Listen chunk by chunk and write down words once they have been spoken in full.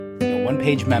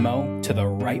one-page memo to the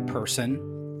right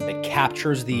person that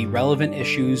captures the relevant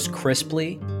issues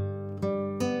crisply,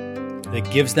 that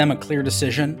gives them a clear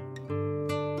decision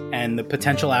and the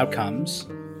potential outcomes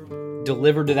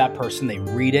delivered to that person. They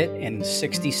read it in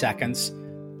 60 seconds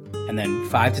and then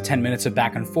 5 to 10 minutes of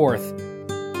back and forth.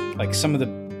 Like, some of the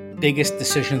biggest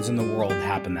decisions in the world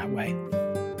happen that way.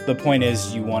 The point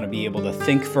is, you want to be able to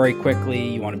think very quickly.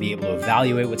 You want to be able to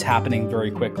evaluate what's happening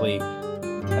very quickly.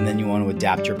 And then you want to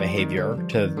adapt your behavior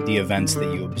to the events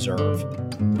that you observe.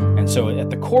 And so at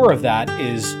the core of that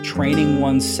is training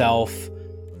oneself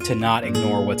to not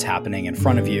ignore what's happening in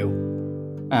front of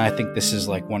you. I think this is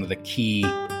like one of the key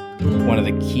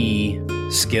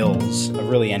skills of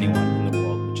really anyone in the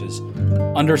world, which is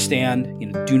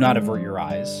understand, do not avert your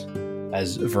eyes,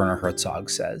 as Werner Herzog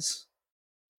says.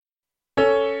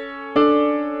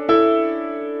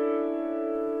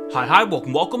 Hi,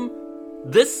 welcome.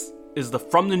 This is the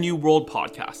From the New World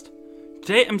podcast.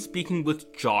 Today I'm speaking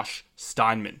with Josh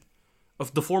Steinman,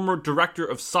 of the former Director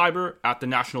of Cyber at the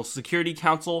National Security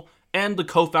Council and the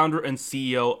co-founder and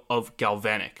CEO of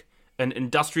Galvanic, an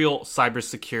industrial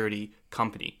cybersecurity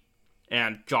company.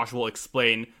 And Josh will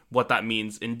explain what that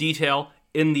means in detail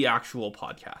in the actual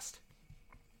podcast.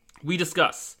 We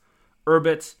discuss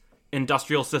Urbit,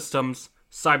 industrial systems,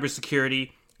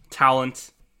 cybersecurity,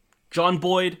 talent, John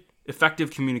Boyd,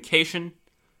 effective communication,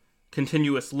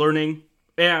 continuous learning,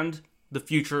 and the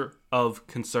future of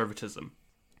conservatism.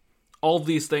 All of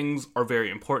these things are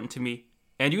very important to me,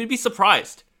 and you would be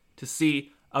surprised to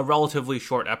see a relatively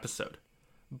short episode.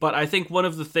 But I think one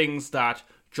of the things that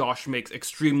Josh makes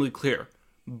extremely clear,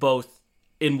 both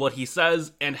in what he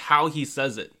says and how he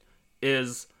says it,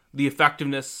 is the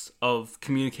effectiveness of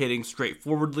communicating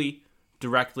straightforwardly,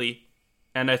 directly,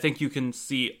 and I think you can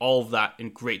see all of that in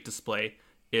great display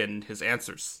in his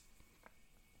answers.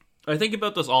 I think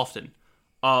about this often,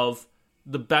 of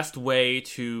the best way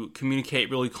to communicate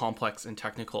really complex and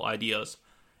technical ideas,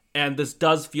 and this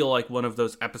does feel like one of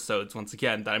those episodes, once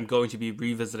again, that I'm going to be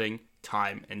revisiting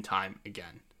time and time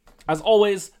again. As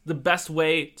always, the best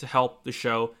way to help the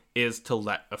show is to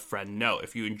let a friend know.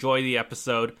 If you enjoy the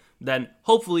episode, then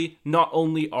hopefully not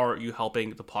only are you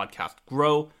helping the podcast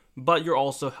grow, but you're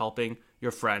also helping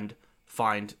your friend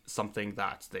find something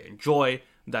that they enjoy,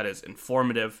 that is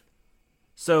informative.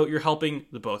 So you're helping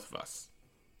the both of us.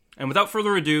 And without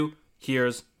further ado,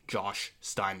 here's Josh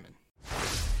Steinman.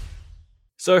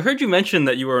 So I heard you mention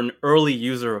that you were an early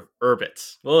user of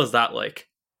Urbit. What was that like?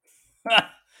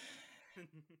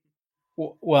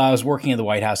 Well, I was working at the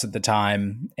White House at the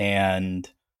time, and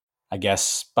I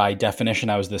guess by definition,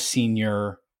 I was the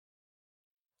senior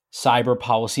cyber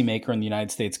policymaker in the United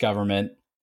States government.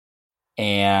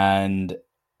 And,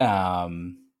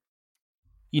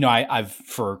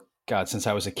 since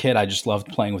I was a kid, I just loved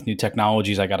playing with new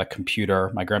technologies. I got a computer.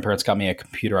 My grandparents got me a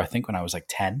computer, I think, when I was like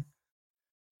 10.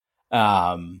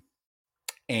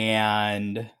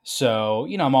 And so,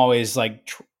 I'm always like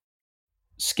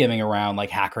skimming around like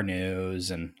Hacker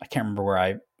News, and I can't remember where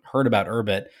I heard about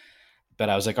Urbit, but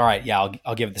I was like, all right, yeah,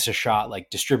 I'll give this a shot. Like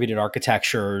distributed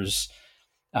architectures,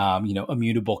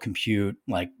 immutable compute.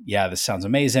 Like, yeah, this sounds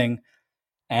amazing.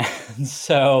 And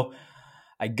so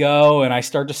I go and I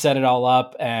start to set it all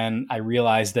up, and I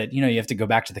realize that, you have to go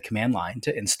back to the command line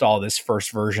to install this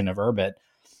first version of Urbit.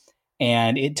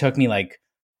 And it took me like,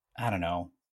 I don't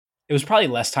know, it was probably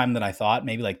less time than I thought,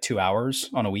 maybe like 2 hours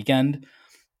on a weekend.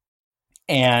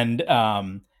 And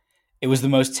it was the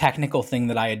most technical thing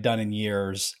that I had done in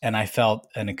years. And I felt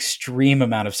an extreme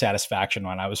amount of satisfaction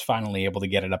when I was finally able to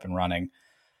get it up and running.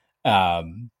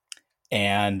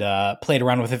 And played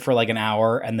around with it for like an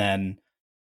hour. And then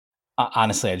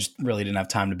honestly, I just really didn't have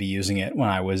time to be using it when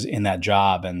I was in that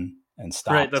job and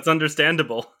stopped. Right, that's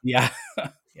understandable. Yeah.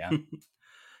 Yeah.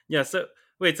 Yeah, so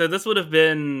wait, so this would have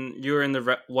been, you were in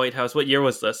the White House. What year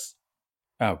was this?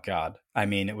 Oh, God.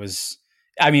 It was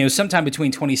sometime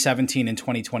between 2017 and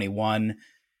 2021.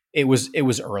 It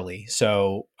was early.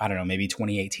 So I don't know, maybe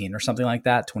 2018 or something like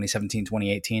that. 2017,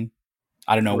 2018.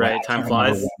 I don't know. Right, time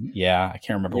flies. I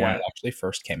can't remember when it actually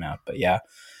first came out, but yeah.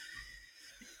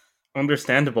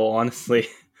 Understandable, honestly.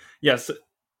 Yes.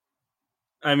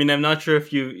 I'm not sure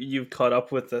if you've caught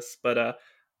up with this, but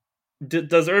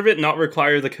does Urbit not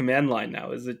require the command line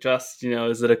now? Is it just,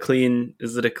 is it a clean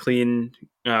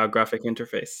graphic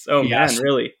interface? Oh, yes. Man,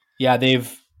 really? Yeah,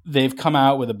 they've come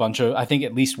out with a bunch of, I think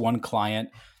at least one client.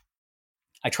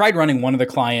 I tried running one of the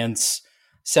clients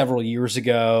several years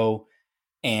ago,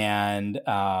 and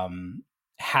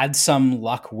had some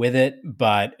luck with it,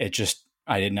 but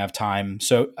I didn't have time.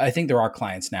 So I think there are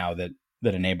clients now that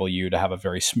enable you to have a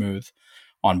very smooth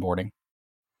onboarding.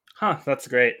 Huh, that's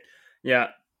great. Yeah.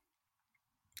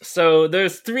 So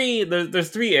there's three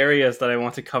areas that I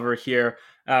want to cover here.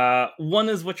 One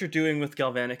is what you're doing with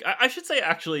Galvanic. I should say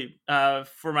actually,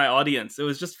 for my audience, it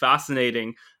was just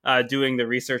fascinating doing the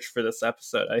research for this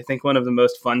episode. I think one of the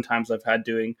most fun times I've had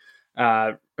doing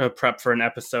a prep for an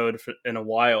episode in a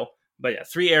while. But yeah,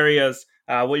 three areas: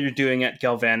 what you're doing at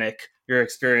Galvanic, your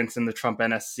experience in the Trump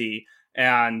NSC,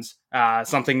 and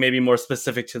something maybe more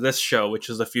specific to this show, which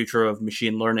is the future of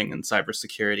machine learning and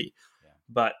cybersecurity.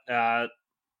 But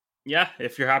yeah,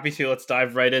 if you're happy to, let's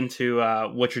dive right into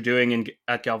what you're doing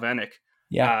at Galvanic.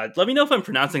 Yeah. Let me know if I'm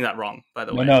pronouncing that wrong, by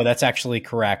the No, way. no, that's actually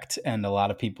correct. And a lot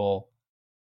of people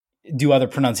do other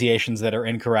pronunciations that are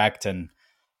incorrect. And,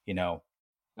 you know,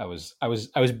 I was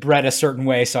bred a certain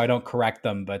way, so I don't correct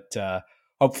them, but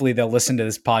hopefully they'll listen to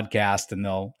this podcast and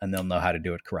they'll know how to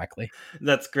do it correctly.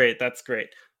 That's great. That's great.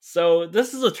 So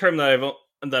this is a term that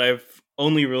I've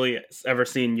only really ever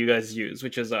seen you guys use,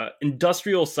 which is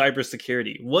industrial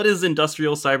cybersecurity. What is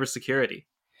industrial cybersecurity?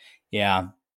 Yeah.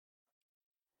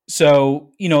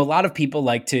 So, a lot of people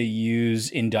like to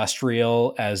use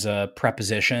industrial as a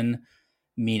preposition,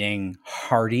 meaning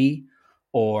hardy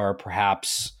or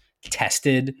perhaps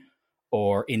tested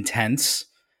or intense.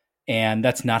 And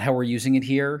that's not how we're using it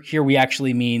here. Here we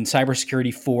actually mean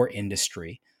cybersecurity for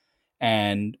industry.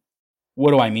 And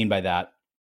what do I mean by that?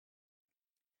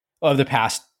 Over the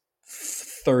past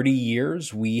 30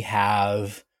 years, we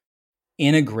have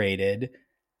integrated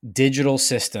digital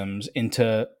systems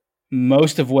into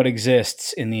most of what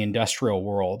exists in the industrial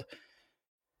world.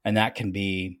 And that can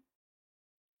be,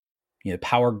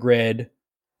 power grid,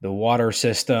 the water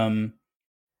system,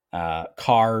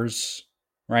 cars,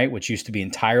 right, which used to be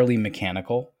entirely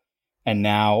mechanical and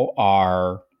now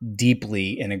are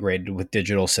deeply integrated with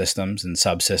digital systems and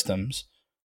subsystems,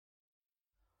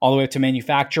 all the way up to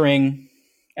manufacturing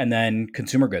and then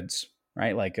consumer goods,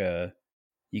 right? Like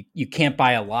you can't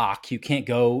buy a lock. You can't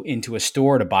go into a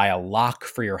store to buy a lock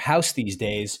for your house these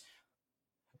days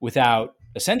without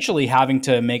essentially having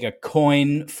to make a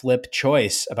coin flip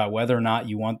choice about whether or not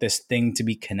you want this thing to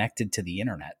be connected to the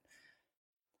internet.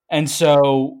 And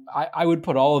so I would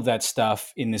put all of that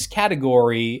stuff in this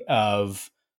category of,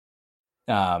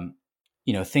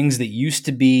 things that used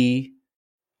to be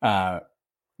uh,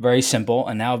 very simple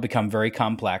and now have become very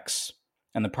complex.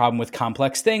 And the problem with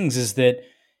complex things is that,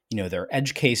 there are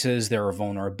edge cases, there are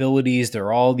vulnerabilities, there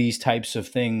are all these types of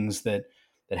things that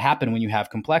happen when you have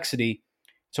complexity.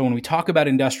 So when we talk about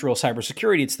industrial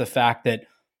cybersecurity, it's the fact that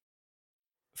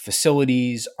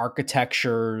facilities,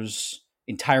 architectures,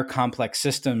 entire complex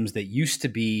systems that used to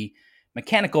be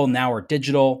mechanical now are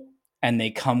digital, and they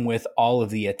come with all of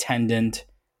the attendant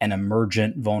and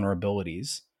emergent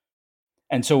vulnerabilities.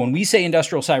 And so when we say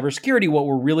industrial cybersecurity, what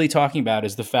we're really talking about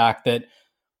is the fact that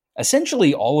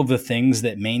essentially all of the things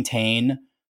that maintain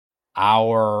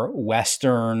our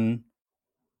Western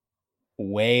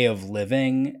way of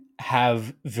living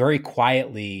have very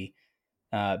quietly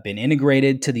been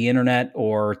integrated to the internet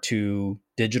or to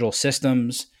digital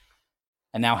systems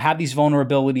and now have these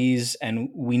vulnerabilities, and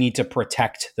we need to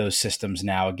protect those systems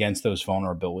now against those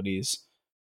vulnerabilities.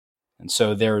 And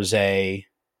so there's a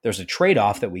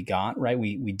trade-off that we got, right?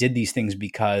 We did these things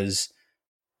because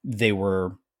they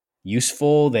were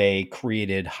useful, they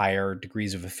created higher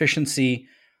degrees of efficiency,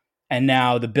 and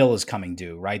now the bill is coming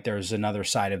due, right? There's another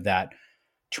side of that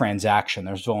transaction.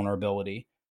 There's vulnerability.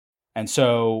 And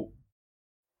so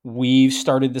we've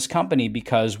started this company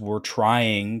because we're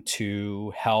trying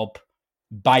to help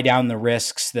buy down the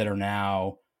risks that are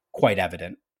now quite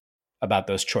evident about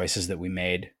those choices that we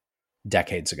made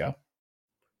decades ago.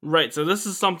 Right. So this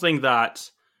is something that,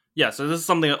 so this is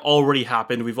something that already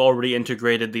happened. We've already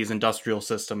integrated these industrial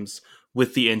systems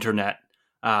with the internet,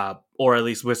 or at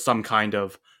least with some kind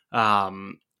of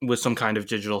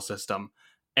digital system,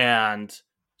 and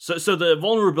so the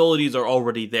vulnerabilities are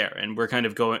already there, and we're kind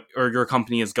of going, or your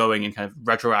company is going and kind of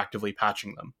retroactively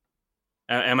patching them.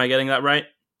 Am I getting that right?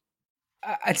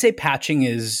 I'd say patching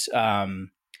is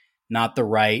not the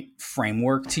right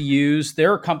framework to use.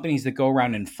 There are companies that go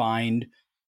around and find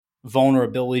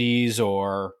vulnerabilities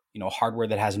or hardware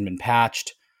that hasn't been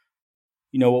patched.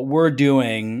 What we're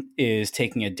doing is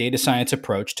taking a data science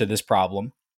approach to this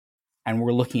problem, and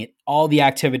we're looking at all the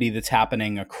activity that's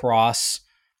happening across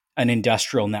an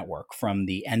industrial network, from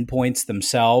the endpoints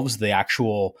themselves, the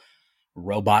actual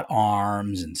robot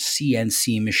arms and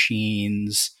CNC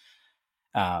machines,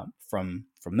 from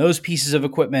those pieces of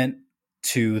equipment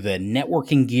to the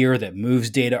networking gear that moves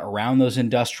data around those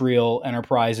industrial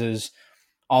enterprises,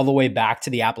 all the way back to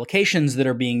the applications that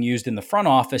are being used in the front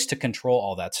office to control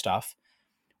all that stuff.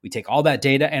 We take all that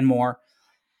data and more,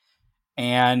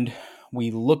 and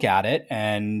we look at it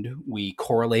and we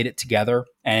correlate it together,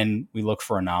 and we look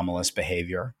for anomalous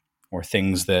behavior or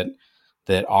things that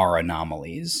are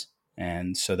anomalies.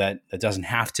 And so that doesn't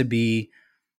have to be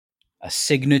a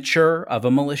signature of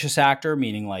a malicious actor,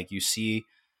 meaning like you see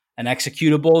an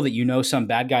executable that you know some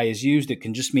bad guy has used. It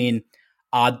can just mean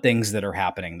odd things that are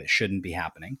happening that shouldn't be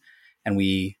happening. And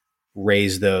we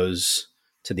raise those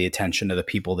to the attention of the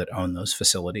people that own those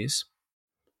facilities.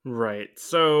 Right.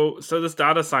 So this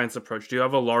data science approach, do you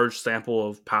have a large sample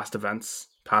of past events,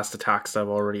 past attacks that have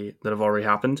already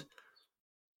happened?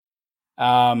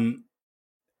 Um,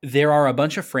 there are a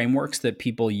bunch of frameworks that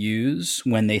people use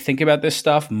when they think about this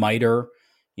stuff. MITRE,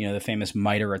 the famous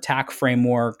MITRE attack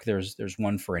framework. There's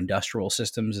one for industrial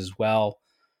systems as well.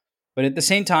 But at the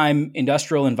same time,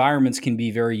 industrial environments can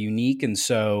be very unique. And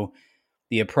so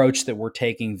the approach that we're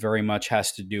taking very much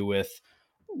has to do with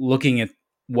looking at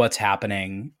what's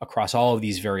happening across all of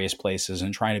these various places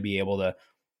and trying to be able to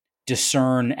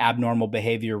discern abnormal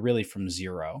behavior really from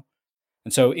zero.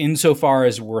 And so, insofar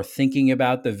as we're thinking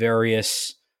about the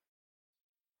various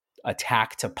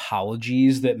attack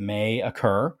topologies that may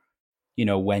occur,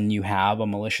 when you have a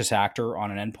malicious actor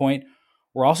on an endpoint,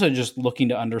 we're also just looking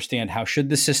to understand how should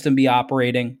the system be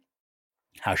operating,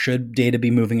 how should data be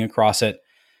moving across it,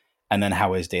 and then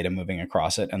how is data moving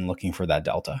across it, and looking for that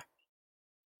delta.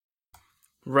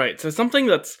 Right. So something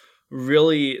that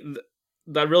really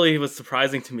was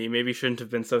surprising to me, maybe shouldn't have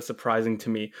been so surprising to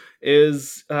me,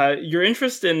 is your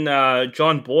interest in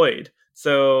John Boyd.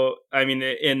 So, I mean,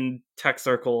 in tech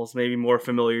circles, maybe more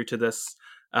familiar to this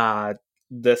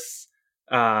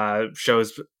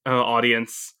show's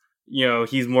audience,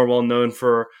 he's more well known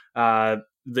for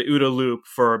the OODA loop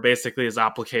for basically his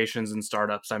applications and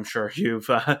startups. I'm sure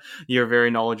you're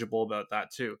very knowledgeable about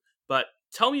that too. But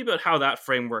tell me about how that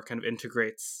framework kind of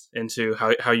integrates into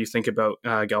how you think about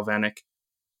Galvanic.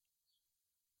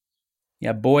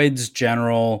 Yeah, Boyd's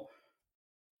general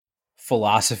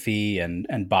philosophy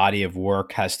and body of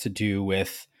work has to do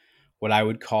with what I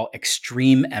would call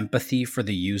extreme empathy for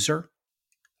the user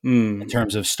in Mm,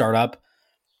 terms of startup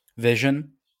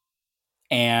vision.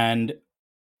 And,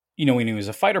 when he was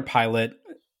a fighter pilot,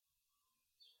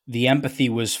 the empathy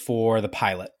was for the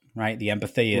pilot, right? The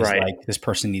empathy is right. like, this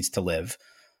person needs to live.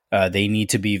 They need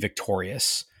to be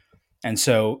victorious. And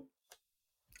so,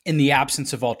 in the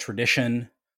absence of all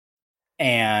tradition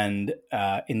and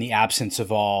in the absence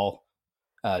of all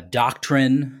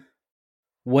doctrine,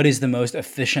 what is the most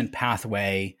efficient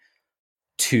pathway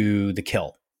to the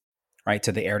kill, right?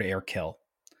 To the air to air kill.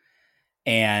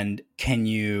 And can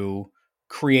you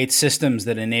create systems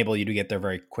that enable you to get there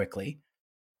very quickly?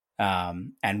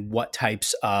 And what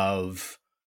types of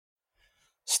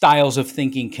styles of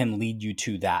thinking can lead you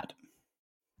to that?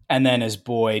 And then as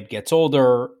Boyd gets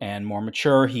older and more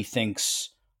mature, he thinks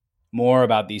more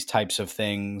about these types of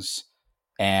things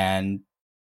and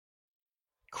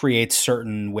creates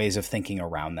certain ways of thinking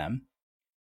around them.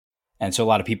 And so a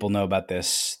lot of people know about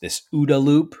this OODA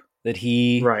loop that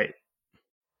he Right.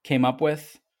 came up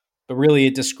with, but really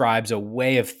it describes a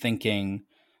way of thinking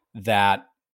that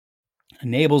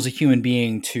enables a human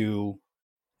being to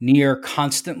near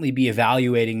constantly be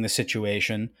evaluating the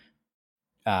situation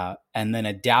and then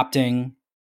adapting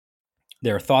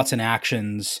their thoughts and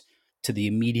actions to the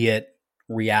immediate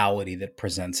reality that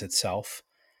presents itself,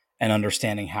 and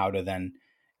understanding how to then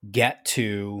get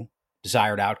to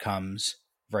desired outcomes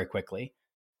very quickly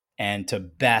and to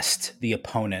best the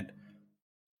opponent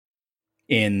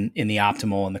in the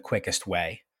optimal and the quickest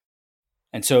way.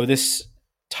 And so this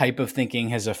type of thinking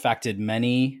has affected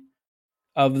many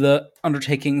of the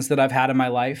undertakings that I've had in my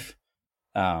life.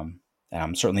 And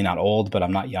I'm certainly not old, but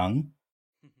I'm not young.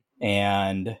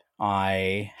 And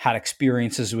I had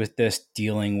experiences with this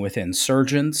dealing with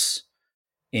insurgents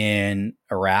in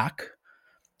Iraq.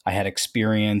 I had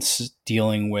experience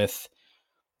dealing with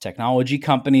technology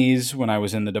companies when I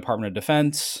was in the Department of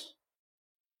Defense.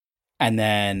 And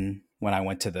then when I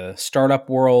went to the startup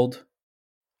world,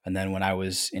 and then when I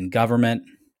was in government,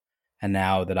 and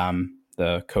now that I'm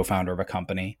the co founder of a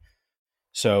company.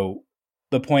 So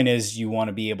the point is, you want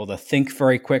to be able to think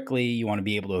very quickly, you want to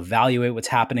be able to evaluate what's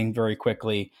happening very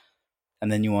quickly,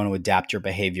 and then you want to adapt your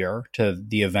behavior to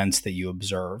the events that you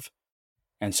observe.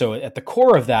 And so at the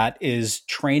core of that is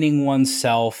training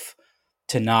oneself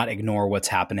to not ignore what's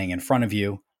happening in front of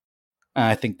you.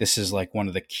 I think this is like one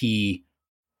of the key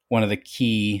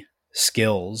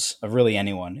skills of really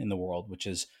anyone in the world, which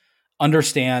is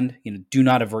understand, do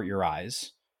not avert your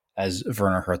eyes, as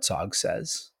Werner Herzog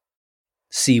says.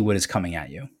 See what is coming at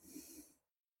you.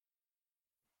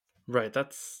 Right.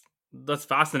 That's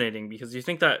fascinating because you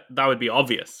think that would be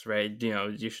obvious, right?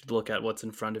 You should look at what's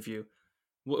in front of you.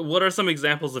 What are some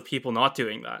examples of people not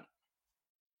doing that?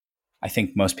 I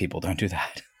think most people don't do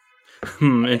that. I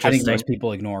think Interesting. most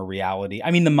people ignore reality.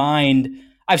 I mean, the mind,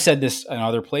 I've said this in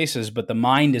other places, but the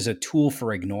mind is a tool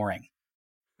for ignoring,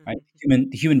 right? The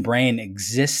human brain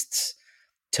exists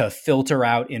to filter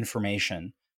out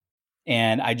information.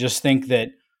 And I just think that,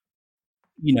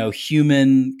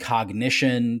 human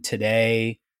cognition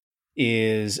today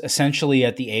is essentially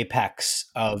at the apex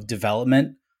of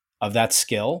development of that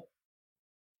skill.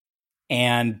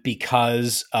 And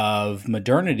because of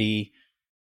modernity,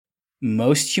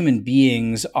 most human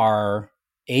beings are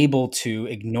able to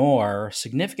ignore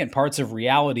significant parts of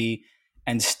reality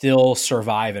and still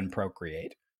survive and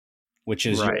procreate, which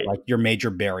is your Right. like your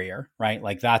major barrier, right?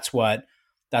 Like that's what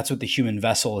the human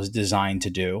vessel is designed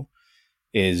to do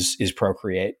is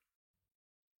procreate.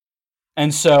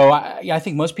 And so I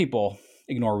think most people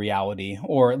ignore reality,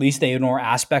 or at least they ignore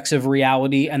aspects of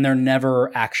reality, and they're never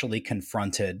actually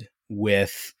confronted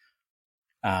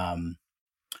um,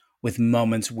 with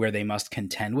moments where they must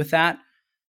contend with that.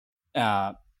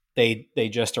 Uh, they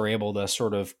just are able to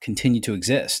sort of continue to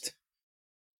exist.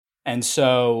 And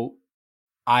so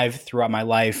I've throughout my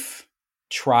life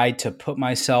tried to put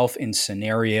myself in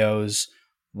scenarios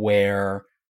where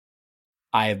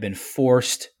I have been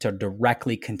forced to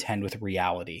directly contend with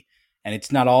reality. And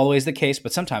it's not always the case,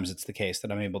 but sometimes it's the case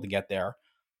that I'm able to get there.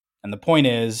 And the point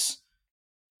is,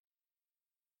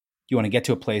 you want to get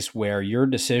to a place where your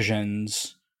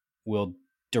decisions will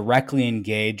directly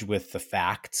engage with the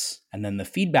facts, and then the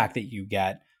feedback that you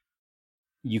get,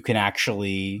 you can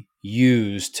actually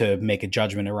use to make a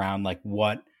judgment around like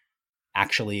what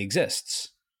actually exists.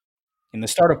 In the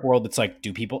startup world, it's like,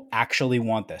 do people actually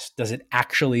want this? Does it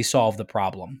actually solve the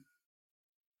problem?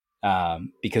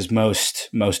 Because most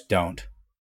don't,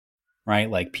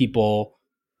 right? Like people.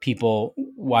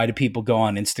 Why do people go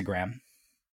on Instagram?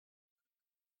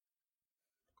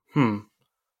 Hmm.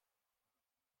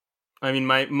 I mean,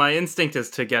 my instinct is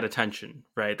to get attention,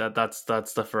 right? That's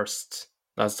the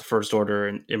first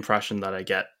order impression that I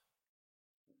get.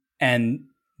 And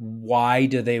why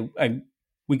do they?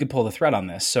 We could pull the thread on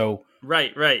this. So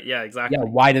Right, right, yeah, yeah, exactly.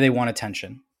 why do they want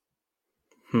attention?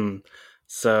 Hmm.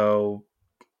 So,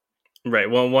 right,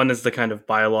 well, one is the kind of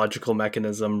biological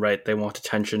mechanism, right? They want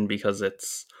attention because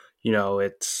it's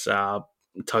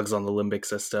tugs on the limbic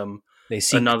system. They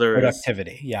seek Another is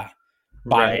productivity. Yeah,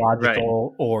 right, right.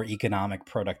 biological or economic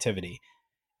productivity.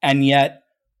 And yet,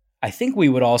 I think we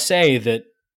would all say that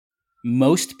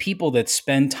most people that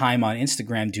spend time on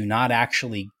Instagram do not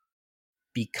actually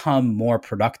become more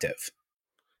productive.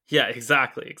 Yeah,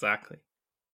 exactly, exactly.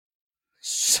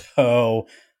 So,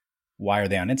 why are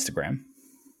they on Instagram?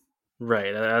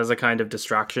 Right, as a kind of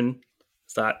distraction.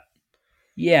 Is that?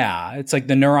 Yeah, it's like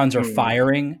the neurons are Hmm.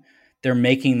 firing, they're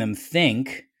making them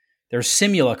think. There's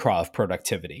simulacra of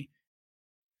productivity,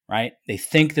 right? They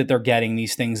think that they're getting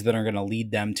these things that are going to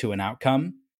lead them to an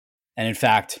outcome. And in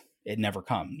fact, it never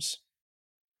comes.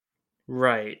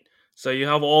 Right. So you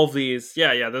have all these.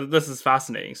 Yeah, yeah. This is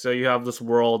fascinating. So you have this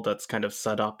world that's kind of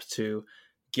set up to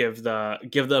give the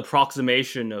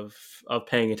approximation of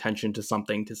paying attention to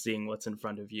something, to seeing what's in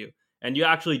front of you, and you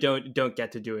actually don't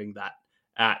get to doing that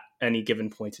at any given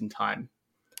point in time.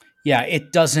 Yeah,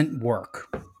 it doesn't work.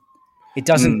 It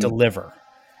doesn't Hmm. deliver.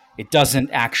 It doesn't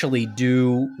actually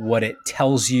do what it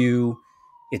tells you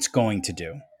it's going to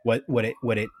do. What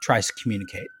it tries to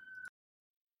communicate.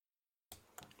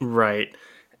 Right.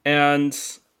 And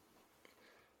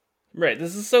right.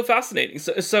 This is so fascinating.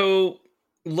 So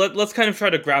let's kind of try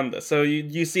to ground this. So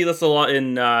you see this a lot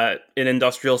in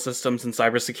industrial systems and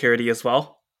cybersecurity as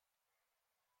well.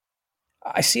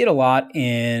 I see it a lot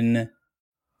in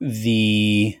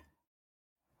the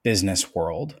business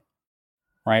world,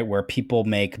 right? Where people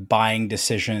make buying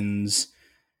decisions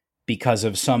because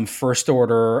of some first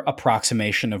order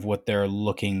approximation of what they're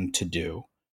looking to do,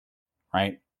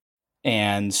 right?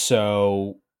 And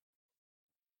so,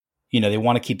 they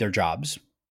want to keep their jobs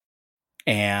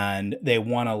and they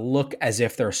want to look as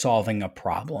if they're solving a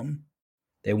problem.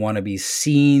 They want to be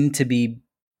seen to be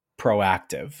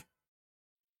proactive.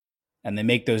 And they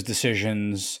make those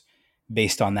decisions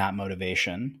based on that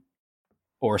motivation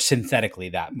or synthetically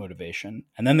that motivation.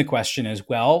 And then the question is,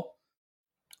 well,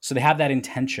 so they have that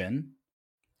intention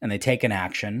and they take an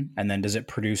action, and then does it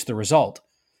produce the result?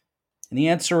 And the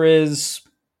answer is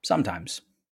sometimes.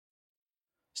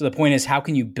 So the point is, how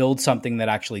can you build something that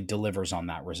actually delivers on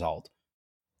that result?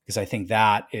 Because I think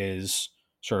that is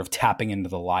sort of tapping into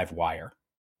the live wire.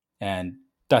 And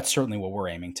that's certainly what we're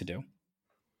aiming to do.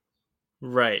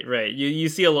 Right, right. You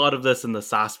see a lot of this in the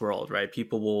SaaS world, right?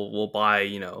 People will buy,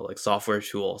 like software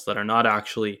tools that are not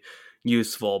actually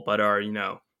useful, but are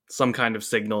some kind of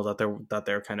signal that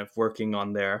they're kind of working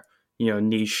on their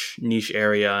niche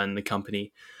area in the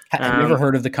company. Have you ever Um,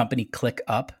 heard of the company Click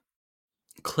Up?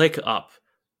 Click up,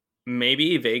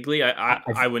 maybe vaguely. I've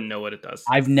I wouldn't know what it does.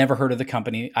 I've never heard of the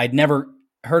company. I'd never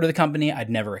heard of the company. I'd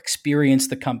never experienced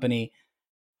the company.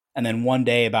 And then one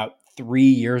day, about 3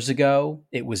 years ago,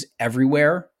 it was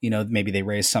everywhere. Maybe they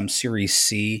raised some Series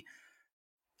C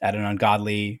at an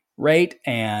ungodly rate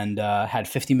and had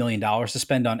 $50 million to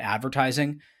spend on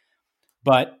advertising.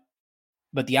 But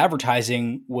the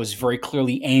advertising was very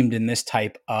clearly aimed in this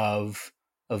type of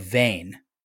vein.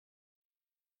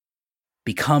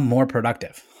 Become more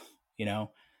productive. You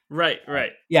know, Right,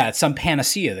 right. yeah, it's some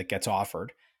panacea that gets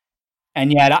offered.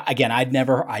 And yet, again, I'd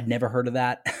never heard of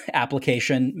that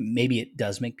application. Maybe it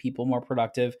does make people more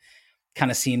productive.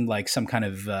 Kind of seemed like some kind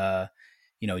of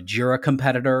Jira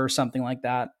competitor or something like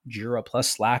that. Jira plus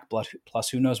Slack plus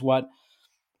who knows what.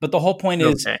 But the whole point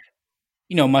is, Okay.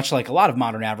 much like a lot of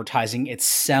modern advertising, it's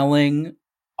selling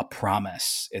a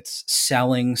promise. It's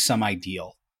selling some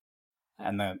ideal,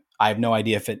 and I have no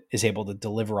idea if it is able to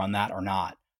deliver on that or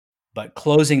not. But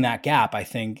closing that gap, I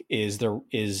think, is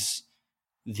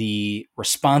the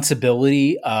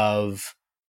responsibility of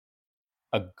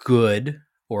a good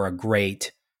or a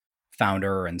great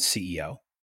founder and CEO.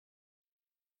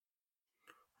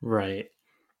 Right.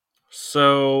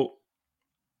 So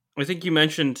I think you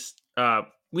mentioned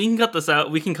we can cut this out.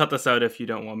 We can cut this out if you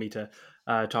don't want me to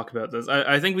talk about this.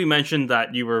 I think we mentioned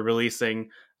that you were releasing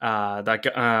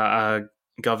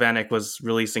Galvanic was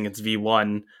releasing its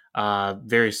V1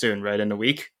 very soon, right, in a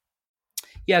week.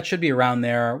 Yeah, it should be around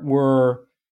there. We're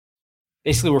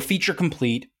feature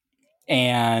complete,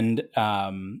 and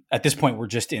at this point, we're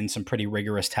just in some pretty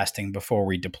rigorous testing before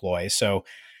we deploy. So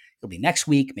it'll be next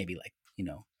week, maybe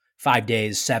 5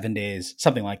 days, 7 days,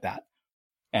 something like that,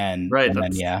 and Right. and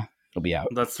then yeah, it'll be out.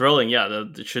 That's thrilling. Yeah,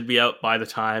 it should be out by the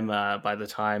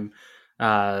time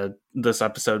this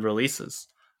episode releases.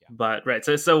 Yeah. But right,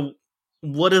 so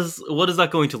what is that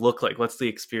going to look like? What's the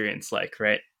experience like?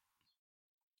 Right.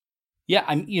 Yeah,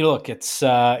 look, it's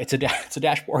it's a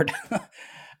dashboard.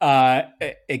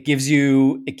 It gives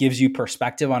you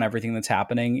perspective on everything that's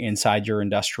happening inside your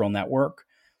industrial network,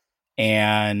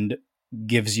 and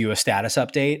gives you a status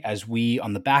update as we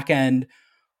on the back end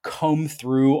comb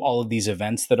through all of these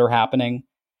events that are happening.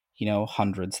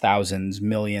 Hundreds, thousands,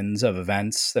 millions of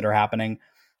events that are happening,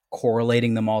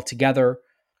 correlating them all together,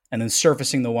 and then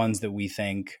surfacing the ones that we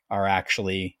think are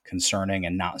actually concerning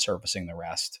and not surfacing the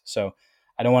rest. So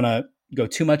I don't want to go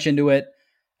too much into it,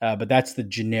 but that's the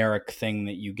generic thing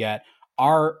that you get.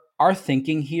 Our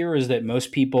thinking here is that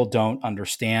most people don't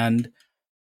understand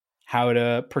how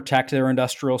to protect their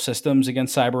industrial systems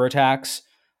against cyber attacks.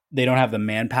 They don't have the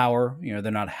manpower.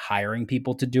 They're not hiring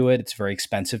people to do it. It's very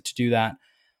expensive to do that.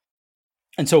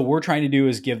 And so what we're trying to do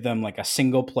is give them like a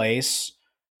single place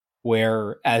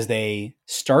where, as they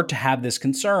start to have this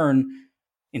concern,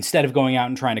 instead of going out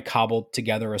and trying to cobble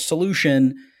together a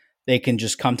solution, they can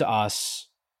just come to us.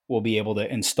 We'll be able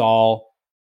to install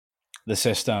the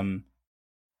system,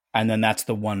 and then that's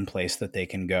the one place that they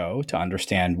can go to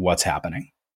understand what's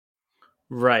happening.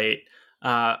 Right.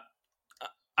 Uh,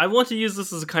 I want to use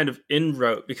this as a kind of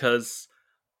inroad because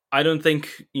I don't think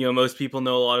most people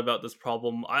know a lot about this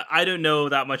problem. I don't know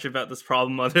that much about this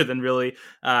problem other than really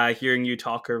hearing you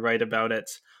talk or write about it.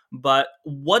 But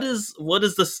what is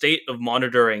the state of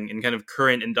monitoring in kind of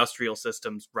current industrial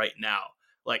systems right now?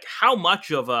 Like how much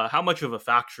of a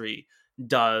factory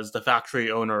does the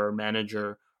factory owner or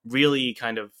manager really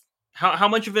kind of how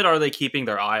much of it are they keeping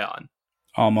their eye on?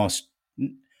 Almost,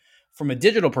 from a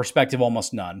digital perspective,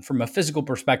 almost none. From a physical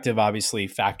perspective, obviously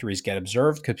factories get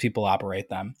observed because people operate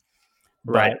them,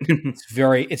 Right. but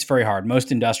it's very hard.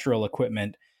 Most industrial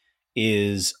equipment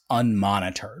is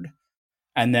unmonitored.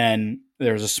 And then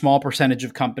there's a small percentage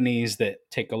of companies that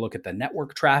take a look at the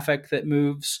network traffic that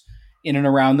moves in and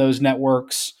around those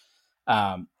networks.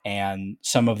 And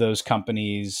some of those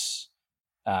companies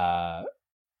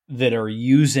that are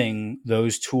using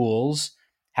those tools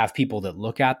have people that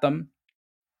look at them.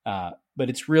 But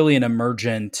it's really an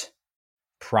emergent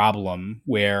problem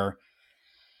where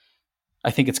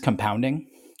I think it's compounding.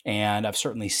 And I've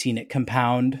certainly seen it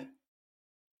compound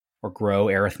or grow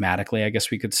arithmetically, I guess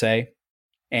we could say.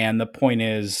 And the point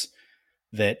is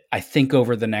that I think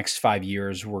over the next 5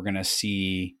 years, we're going to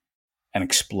see an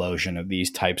explosion of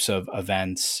these types of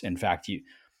events. In fact, a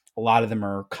lot of them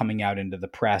are coming out into the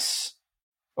press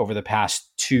over the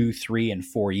past 2, 3, and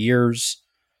 4 years.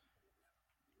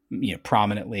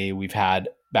 Prominently, we've had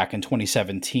back in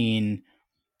 2017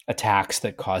 attacks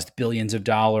that caused billions of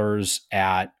dollars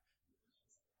at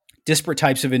disparate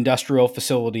types of industrial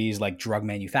facilities like drug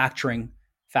manufacturing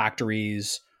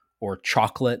factories or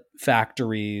chocolate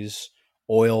factories,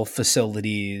 oil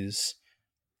facilities,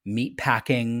 meat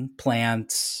packing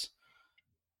plants,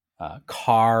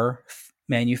 car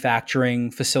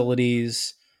manufacturing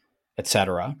facilities,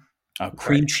 etc.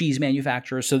 Cream Right. cheese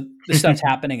manufacturers. So this stuff's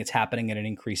happening. It's happening at an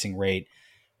increasing rate.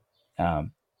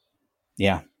 Um,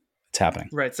 yeah, it's happening.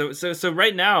 Right. So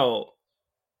right now,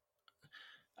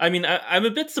 I mean, I'm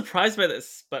a bit surprised by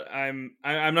this, but I'm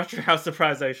not sure how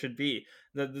surprised I should be.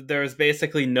 There is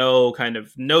basically no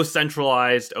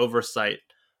centralized oversight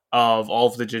of all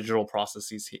of the digital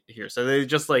processes here. So they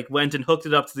just like went and hooked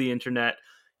it up to the internet,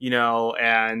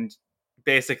 and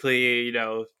basically,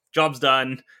 job's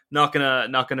done. Not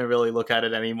gonna really look at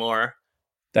it anymore.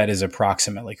 That is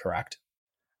approximately correct.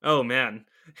 Oh man,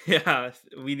 yeah,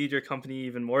 we need your company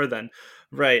even more then.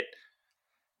 Right?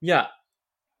 Yeah.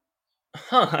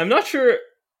 Huh. I'm not sure.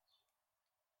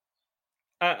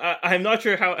 I'm not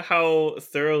sure how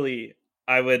thoroughly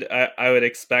I would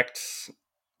expect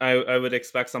I would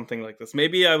expect something like this.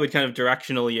 Maybe I would kind of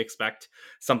directionally expect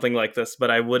something like this, but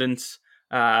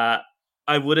uh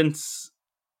I wouldn't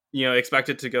expect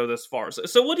it to go this far.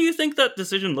 So what do you think that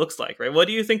decision looks like, right? What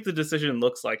do you think the decision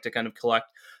looks like to kind of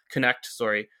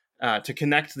to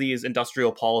connect these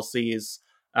industrial policies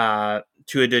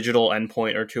to a digital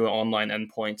endpoint or to an online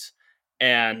endpoint,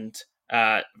 and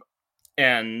uh,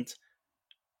 and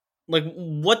like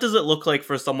what does it look like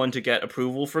for someone to get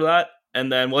approval for that,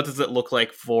 and then what does it look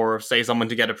like for say someone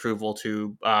to get approval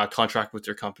to contract with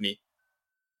your company?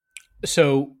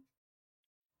 So,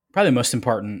 probably the most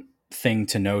important thing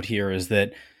to note here is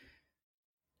that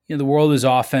the world is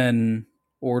often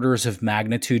orders of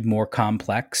magnitude more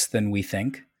complex than we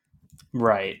think.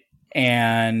 Right.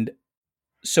 And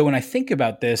so when I think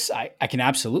about this, I can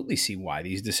absolutely see why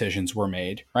these decisions were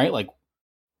made, right? Like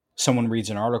someone reads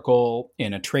an article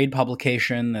in a trade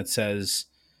publication that says,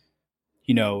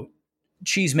 you know,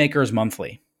 Cheesemakers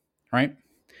Monthly, right?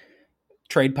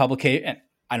 Trade publication. And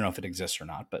I don't know if it exists or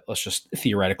not, but let's just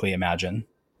theoretically imagine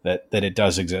that it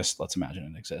does exist. Let's imagine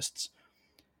it exists.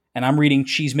 And I'm reading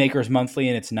Cheesemakers Monthly,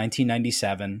 and it's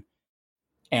 1997,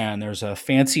 and there's a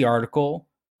fancy article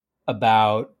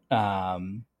about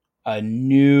a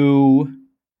new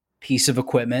piece of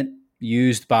equipment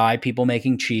used by people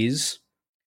making cheese,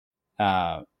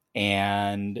 uh,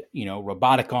 and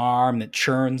robotic arm that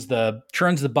churns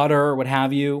the butter or what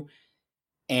have you,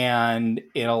 and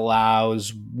it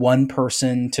allows one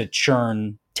person to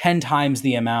churn 10 times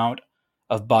the amount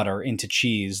of butter into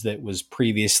cheese that was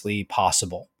previously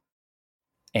possible.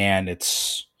 And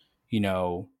it's, you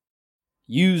know,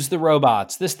 use the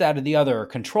robots, this, that, or the other,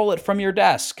 control it from your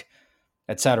desk,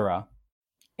 etc.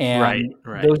 Right. And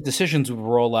Right. those decisions would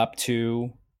roll up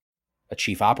to a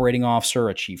chief operating officer,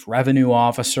 a chief revenue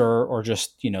officer, or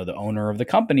just, the owner of the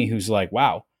company who's like,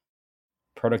 wow,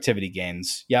 productivity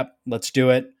gains. Yep, let's do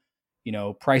it.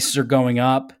 Prices are going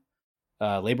up,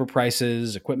 labor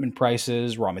prices, equipment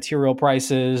prices, raw material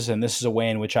prices, and this is a way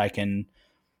in which I can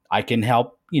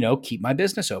help, keep my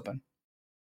business open.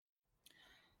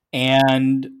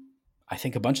 And I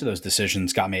think a bunch of those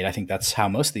decisions got made. I think that's how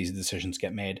most of these decisions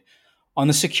get made. On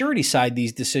the security side,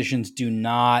 these decisions do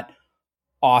not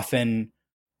often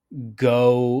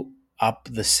go up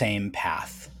the same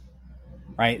path,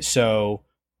 right? So,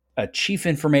 a chief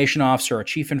information officer, a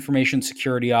chief information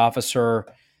security officer,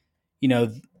 you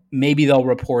know, maybe they'll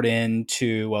report in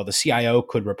to, well, the CIO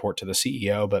could report to the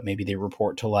CEO, but maybe they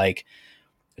report to like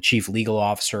a chief legal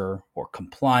officer or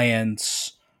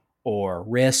compliance or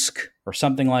risk or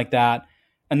something like that.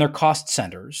 And they're cost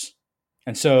centers.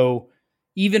 And so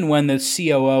even when the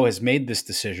COO has made this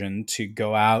decision to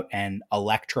go out and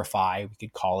electrify, we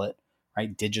could call it,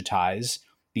 right, digitize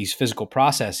these physical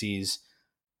processes,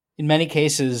 in many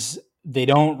cases, they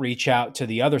don't reach out to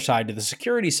the other side, to the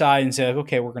security side, and say,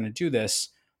 okay, we're going to do this.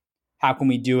 How can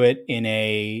we do it in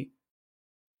a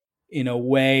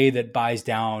way that buys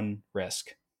down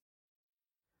risk?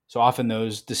 So often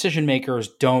those decision makers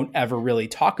don't ever really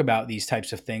talk about these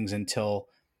types of things until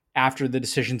after the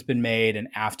decision's been made and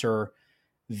after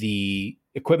the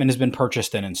equipment has been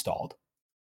purchased and installed.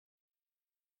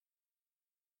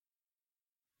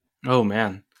 Oh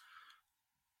man.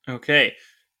 Okay.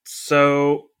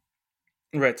 So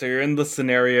right, so you're in the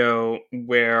scenario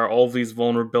where all of these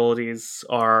vulnerabilities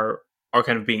are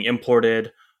kind of being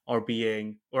imported, or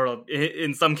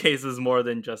in some cases more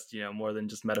than just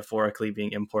metaphorically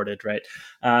being imported, right?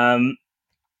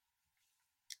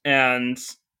 And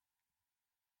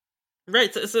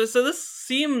right, so this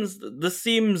seems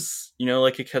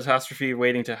like a catastrophe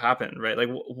waiting to happen, right? Like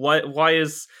why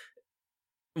is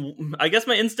I guess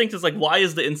my instinct is like, why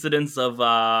is the incidence of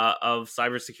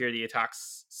cybersecurity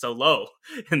attacks so low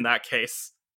in that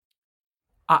case?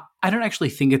 I don't actually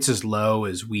think it's as low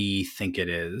as we think it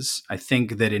is. I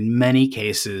think that in many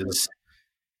cases,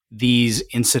 these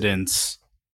incidents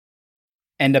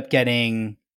end up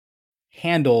getting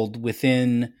handled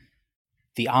within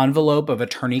the envelope of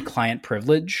attorney-client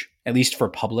privilege, at least for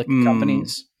public Hmm.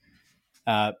 companies,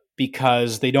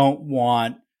 because they don't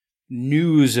want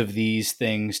news of these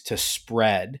things to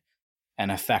spread and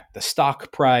affect the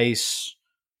stock price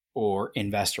or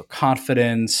investor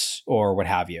confidence or what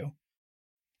have you.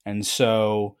 And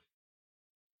so,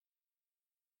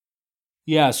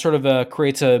 yeah, it sort of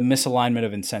creates a misalignment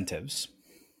of incentives.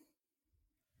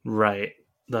 Right.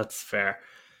 That's fair.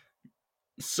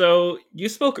 So you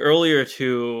spoke earlier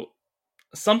to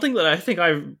something that I think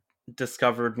I've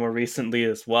discovered more recently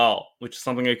as well, which is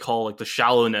something I call like the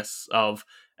shallowness of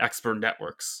expert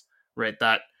networks, right?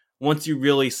 That once you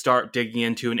really start digging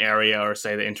into an area or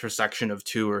say the intersection of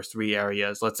two or three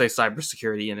areas, let's say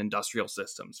cybersecurity and industrial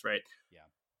systems, right? Yeah,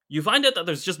 You find out that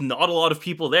there's just not a lot of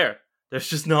people there. There's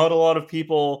just not a lot of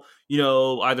people,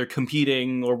 either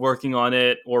competing or working on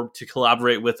it or to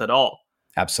collaborate with at all.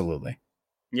 absolutely.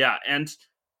 Yeah, and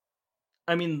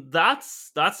I mean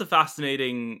that's a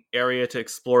fascinating area to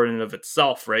explore in and of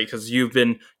itself, right? Because you've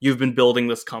been building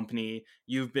this company,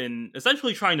 you've been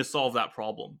essentially trying to solve that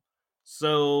problem.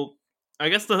 So I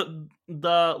guess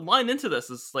the line into this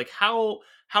is like how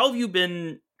have you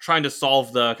been trying to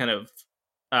solve the kind of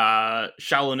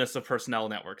shallowness of personnel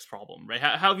networks problem, right?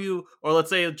 How have you, or let's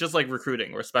say just like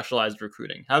recruiting or specialized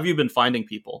recruiting, how have you been finding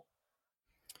people?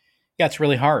 Yeah, it's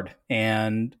really hard.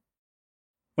 And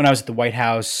when I was at the White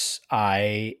House,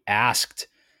 I asked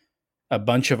a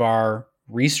bunch of our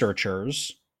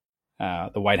researchers.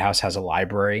 The White House has a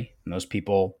library, and those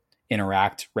people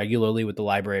interact regularly with the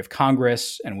Library of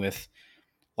Congress and with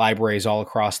libraries all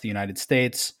across the United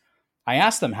States. I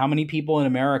asked them how many people in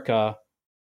America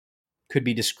could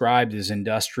be described as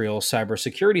industrial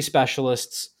cybersecurity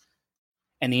specialists.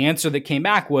 And the answer that came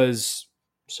back was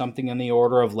something in the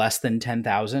order of less than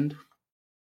 10,000.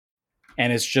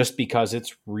 And it's just because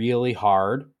it's really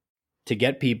hard to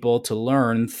get people to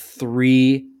learn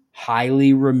three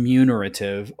highly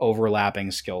remunerative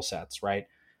overlapping skill sets, right?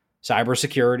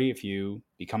 Cybersecurity, if you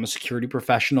become a security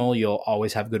professional, you'll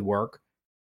always have good work.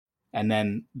 And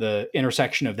then the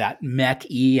intersection of that mech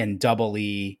E and double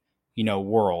E,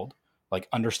 world, like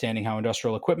understanding how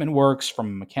industrial equipment works from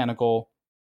a mechanical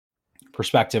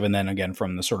perspective, and then again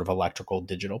from the sort of electrical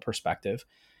digital perspective.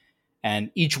 And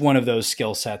each one of those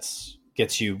skill sets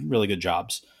gets you really good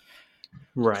jobs.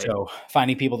 Right. So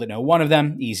finding people that know one of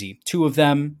them, easy. Two of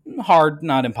them, hard,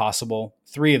 not impossible.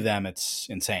 Three of them, it's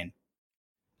insane.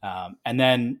 And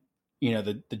then,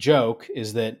 the joke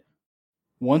is that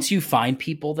once you find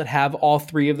people that have all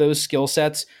three of those skill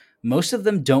sets, most of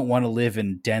them don't want to live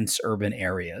in dense urban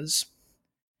areas.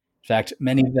 In fact,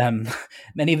 many of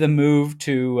them move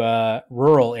to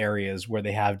rural areas where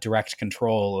they have direct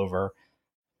control over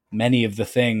many of the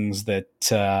things that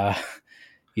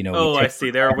we Oh, I take for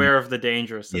see. They're granted. aware of the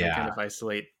danger, so they kind Yeah, of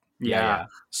isolate. yeah, Yeah. yeah.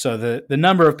 So the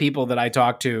number of people that I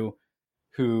talk to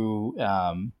who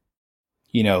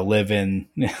live in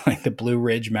like the Blue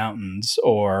Ridge Mountains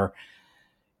or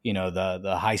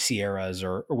the high Sierras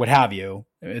or what have you,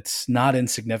 it's not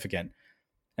insignificant.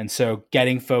 And so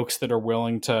getting folks that are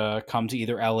willing to come to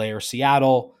either LA or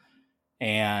Seattle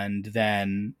and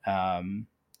then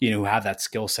who have that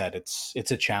skill set,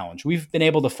 it's a challenge. We've been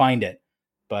able to find it,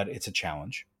 but it's a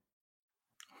challenge.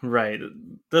 Right.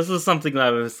 This is something that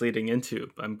I was leading into.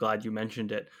 I'm glad you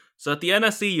mentioned it. So at the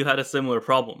NSC, you had a similar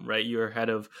problem, right? You were head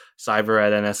of cyber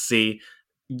at NSC.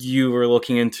 You were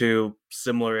looking into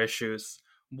similar issues.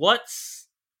 What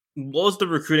was the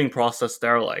recruiting process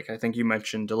there like? I think you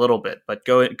mentioned a little bit, but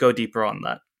go deeper on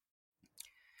that.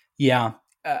 Yeah,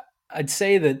 uh, I'd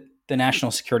say that the National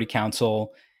Security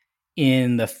Council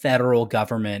in the federal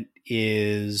government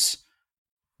is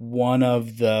one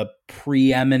of the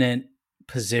preeminent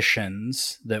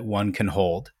positions that one can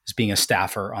hold as being a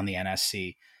staffer on the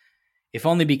NSC, if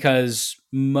only because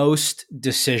most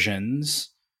decisions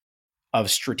of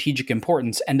strategic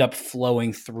importance end up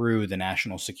flowing through the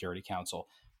National Security Council.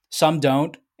 Some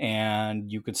don't, and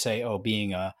you could say, oh,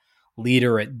 being a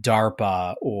leader at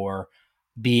DARPA or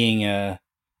being a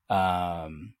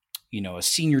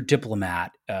senior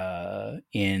diplomat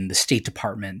in the State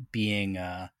Department, being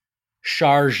a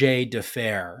chargé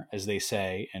d'affaires, as they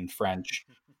say in French,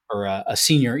 or a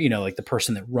senior, like the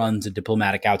person that runs a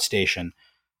diplomatic outstation.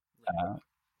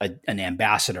 Uh, an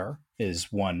ambassador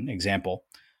is one example,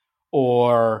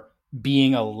 or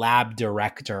being a lab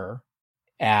director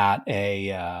at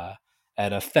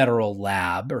a federal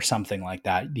lab or something like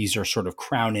that. These are sort of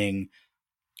crowning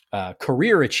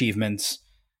career achievements.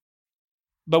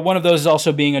 But one of those is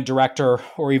also being a director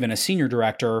or even a senior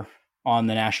director on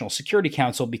the National Security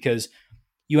Council, because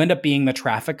you end up being the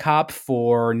traffic cop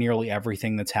for nearly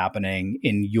everything that's happening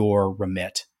in your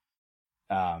remit.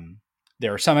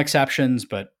 There are some exceptions,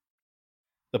 but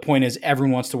the point is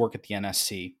everyone wants to work at the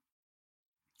NSC.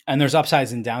 And there's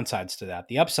upsides and downsides to that.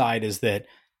 The upside is that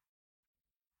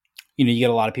you get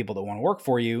a lot of people that want to work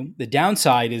for you. The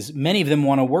downside is many of them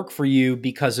want to work for you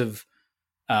because of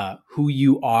who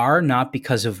you are, not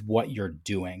because of what you're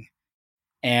doing.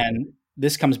 And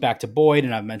this comes back to Boyd,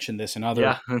 and I've mentioned this in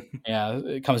other. Yeah,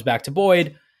 it comes back to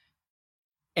Boyd.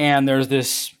 And there's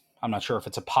this, I'm not sure if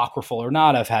it's apocryphal or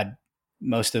not. I've had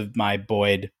most of my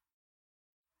Boyd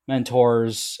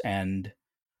mentors and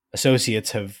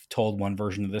associates have told one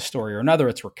version of this story or another.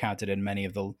 It's recounted in many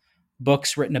of the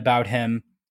books written about him.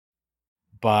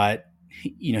 But,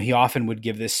 he often would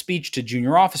give this speech to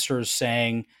junior officers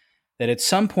saying that at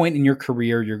some point in your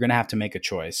career, you're going to have to make a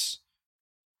choice.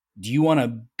 Do you want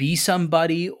to be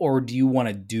somebody or do you want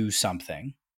to do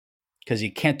something? Because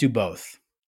you can't do both.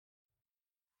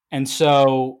 And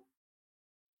so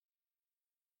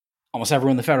almost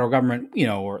everyone in the federal government,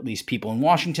 or at least people in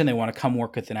Washington, they want to come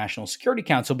work at the National Security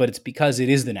Council, but it's because it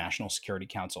is the National Security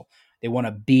Council. They want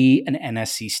to be an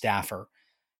NSC staffer.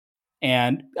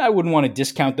 And I wouldn't want to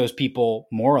discount those people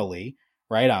morally,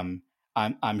 right?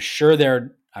 I'm sure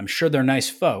they're nice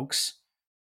folks,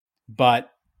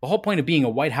 but the whole point of being a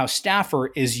White House staffer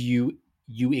is you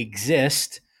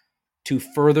exist to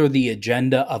further the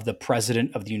agenda of the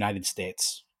President of the United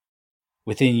States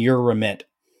within your remit.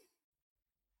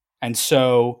 And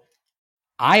so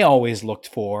I always looked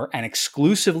for and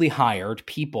exclusively hired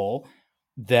people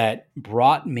that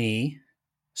brought me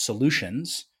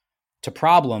solutions to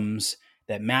problems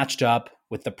that matched up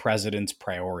with the president's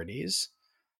priorities.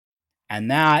 And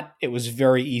that it was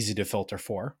very easy to filter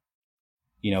for.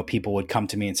 People would come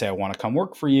to me and say, I want to come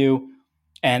work for you.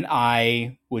 And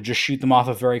I would just shoot them off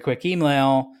a very quick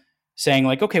email saying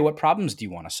like, okay, what problems do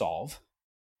you want to solve?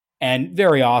 And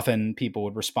very often people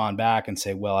would respond back and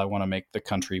say, well, I want to make the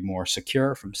country more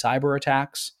secure from cyber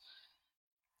attacks.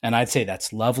 And I'd say,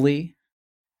 that's lovely,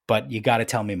 but you got to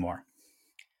tell me more.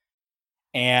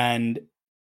 And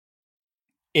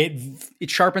it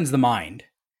sharpens the mind.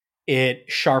 It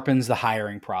sharpens the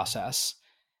hiring process.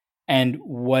 And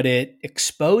what it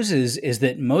exposes is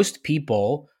that most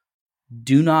people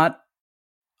do not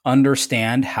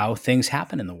understand how things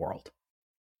happen in the world.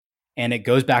 And it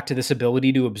goes back to this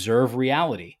ability to observe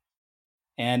reality.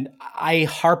 And I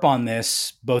harp on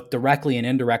this both directly and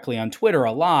indirectly on Twitter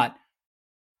a lot,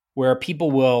 where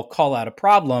people will call out a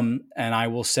problem and I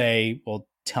will say, well,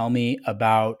 tell me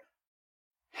about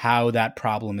how that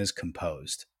problem is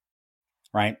composed,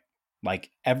 right?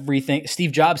 Like everything,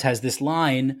 Steve Jobs has this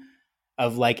line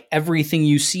of like, everything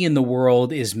you see in the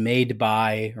world is made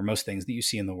by, or most things that you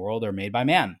see in the world are made by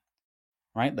man,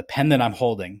 right? The pen that I'm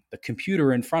holding, the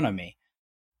computer in front of me,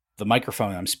 the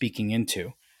microphone I'm speaking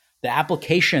into, the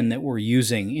application that we're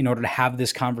using in order to have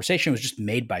this conversation was just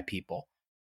made by people.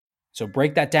 So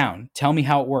break that down. Tell me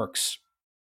how it works.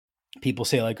 People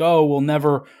say like, oh, we'll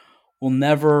never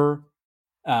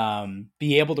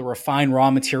be able to refine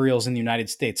raw materials in the United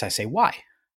States. I say, why?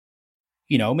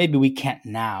 Maybe we can't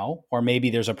now, or maybe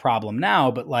there's a problem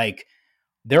now, but like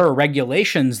there are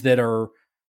regulations that are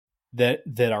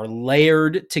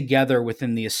layered together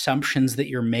within the assumptions that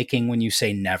you're making when you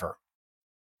say never.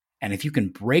 And if you can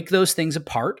break those things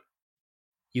apart,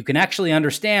 you can actually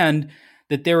understand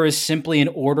that there is simply an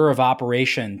order of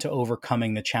operation to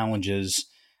overcoming the challenges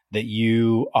that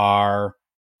you are,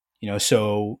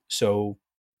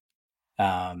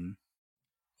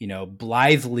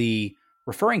 blithely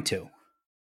referring to.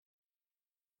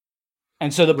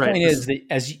 And so the point is that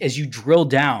as you drill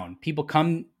down, people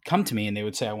come to me and they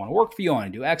would say, I want to work for you. I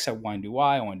want to do X. I want to do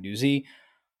Y. I want to do Z.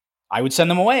 I would send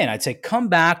them away and I'd say, come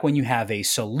back when you have a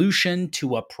solution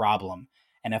to a problem.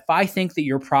 And if I think that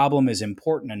your problem is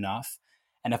important enough,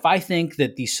 and if I think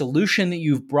that the solution that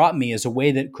you've brought me is a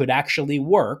way that could actually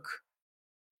work,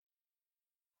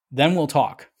 then we'll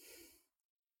talk.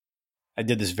 I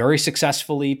did this very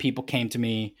successfully. People came to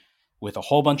me with a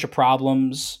whole bunch of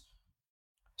problems.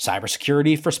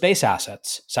 Cybersecurity for space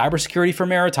assets, cybersecurity for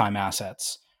maritime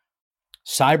assets,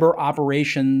 cyber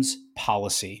operations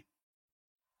policy.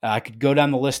 I could go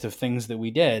down the list of things that we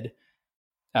did.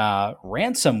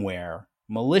 Ransomware,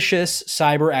 malicious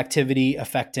cyber activity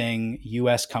affecting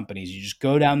U.S. companies. You just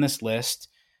go down this list.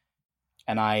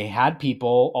 And I had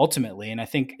people ultimately, and I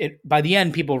think by the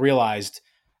end, people realized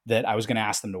that I was going to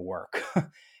ask them to work.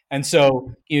 And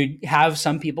so you have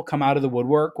some people come out of the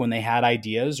woodwork when they had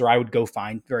ideas, or I would go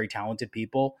find very talented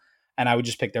people and I would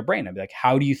just pick their brain. I'd be like,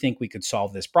 how do you think we could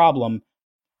solve this problem?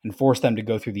 And force them to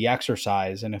go through the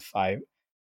exercise. And if I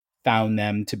found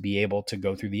them to be able to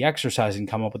go through the exercise and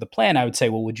come up with a plan, I would say,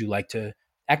 well, would you like to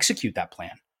execute that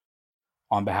plan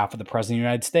on behalf of the President of the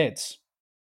United States?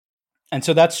 And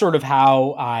so that's sort of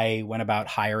how I went about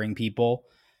hiring people.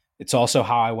 It's also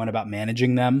how I went about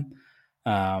managing them.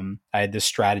 I had this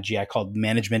strategy I called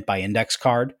management by index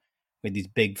card. We had these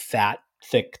big, fat,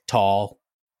 thick, tall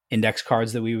index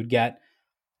cards that we would get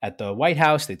at the White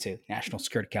House. They'd say National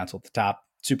Security Council at the top.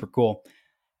 Super cool.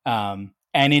 And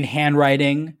in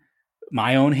handwriting,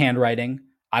 my own handwriting,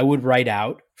 I would write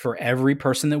out for every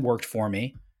person that worked for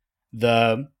me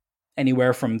the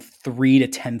anywhere from 3 to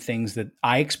 10 things that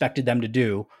I expected them to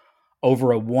do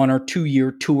over a 1 or 2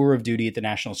 year tour of duty at the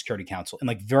National Security Council in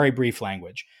like very brief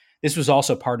language. This was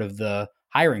also part of the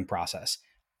hiring process.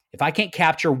 If I can't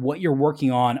capture what you're working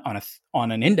on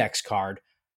an index card,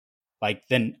 like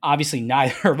then obviously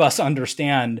neither of us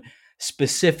understand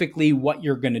specifically what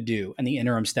you're going to do and the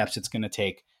interim steps it's going to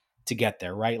take to get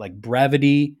there, right? Like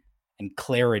brevity and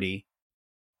clarity,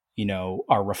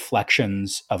 are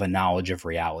reflections of a knowledge of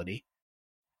reality.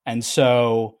 And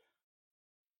so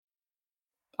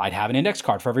I'd have an index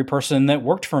card for every person that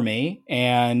worked for me.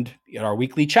 And at our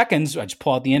weekly check-ins, I just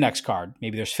pull out the index card.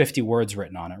 Maybe there's 50 words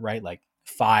written on it, right? Like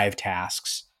 5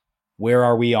 tasks. Where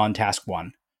are we on task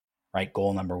 1? Right?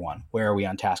 Goal number 1. Where are we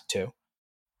on task 2?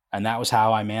 And that was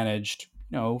how I managed,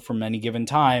 from any given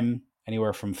time,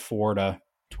 anywhere from 4 to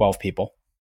 12 people.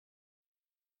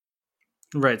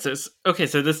 Right.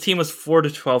 So this team was 4 to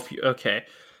 12. Okay.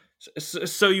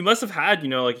 So you must have had,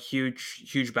 like a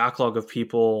huge backlog of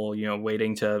people,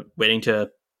 waiting to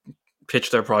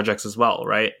pitch their projects as well,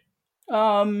 right?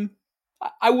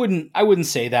 I wouldn't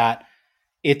say that.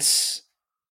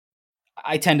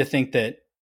 I tend to think that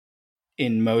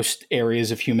in most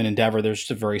areas of human endeavor, there's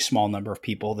just a very small number of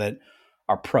people that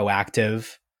are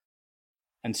proactive.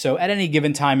 And so at any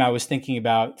given time, I was thinking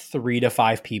about 3 to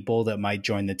 5 people that might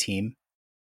join the team.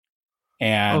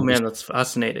 And oh man, that's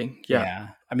fascinating. Yeah.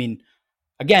 I mean,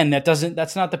 again,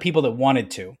 that's not the people that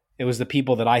wanted to. It was the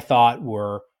people that I thought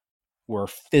were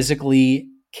physically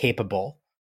capable,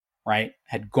 right?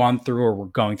 Had gone through or were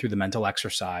going through the mental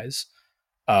exercise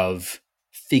of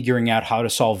figuring out how to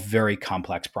solve very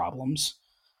complex problems.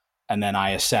 And then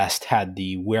I assessed had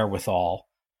the wherewithal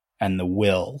and the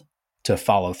will to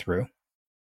follow through.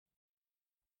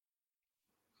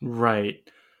 Right.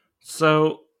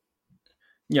 So,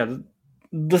 yeah,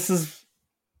 this is,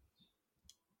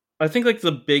 I think, like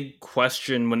the big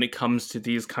question when it comes to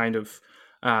these kind of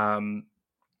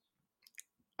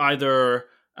either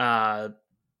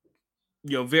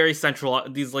very central,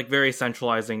 these like very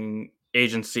centralizing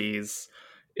agencies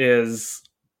is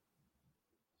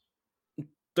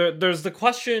there's the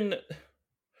question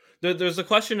there's the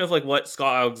question of like what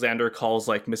Scott Alexander calls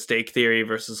like mistake theory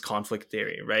versus conflict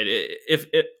theory, right? If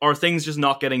it are things just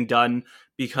not getting done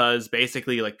because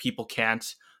basically like people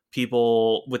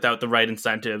without the right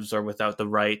incentives or without the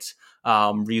right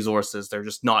resources, they're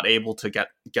just not able to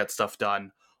get stuff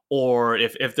done, or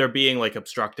if they're being like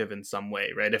obstructive in some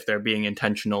way, right? If they're being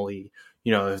intentionally,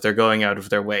 if they're going out of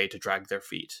their way to drag their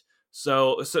feet.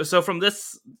 So from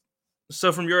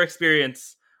your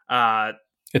experience,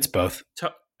 it's both.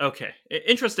 Okay,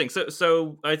 interesting.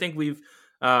 So I think we've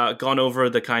gone over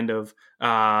the kind of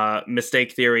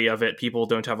mistake theory of it. People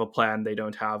don't have a plan. They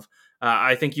don't have.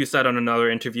 I think you said on another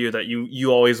interview that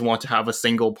you always want to have a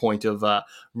single point of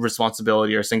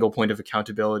responsibility or a single point of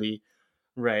accountability,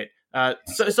 right?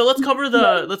 So let's cover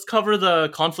the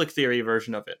conflict theory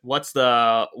version of it. What's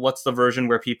the version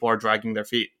where people are dragging their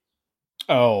feet?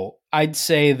 Oh, I'd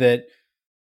say that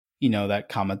that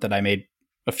comment that I made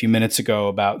a few minutes ago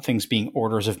about things being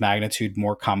orders of magnitude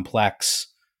more complex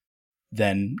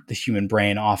than the human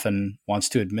brain often wants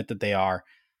to admit that they are.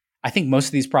 I think most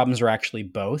of these problems are actually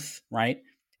both, right?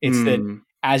 It's that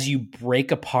as you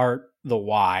break apart the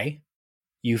why,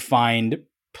 you find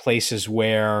places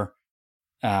where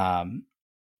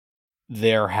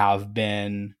there have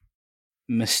been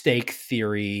mistake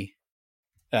theory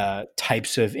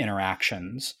types of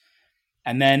interactions.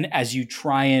 And then as you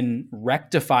try and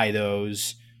rectify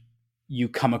those, you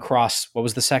come across, what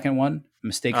was the second one?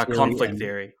 Mistake theory. Conflict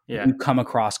theory. Yeah. You come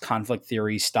across conflict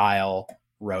theory style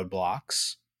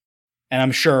roadblocks. And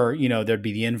I'm sure, there'd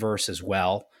be the inverse as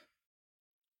well.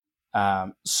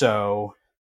 So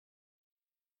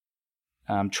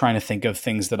I'm trying to think of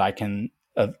things that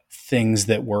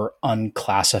were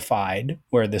unclassified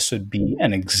where this would be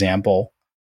an example.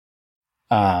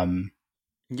 Um,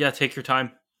 Yeah, take your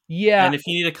time. yeah, And if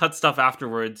you need to cut stuff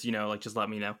afterwards, like just let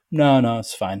me know. no,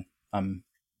 it's fine. I'm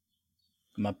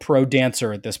a pro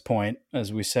dancer at this point,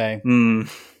 as we say. Hmm.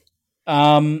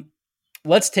 Um,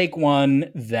 let's take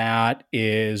one that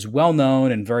is well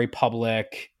known and very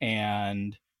public,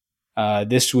 and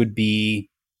this would be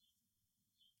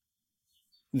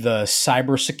the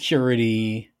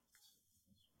cybersecurity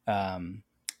um,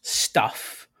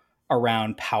 stuff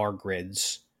around power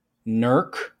grids.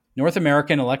 NERC, North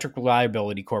American Electric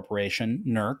Reliability Corporation,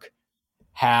 NERC,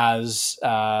 has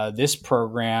this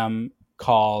program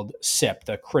called SIP,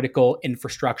 the Critical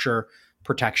Infrastructure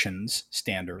Protections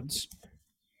Standards.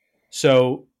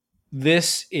 So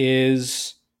this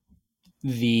is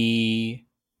the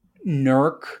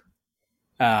NERC,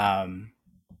 um,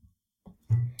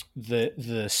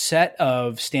 the set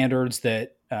of standards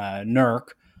that NERC,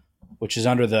 which is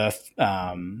under the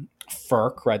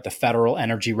FERC, right, the Federal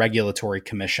Energy Regulatory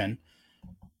Commission,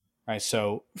 right?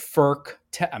 So FERC,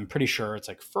 I'm pretty sure it's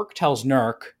like FERC tells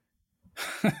NERC,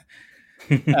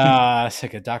 it's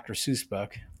like a Dr. Seuss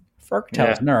book. FERC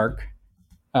tells Yeah.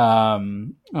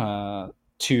 NERC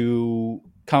to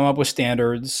come up with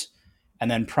standards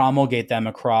and then promulgate them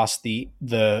across the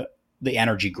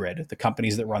energy grid, the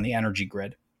companies that run the energy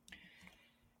grid.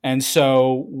 And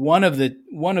so one of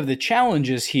the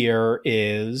challenges here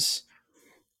is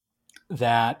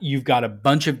that you've got a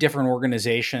bunch of different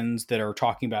organizations that are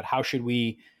talking about how should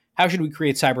we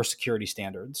create cybersecurity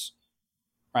standards,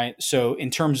 right? So in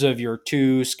terms of your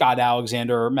two Scott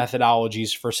Alexander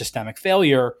methodologies for systemic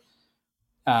failure,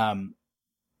 um,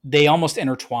 they almost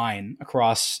intertwine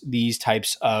across these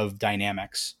types of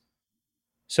dynamics.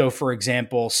 So, for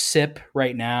example, SIP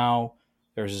right now,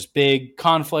 there's this big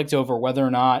conflict over whether or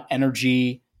not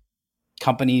energy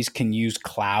companies can use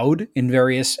cloud in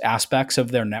various aspects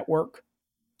of their network.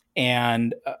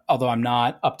 And although I'm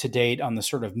not up to date on the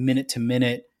sort of minute to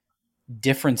minute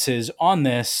differences on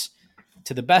this,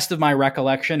 to the best of my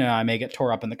recollection, and I may get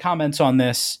tore up in the comments on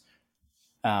this,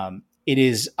 it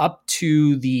is up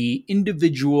to the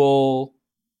individual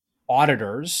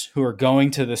auditors who are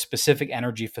going to the specific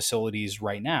energy facilities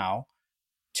right now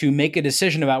to make a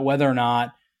decision about whether or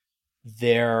not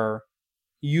their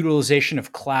utilization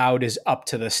of cloud is up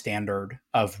to the standard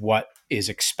of what is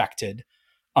expected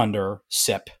under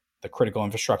SIP, the Critical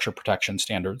Infrastructure Protection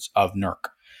Standards of NERC.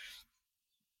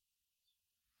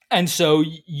 And so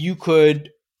you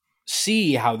could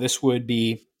see how this would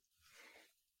be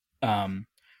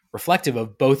reflective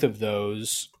of both of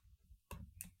those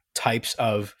types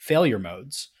of failure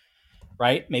modes,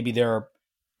 right? Maybe there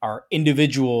are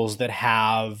individuals that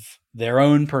have their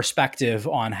own perspective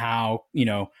on how,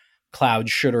 cloud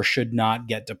should or should not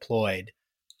get deployed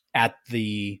at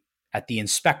the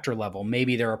inspector level.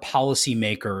 Maybe there are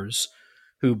policymakers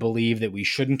who believe that we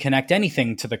shouldn't connect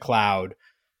anything to the cloud,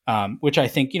 which I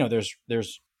think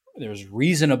there's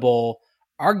reasonable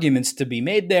arguments to be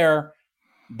made there.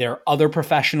 There are other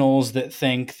professionals that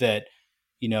think that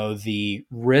the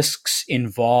risks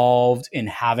involved in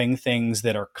having things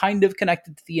that are kind of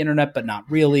connected to the internet but not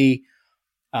really,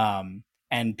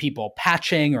 and people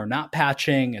patching or not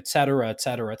patching, et cetera, et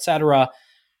cetera, et cetera.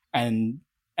 And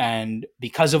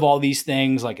because of all these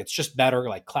things, like it's just better,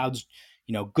 like clouds,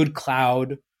 good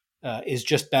cloud is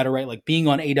just better, right? Like being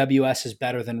on AWS is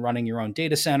better than running your own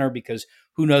data center, because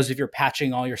who knows if you're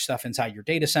patching all your stuff inside your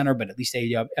data center, but at least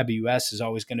AWS is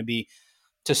always going to be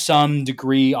to some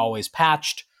degree always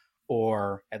patched,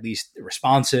 or at least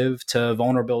responsive to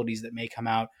vulnerabilities that may come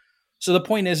out. So the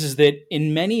point is that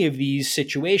in many of these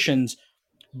situations,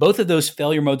 both of those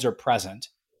failure modes are present.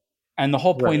 And the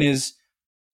whole point Right. is,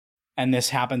 and this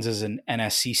happens as an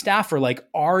NSC staffer, like,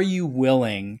 are you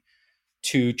willing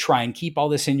to try and keep all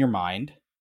this in your mind,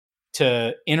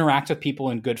 to interact with people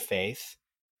in good faith,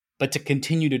 but to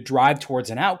continue to drive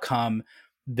towards an outcome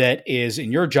that is,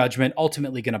 in your judgment,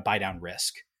 ultimately going to buy down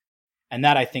risk? And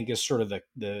that, I think, is sort of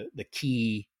the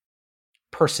key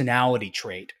personality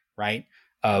trait, right,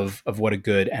 of what a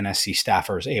good NSC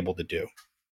staffer is able to do.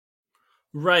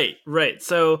 Right, right.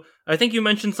 So I think you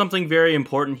mentioned something very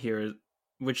important here,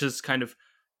 which is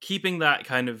keeping that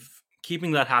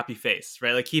keeping that happy face,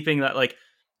 right? Like keeping that, like,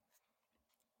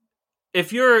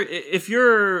 if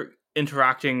you're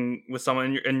interacting with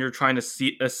someone and you're trying to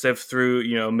sift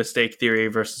through, mistake theory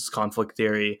versus conflict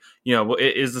theory,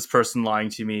 is this person lying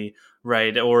to me,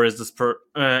 right? Or is this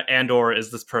or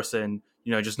is this person,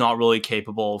 just not really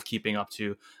capable of keeping up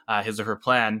to his or her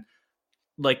plan?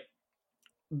 Like,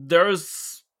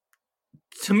 there's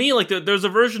to me, like, there's a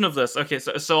version of this. Okay,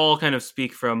 so I'll kind of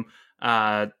speak from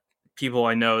people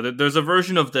I know. There's a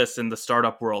version of this in the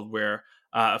startup world where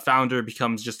a founder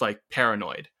becomes just like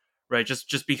paranoid, right?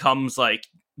 Just becomes like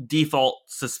default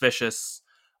suspicious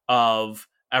of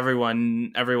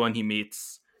everyone he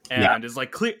meets, Yeah. and is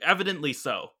like clear evidently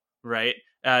so, right?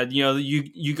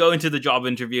 You go into the job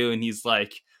interview and he's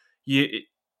like, you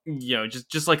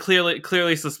just like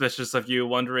clearly suspicious of you,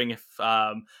 wondering if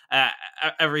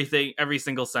every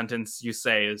single sentence you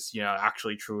say is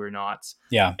actually true or not.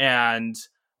 Yeah. And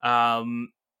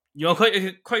um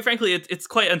quite frankly, it's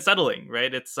quite unsettling,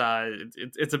 right? It's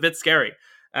a bit scary.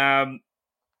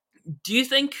 Do you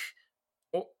think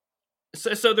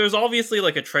so there's obviously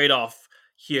like a trade-off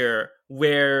here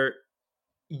where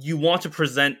you want to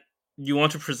present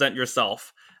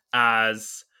yourself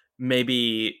as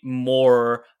maybe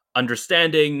more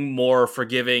understanding, more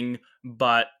forgiving,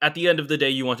 but at the end of the day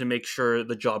you want to make sure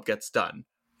the job gets done,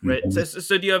 right? Mhm.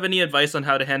 So do you have any advice on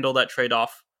how to handle that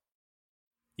trade-off?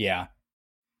 Yeah.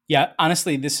 Yeah.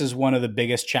 Honestly, this is one of the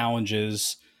biggest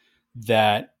challenges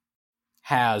that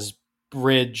has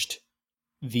bridged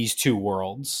these two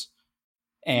worlds.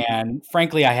 And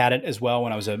frankly, I had it as well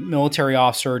when I was a military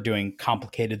officer doing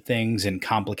complicated things in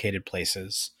complicated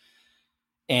places.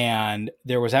 And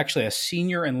there was actually a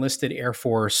senior enlisted Air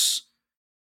Force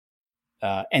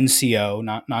NCO,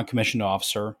 not non-commissioned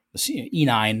officer, the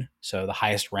E9, so the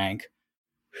highest rank,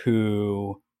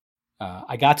 who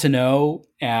I got to know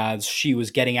as she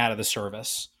was getting out of the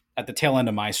service at the tail end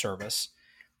of my service.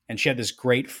 And she had this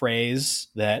great phrase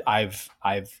that I've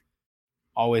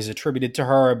always attributed to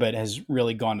her, but has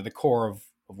really gone to the core of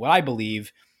what I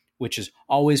believe, which is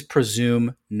always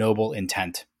presume noble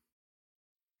intent.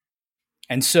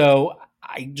 And so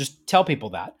I just tell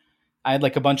people that. I had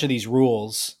like a bunch of these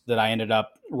rules that I ended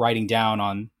up writing down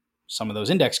on some of those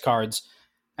index cards.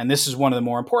 And this is one of the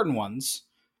more important ones,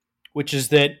 which is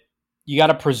that you got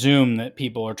to presume that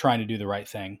people are trying to do the right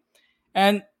thing.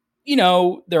 And,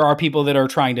 there are people that are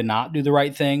trying to not do the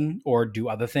right thing or do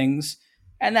other things.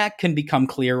 And that can become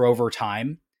clear over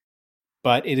time.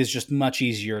 But it is just much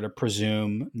easier to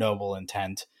presume noble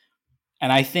intent.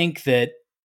 And I think that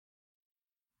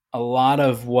a lot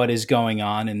of what is going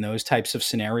on in those types of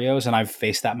scenarios, and I've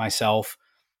faced that myself,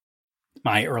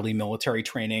 my early military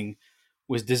training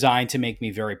was designed to make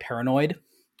me very paranoid.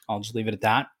 I'll just leave it at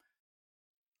that.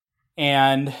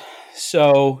 And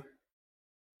so,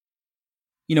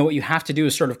 what you have to do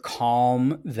is sort of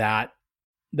calm that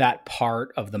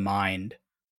part of the mind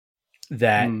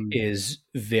that Hmm. is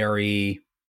very,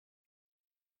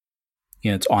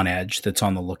 it's on edge, that's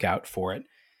on the lookout for it,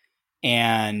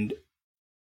 and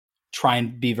try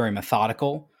and be very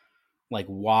methodical. Like,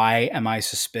 why am I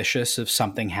suspicious of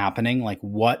something happening? Like,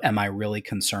 what am I really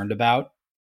concerned about?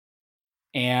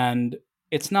 And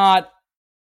it's not,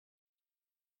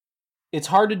 it's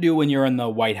hard to do when you're in the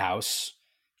White House.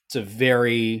 It's a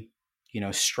very,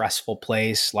 stressful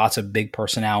place, lots of big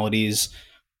personalities,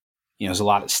 there's a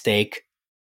lot at stake.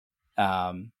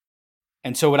 Um,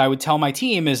 and so, what I would tell my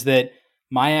team is that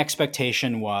my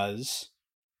expectation was,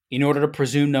 in order to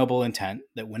presume noble intent,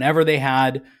 that whenever they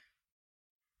had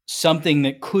something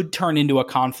that could turn into a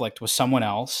conflict with someone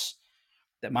else,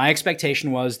 that my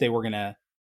expectation was they were going to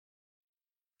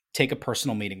take a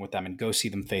personal meeting with them and go see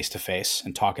them face to face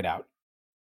and talk it out.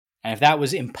 And if that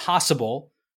was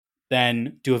impossible,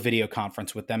 then do a video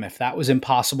conference with them. If that was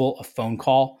impossible, a phone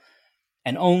call.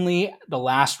 And only the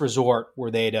last resort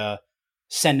were they to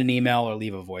send an email or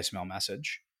leave a voicemail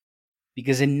message.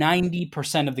 Because in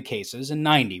 90% of the cases, and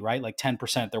 90, right? Like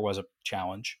 10% there was a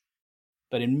challenge.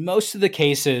 But in most of the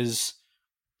cases,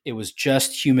 it was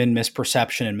just human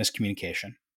misperception and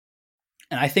miscommunication.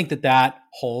 And I think that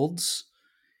holds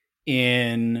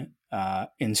in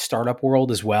startup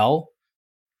world as well.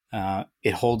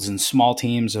 It holds in small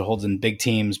teams, it holds in big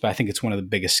teams, but I think it's one of the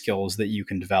biggest skills that you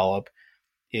can develop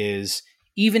is,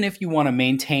 even if you want to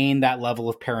maintain that level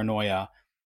of paranoia,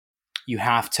 you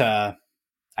have to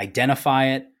identify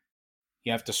it.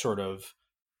 You have to sort of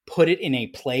put it in a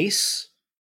place,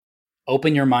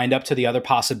 open your mind up to the other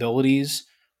possibilities,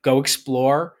 go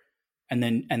explore, and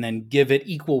then give it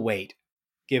equal weight.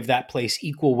 Give that place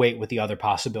equal weight with the other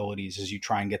possibilities as you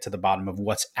try and get to the bottom of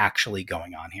what's actually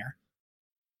going on here.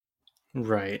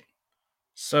 Right.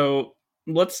 So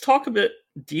let's talk a bit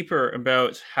deeper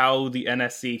about how the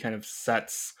NSC kind of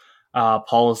sets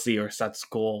policy or sets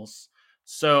goals.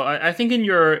 So I think in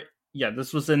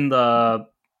this was in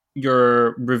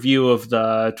your review of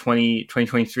the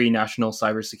 2023 National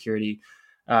Cybersecurity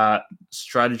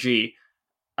Strategy.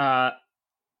 Uh,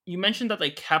 you mentioned that they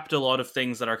kept a lot of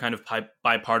things that are kind of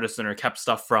bipartisan, or kept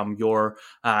stuff from your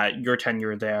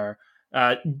tenure there.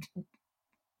 Uh,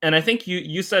 and I think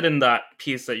you said in that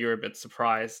piece that you were a bit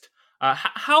surprised.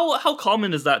 How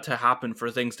common is that to happen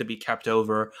for things to be kept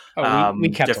over Oh, we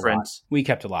kept a lot. different? We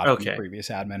kept a lot from the Okay, previous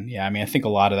admin. Yeah, I mean, I think a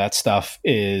lot of that stuff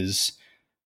is,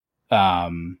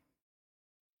 um,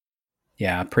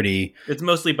 yeah, pretty. it's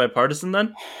mostly bipartisan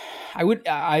then.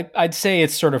 I'd say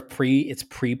it's sort of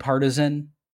pre partisan,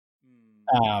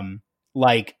 um,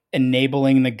 like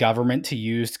enabling the government to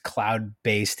use cloud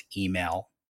based email,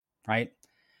 right?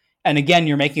 And again,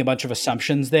 you're making a bunch of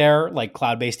assumptions there. Like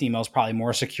cloud based email is probably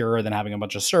more secure than having a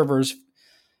bunch of servers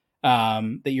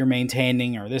that you're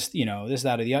maintaining, or this, this,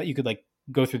 that, or the other. You could like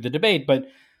go through the debate, but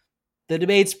the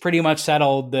debate's pretty much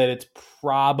settled that it's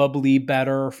probably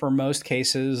better for most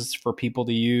cases for people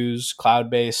to use cloud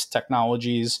based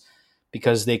technologies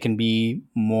because they can be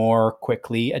more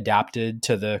quickly adapted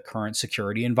to the current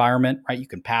security environment, right? You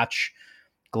can patch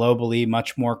globally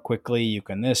much more quickly. You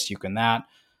can this, you can that.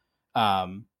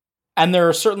 Um, and there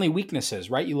are certainly weaknesses,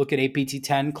 right? You look at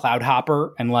APT10 Cloud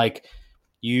Hopper, and like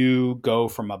you go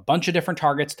from a bunch of different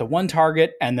targets to one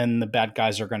target, and then the bad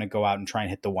guys are going to go out and try and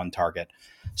hit the one target.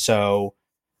 So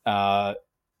uh,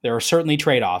 there are certainly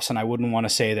trade offs, and I wouldn't want to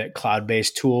say that cloud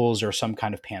based tools are some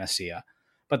kind of panacea.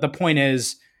 But the point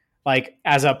is, like,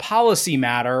 as a policy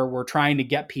matter, we're trying to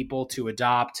get people to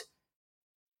adopt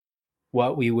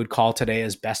what we would call today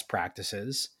as best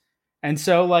practices. And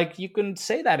so, like, you can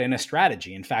say that in a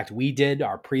strategy. In fact, we did,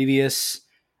 our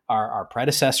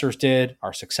predecessors did,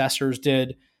 our successors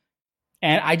did.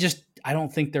 And I just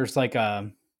don't think there's like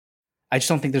a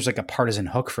partisan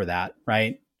hook for that,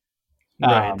 right?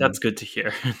 Right, that's Um, good to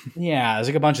hear. yeah, there's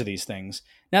like a bunch of these things.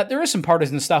 Now, there is some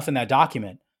partisan stuff in that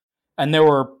document. And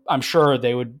I'm sure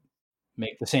they would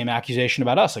make the same accusation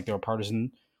about us. Like there were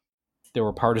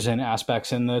partisan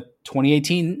aspects in the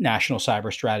 2018 national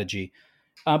cyber strategy.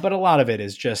 But a lot of it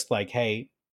is just like, hey,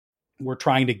 we're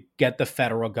trying to get the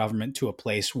federal government to a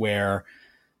place where,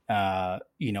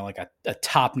 like a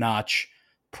top notch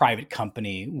private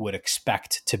company would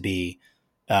expect to be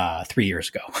 3 years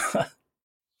ago.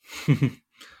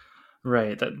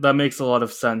 Right, that makes a lot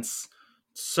of sense.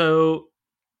 So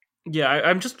yeah,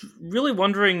 I'm just really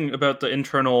wondering about the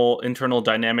internal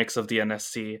dynamics of the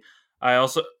NSC. I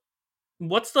also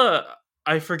what's the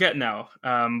I forget now.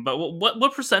 But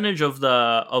what percentage of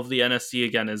the NSC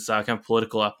again is kind of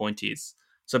political appointees?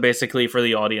 So basically, for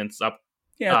the audience,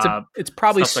 Yeah, uh, it's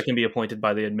probably stuff that can be appointed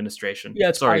by the administration.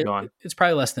 yeah, Sorry, go on. it's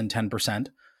probably less than 10%.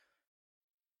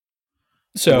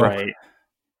 So Right,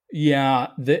 yeah,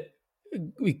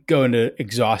 we go into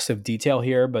exhaustive detail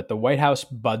here, but the White House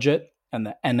budget and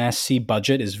the NSC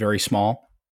budget is very small.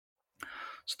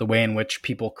 So the way in which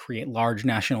people create large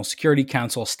national security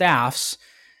council staffs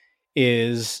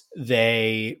is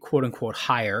they quote unquote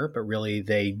hire, but really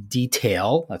they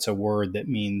detail. That's a word that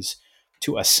means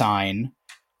to assign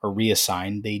or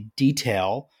reassign. They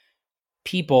detail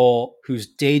people whose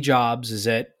day jobs is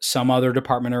at some other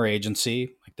department or agency,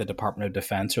 like the Department of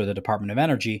Defense or the Department of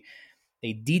Energy.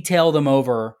 They detail them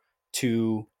over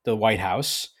to the White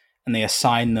House and they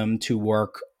assign them to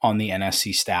work on the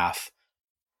NSC staff.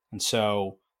 And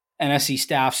so NSC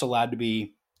staff's allowed to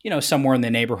be, somewhere in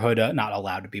the neighborhood, not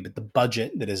allowed to be, but the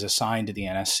budget that is assigned to the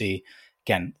NSC,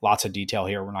 again, lots of detail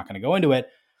here. We're not going to go into it.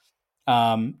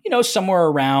 Somewhere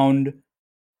around,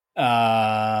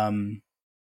 I'll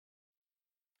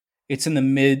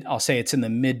say it's in the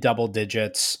mid double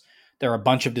digits. There are a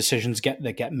bunch of decisions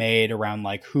that get made around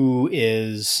like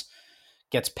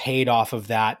gets paid off of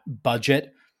that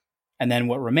budget. And then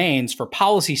what remains for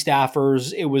policy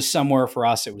staffers, it was somewhere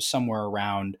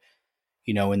around,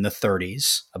 in the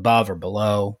 30s, above or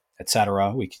below, et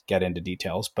cetera. We could get into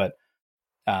details, but,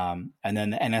 and then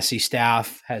the NSC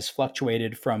staff has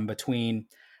fluctuated from between,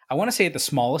 I want to say at the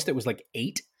smallest, it was like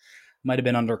 8, might have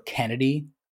been under Kennedy.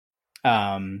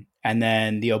 And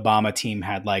then the Obama team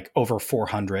had like over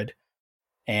 400.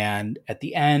 And at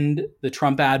the end, the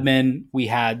Trump admin, we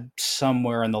had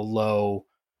somewhere in the low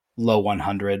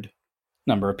 100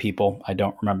 number of people. I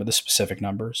don't remember the specific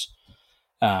numbers.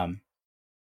 Um,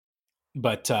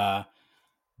 but at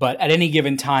any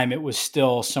given time, it was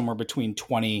still somewhere between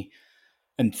 20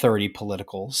 and 30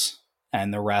 politicals,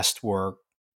 and the rest were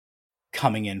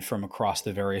coming in from across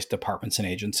the various departments and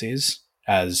agencies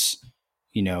as,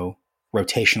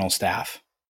 rotational staff.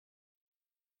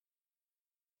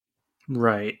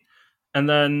 right, and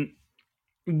then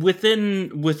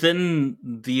within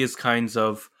these kinds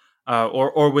of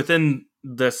or within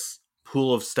this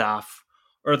pool of staff,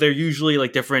 are there usually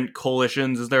like different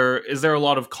coalitions? Is there a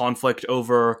lot of conflict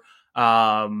over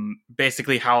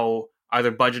basically how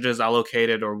either budget is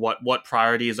allocated or what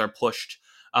priorities are pushed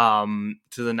to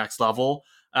the next level,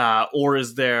 or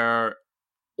is there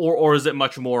or is it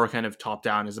much more kind of top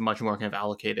down? Is it much more kind of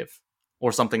allocative?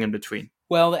 or something in between?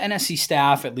 Well, the NSC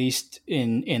staff, at least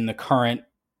in the current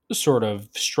sort of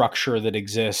structure that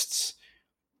exists,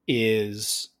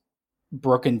 is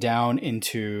broken down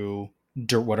into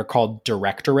what are called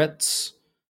directorates,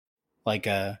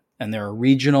 and there are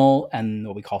regional and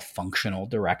what we call functional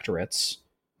directorates.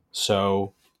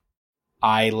 So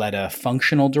I led a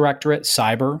functional directorate,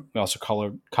 cyber. We also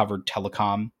covered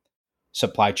telecom,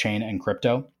 supply chain, and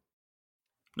crypto.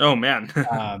 Oh man.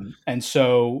 And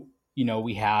so,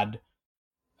 we had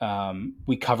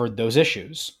we covered those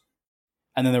issues,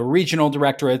 and then the regional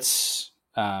directorates,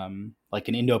 like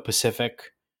an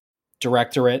Indo-Pacific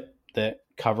directorate that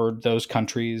covered those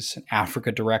countries, an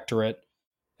Africa directorate,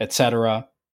 etc.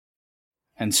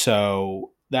 And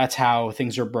so that's how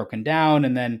things are broken down.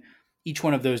 And then each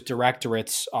one of those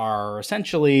directorates are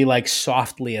essentially like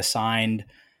softly assigned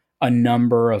a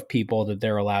number of people that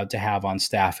they're allowed to have on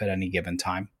staff at any given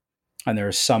time. And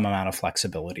there's some amount of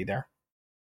flexibility there.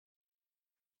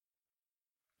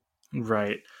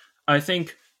 Right. I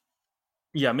think,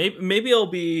 yeah, maybe I'll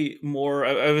be more.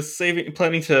 I was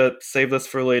planning to save this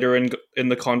for later in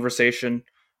the conversation,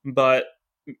 but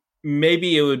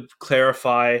maybe it would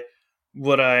clarify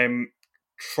what I'm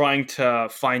trying to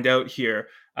find out here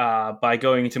by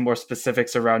going into more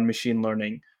specifics around machine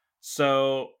learning.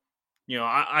 So,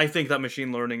 I think that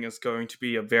machine learning is going to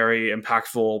be a very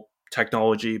impactful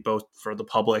technology, both for the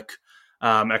public,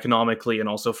 economically, and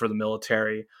also for the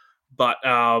military. But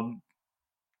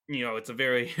it's a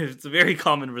very it's a very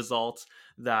common result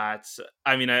that,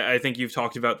 I mean, I think you've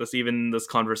talked about this even in this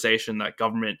conversation, that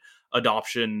government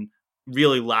adoption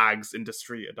really lags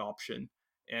industry adoption,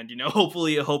 and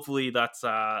hopefully that's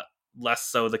less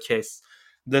so the case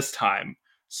this time.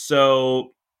 So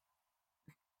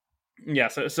yeah,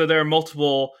 so there are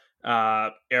multiple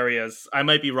areas. I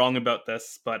might be wrong about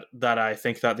this, but that I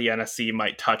think that the NSC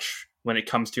might touch when it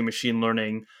comes to machine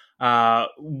learning.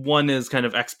 One is kind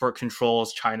of export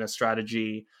controls, China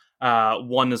strategy.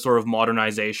 One is sort of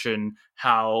modernization,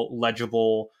 how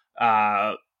legible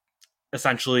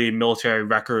essentially military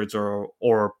records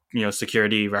or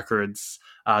security records,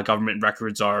 government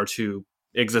records are to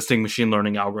existing machine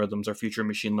learning algorithms or future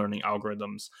machine learning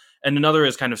algorithms. And another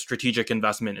is kind of strategic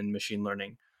investment in machine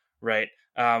learning, right?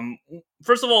 Um,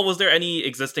 First of all, was there any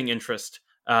existing interest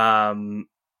on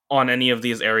any of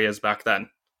these areas back then?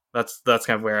 That's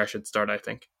kind of where I should start, I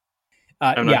think.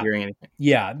 I'm not Yeah, hearing anything.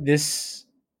 yeah. This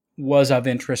was of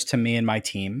interest to me and my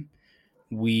team.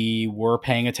 We were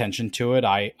paying attention to it.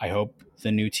 I hope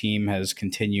the new team has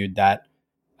continued that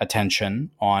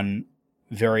attention on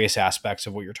various aspects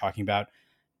of what you're talking about.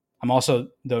 I'm also,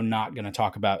 though, not going to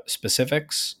talk about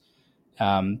specifics,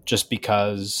 just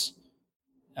because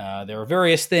there are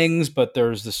various things, but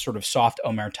there's this sort of soft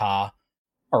omerta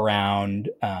around,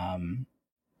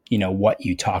 what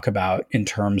you talk about in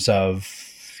terms of,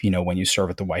 when you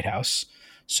serve at the White House.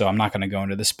 So I'm not going to go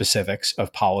into the specifics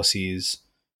of policies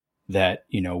that,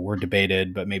 were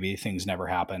debated, but maybe things never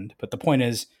happened. But the point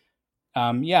is,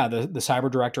 yeah, the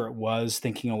cyber directorate was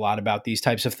thinking a lot about these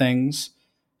types of things.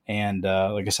 And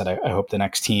like I said, I hope the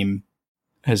next team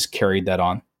has carried that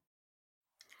on.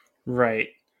 Right.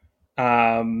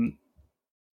 Um,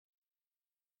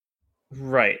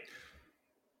 right.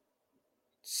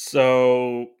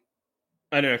 So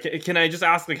I don't know. Can I just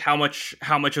ask, like, how much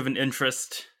of an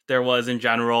interest there was in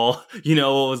general?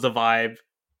 What was the vibe?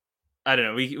 I don't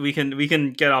know. We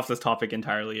can get off this topic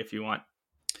entirely if you want.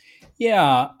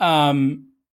 Yeah.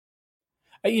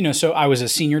 So I was a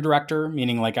senior director,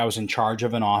 meaning like I was in charge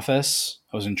of an office.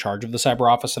 I was in charge of the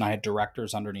cyber office, and I had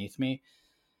directors underneath me.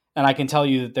 And I can tell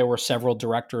you that there were several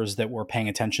directors that were paying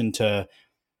attention to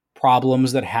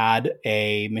problems that had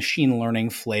a machine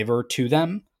learning flavor to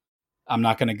them. I'm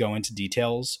not going to go into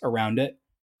details around it.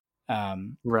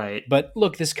 Um, Right. but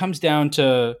look, this comes down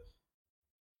to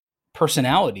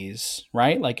personalities,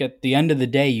 right? Like at the end of the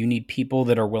day, you need people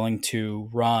that are willing to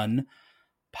run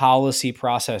policy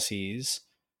processes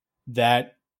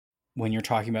that, when you're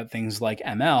talking about things like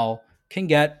ML, can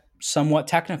get somewhat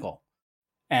technical.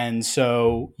 And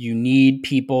so you need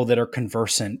people that are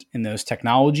conversant in those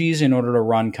technologies in order to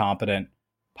run competent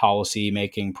policy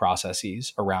making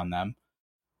processes around them.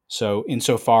 So,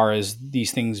 insofar as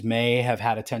these things may have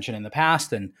had attention in the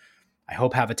past, and I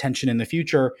hope have attention in the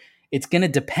future, it's going to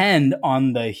depend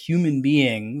on the human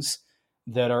beings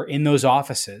that are in those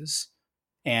offices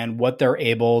and what they're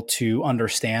able to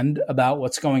understand about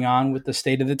what's going on with the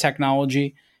state of the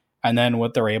technology, and then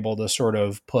what they're able to sort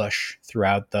of push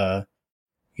throughout the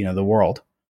world.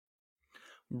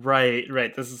 Right.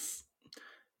 Right. This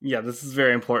is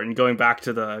very important. Going back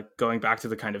to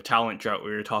the kind of talent drought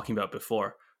we were talking about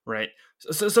before. Right.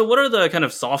 So what are the kind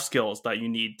of soft skills that you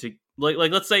need to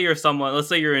like let's say you're someone, let's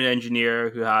say you're an engineer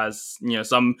who has,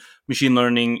 some machine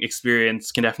learning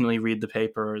experience, can definitely read the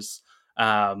papers,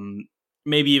 um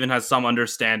maybe even has some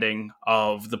understanding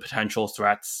of the potential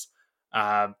threats.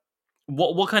 Uh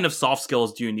what kind of soft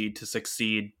skills do you need to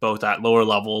succeed both at lower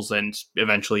levels and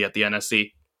eventually at the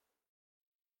NSC?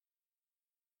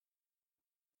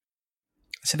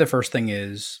 I say the first thing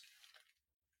is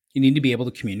you need to be able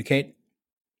to communicate.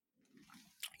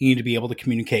 You need to be able to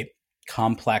communicate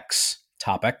complex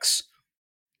topics.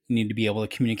 You need to be able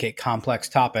to communicate complex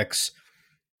topics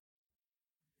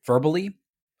verbally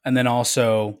and then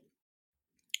also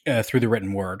through the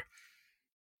written word.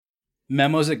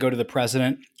 Memos that go to the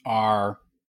president are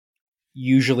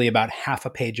usually about half a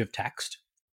page of text.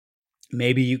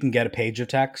 Maybe you can get a page of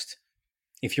text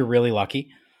if you're really lucky.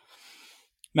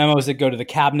 Memos that go to the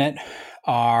cabinet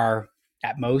are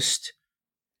at most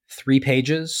 3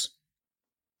 pages,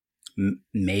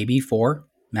 maybe 4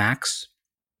 max.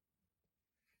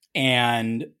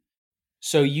 And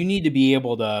so you need to be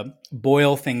able to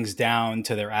boil things down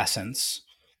to their essence.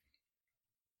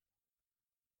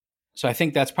 So I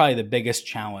think that's probably the biggest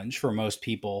challenge for most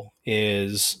people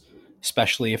is,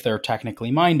 especially if they're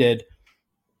technically minded,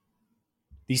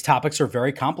 these topics are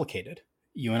very complicated.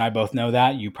 You and I both know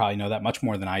that. You probably know that much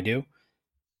more than I do.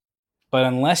 But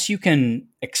unless you can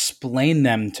explain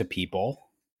them to people,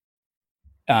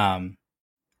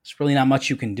 there's really not much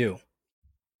you can do.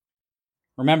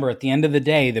 Remember, at the end of the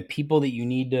day, the people that you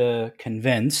need to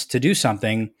convince to do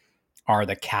something are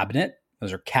the cabinet.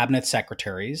 Those are cabinet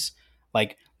secretaries,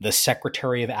 like the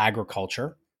Secretary of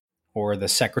Agriculture or the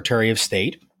Secretary of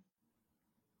State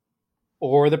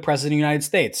or the President of the United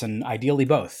States, and ideally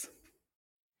both.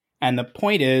 And the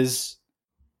point is,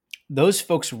 those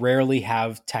folks rarely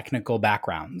have technical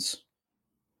backgrounds.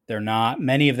 They're not,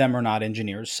 many of them are not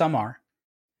engineers, some are.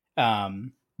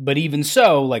 But even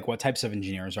so, like what types of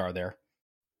engineers are there?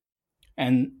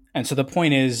 And so the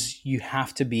point is you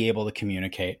have to be able to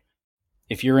communicate.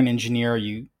 If you're an engineer,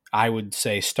 I would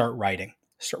say start writing.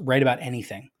 Write about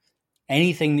anything.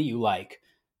 Anything that you like.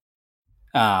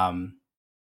 Um,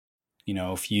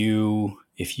 if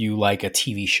you like a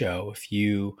TV show, if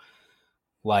you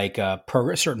like a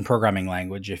certain programming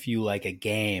language, if you like a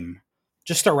game,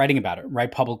 just start writing about it,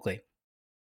 write publicly.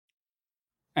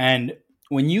 And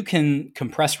when you can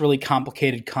compress really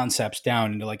complicated concepts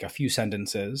down into like a few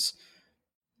sentences,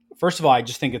 first of all, I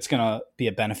just think it's going to be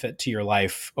a benefit to your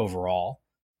life overall.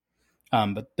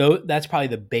 But that's probably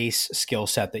the base skill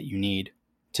set that you need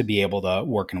to be able to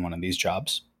work in one of these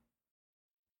jobs.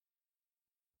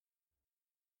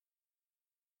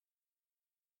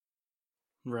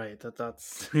 Right.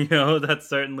 That's that's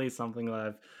certainly something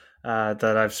that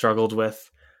I've struggled with.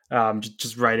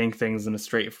 Just writing things in a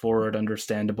straightforward,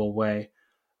 understandable way.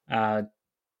 Uh,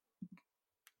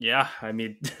 yeah, I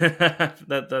mean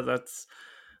that's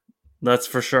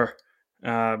for sure.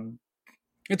 Um,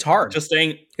 It's hard. just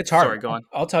saying. It's hard. Sorry, go on.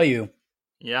 I'll tell you.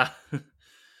 Yeah.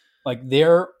 Like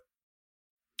there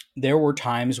were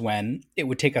times when it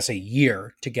would take us a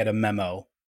year to get a memo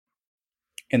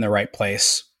in the right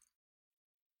place.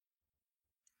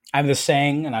 I have this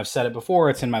saying, and I've said it before.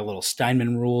 It's in my little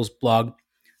Steinman rules blog,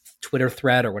 Twitter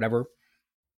thread, or whatever.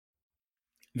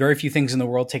 Very few things in the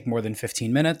world take more than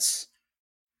 15 minutes.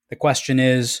 The question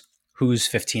is, who's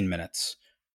 15 minutes?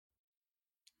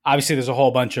 Obviously, there's a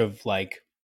whole bunch of like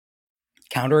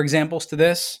counterexamples to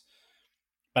this,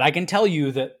 but I can tell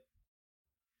you that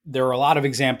there are a lot of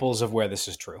examples of where this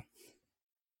is true.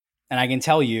 And I can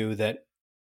tell you that,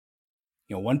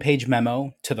 one-page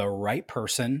memo to the right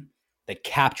person that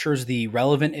captures the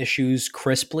relevant issues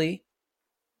crisply,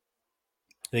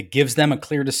 that gives them a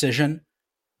clear decision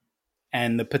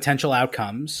and the potential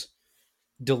outcomes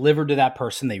delivered to that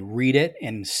person. They read it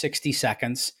in 60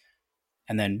 seconds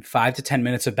and then 5 to 10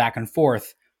 minutes of back and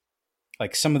forth.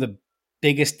 Like some of the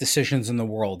biggest decisions in the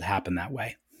world happen that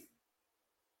way.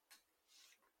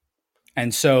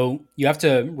 And so you have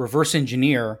to reverse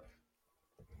engineer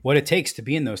what it takes to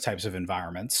be in those types of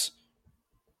environments.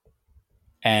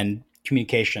 And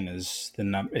communication is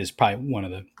probably one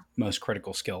of the most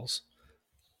critical skills.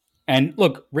 And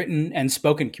look, written and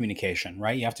spoken communication,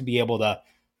 right? You have to be able to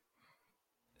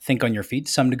think on your feet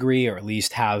to some degree, or at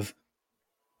least have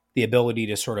the ability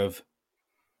to sort of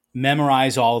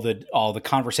memorize all the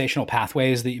conversational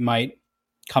pathways that you might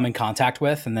come in contact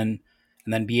with, and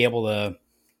then be able to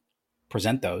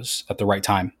present those at the right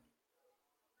time.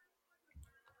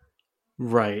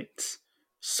 Right.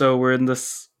 So we're in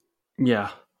this. Yeah.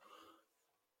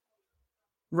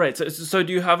 Right. So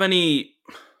do you have any?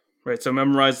 Right. So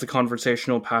memorize the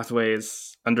conversational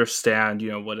pathways, understand,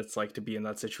 what it's like to be in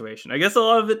that situation. I guess a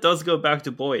lot of it does go back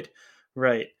to Boyd.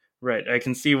 Right. Right. I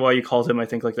can see why you called him, I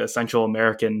think, like the essential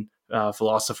American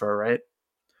philosopher, right?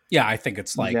 Yeah, I think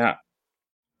it's like Yeah.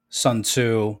 Sun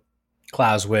Tzu,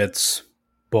 Clausewitz,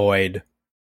 Boyd,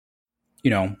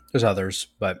 there's others,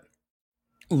 but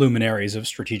luminaries of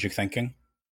strategic thinking.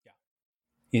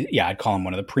 Yeah, I'd call him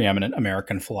one of the preeminent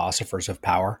American philosophers of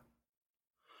power.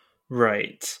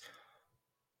 Right.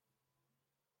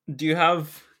 Do you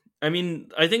have? I mean,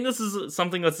 I think this is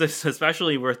something that's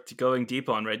especially worth going deep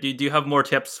on, right? Do you have more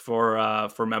tips for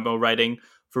memo writing,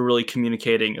 for really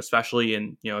communicating, especially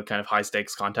in kind of high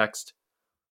stakes context?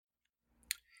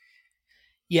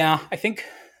 Yeah, I think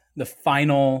the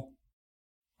final,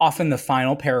 often the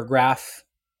final paragraph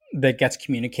that gets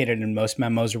communicated in most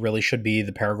memos really should be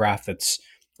the paragraph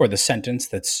or the sentence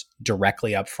that's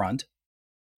directly up front.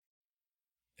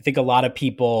 I think a lot of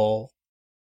people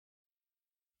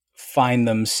find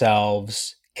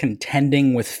themselves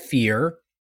contending with fear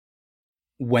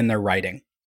when they're writing.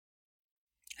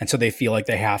 And so they feel like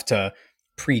they have to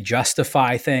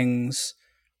pre-justify things.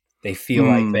 They feel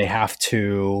like they Hmm. have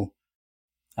to,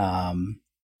 um,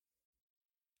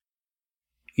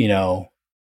 you know,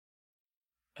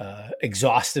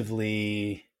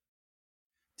 exhaustively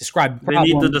describe the They need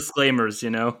the problem. disclaimers.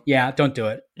 Yeah, don't do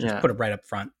it. Just Yeah. put it right up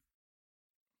front.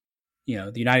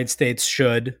 The United States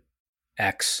should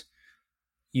X.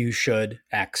 You should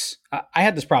X. I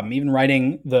had this problem even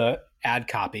writing the ad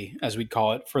copy, as we'd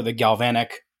call it, for the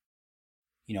Galvanic,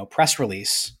 press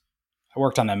release. I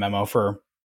worked on that memo for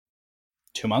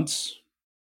 2 months,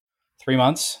 3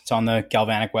 months. It's on the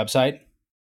Galvanic website.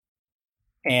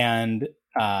 And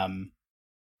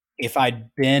if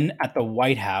I'd been at the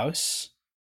White House,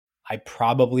 I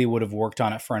probably would have worked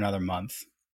on it for another month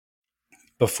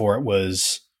before it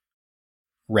was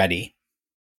ready.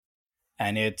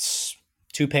 And it's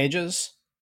 2 pages.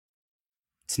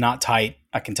 It's not tight.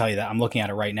 I can tell you that. I'm looking at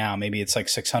it right now. Maybe it's like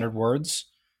 600 words,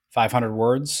 500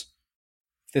 words.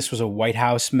 If this was a White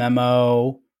House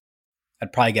memo,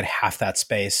 I'd probably get half that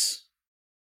space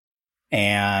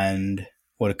and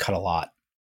would have cut a lot.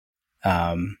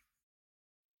 Um,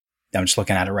 I'm just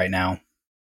looking at it right now.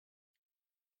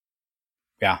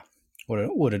 Yeah,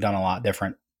 would have done a lot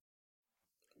different.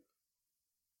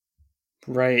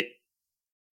 Right.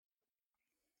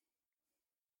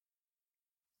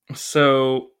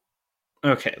 So,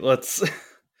 okay, let's.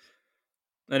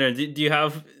 I don't know. Do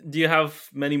you have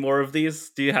many more of these?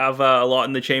 Do you have a lot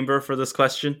in the chamber for this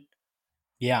question?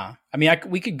 Yeah, I mean,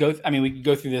 we could go. I mean, we could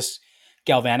go through this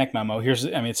Galvanic memo.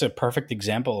 It's a perfect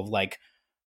example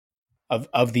of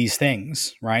of these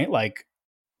things, right? Like,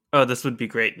 Oh, this would be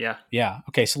great. Yeah. yeah,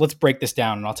 okay. So let's break this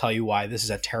down, and I'll tell you why this is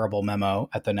a terrible memo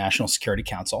at the National Security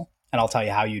Council, and I'll tell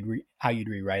you how you'd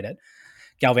rewrite it.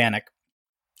 Galvanic,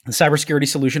 the cybersecurity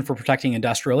solution for protecting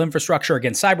industrial infrastructure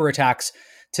against cyber attacks,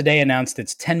 today announced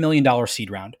its $10 million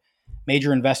seed round.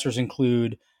 Major investors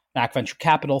include Mac Venture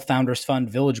Capital, Founders Fund,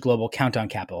 Village Global, Countdown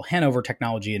Capital, Hanover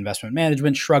Technology Investment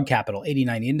Management, Shrug Capital,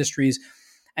 8090 Industries,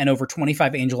 and over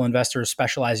 25 angel investors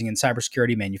specializing in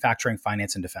cybersecurity, manufacturing,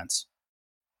 finance, and defense.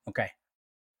 Okay.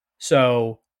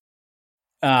 So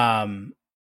um,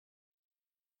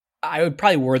 I would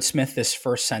probably wordsmith this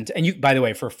first sentence. And by the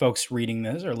way, for folks reading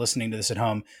this or listening to this at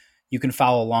home, you can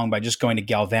follow along by just going to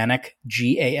Galvanic,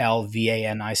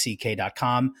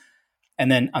 GALVANICK.com.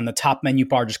 And then on the top menu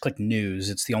bar, just click news.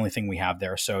 It's the only thing we have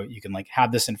there. So you can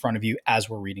have this in front of you as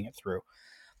we're reading it through.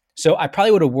 So I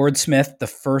probably would have wordsmithed the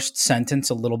first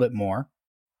sentence a little bit more.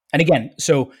 And again,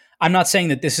 so I'm not saying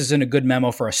that this isn't a good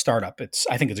memo for a startup.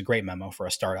 I think it's a great memo for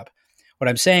a startup. What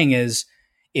I'm saying is,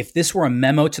 if this were a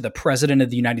memo to the president of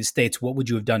the United States, what would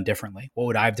you have done differently? What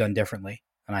would I have done differently?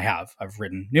 And I have. I've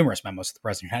written numerous memos to the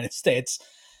president of the United States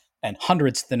and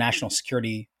hundreds to the national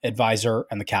security advisor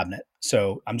and the cabinet.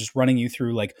 So I'm just running you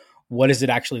through what does it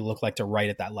actually look like to write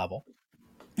at that level?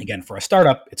 Again, for a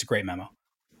startup, it's a great memo.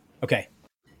 Okay.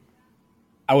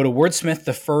 I would have wordsmithed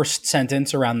the first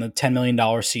sentence around the $10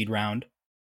 million seed round.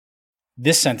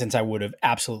 This sentence I would have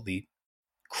absolutely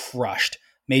crushed.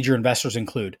 Major investors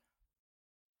include.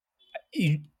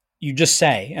 You just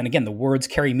say, and again, the words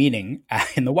carry meaning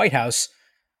in the White House,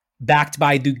 backed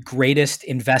by the greatest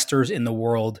investors in the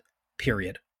world,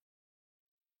 period.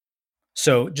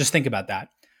 So just think about that.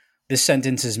 This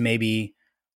sentence is maybe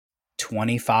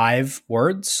 25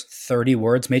 words, 30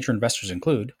 words. Major investors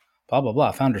include blah, blah,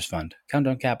 blah, Founders Fund,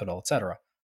 Countdown Capital, etc.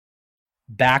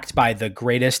 Backed by the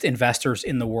greatest investors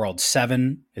in the world.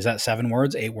 Is that 7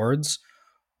 words, 8 words?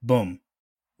 Boom.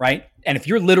 Right? And if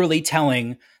you're literally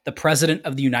telling the president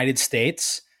of the United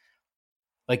States,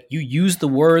 Like, you use the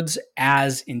words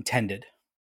as intended.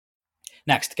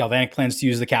 Next, Galvanic plans to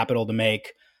use the capital to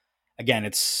make, again,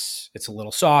 it's a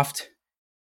little soft,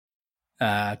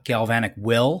 Galvanic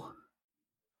will,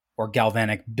 or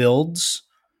Galvanic builds,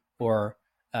 or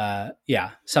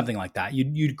something like that.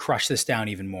 You'd crush this down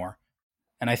even more.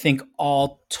 And I think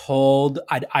all told,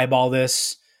 I'd eyeball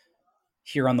this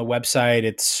here on the website.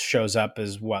 It shows up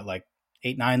as what, like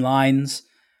 8-9 lines.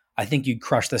 I think you'd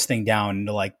crush this thing down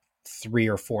into like 3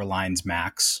 or 4 lines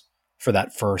max for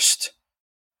that first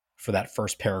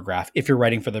paragraph if you're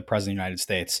writing for the President of the United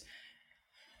States.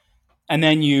 And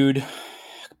then you'd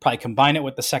probably combine it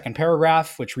with the second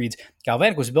paragraph, which reads,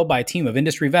 Galvanic was built by a team of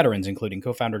industry veterans, including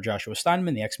co-founder Joshua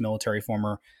Steinman, the ex-military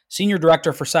former senior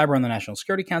director for cyber on the National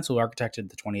Security Council, who architected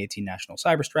the 2018 National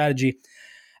Cyber Strategy,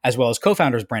 as well as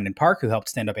co-founders Brandon Park, who helped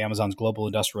stand up Amazon's global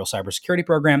industrial cybersecurity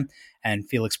program, and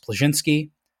Felix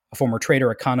Plazinski, a former trader,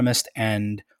 economist,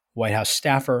 and White House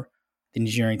staffer. The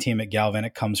engineering team at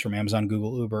Galvanic comes from Amazon,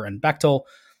 Google, Uber, and Bechtel,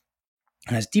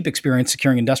 and has deep experience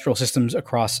securing industrial systems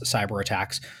across cyber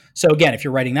attacks. So again, if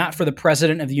you're writing that for the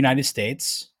President of the United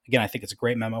States, again, I think it's a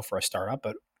great memo for a startup,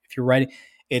 but if you're writing,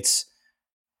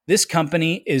 this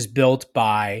company is built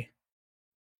by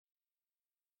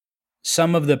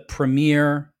some of the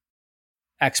premier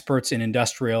experts in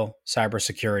industrial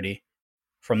cybersecurity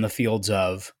from the fields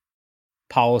of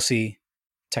policy,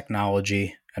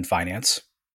 technology, and finance.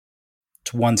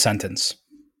 It's one sentence.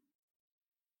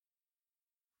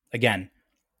 Again,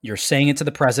 you're saying it to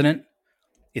the president.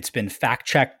 It's been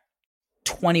fact-checked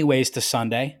 20 ways to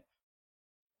Sunday.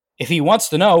 If he wants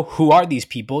to know who are these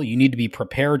people, you need to be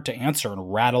prepared to answer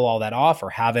and rattle all that off, or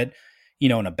have it,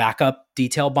 in a backup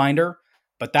detail binder.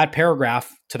 But that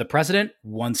paragraph to the president,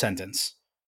 one sentence.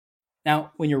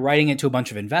 Now, when you're writing it to a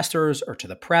bunch of investors or to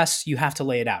the press, you have to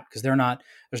lay it out because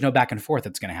there's no back and forth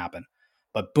that's going to happen.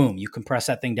 But boom, you compress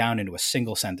that thing down into a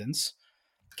single sentence.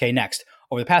 Okay, next.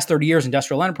 Over the past 30 years,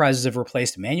 industrial enterprises have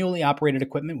replaced manually operated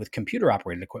equipment with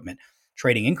computer-operated equipment,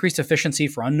 trading increased efficiency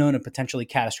for unknown and potentially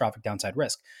catastrophic downside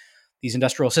risk. These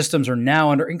industrial systems are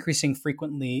now under increasingly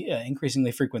frequent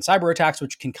cyber attacks,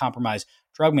 which can compromise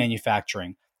drug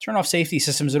manufacturing, turn off safety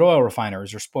systems at oil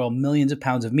refiners, or spoil millions of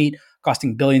pounds of meat,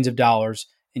 costing billions of dollars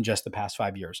in just the past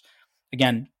 5 years.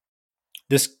 Again,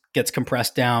 this gets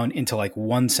compressed down into like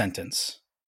one sentence.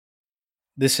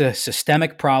 This is a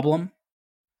systemic problem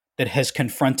that has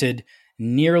confronted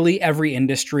nearly every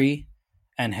industry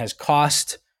and has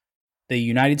cost the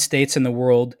United States and the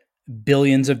world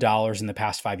billions of dollars in the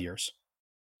past 5 years.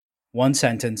 One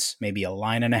sentence, maybe a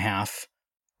line and a half,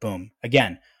 boom.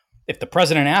 Again, if the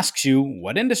president asks you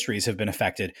what industries have been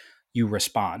affected, you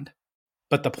respond.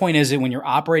 But the point is that when you're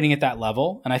operating at that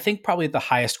level, and I think probably at the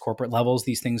highest corporate levels,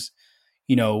 these things,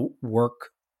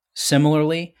 work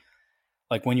similarly.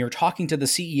 Like when you're talking to the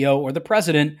CEO or the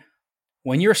president,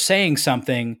 when you're saying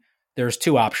something, there's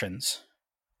 2 options.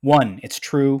 1, it's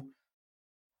true.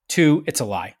 2, it's a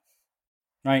lie,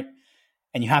 right?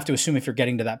 And you have to assume if you're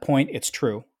getting to that point, it's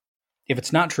true. If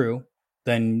it's not true,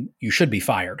 then you should be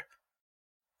fired.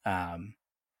 And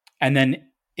then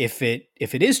if it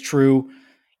is true,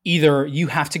 either you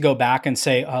have to go back and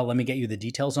say, oh, let me get you the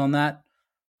details on that,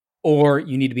 or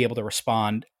you need to be able to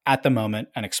respond at the moment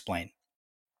and explain.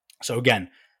 So again,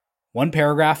 1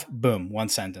 paragraph, boom, 1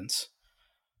 sentence.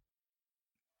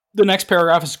 The next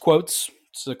paragraph is quotes.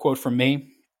 It's a quote from me.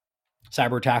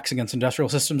 Cyber attacks against industrial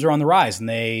systems are on the rise, and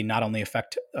they not only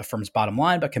affect a firm's bottom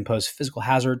line, but can pose physical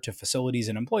hazard to facilities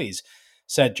and employees,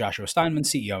 said Joshua Steinman,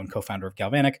 CEO and co-founder of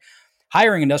Galvanic.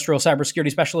 Hiring industrial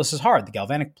cybersecurity specialists is hard. The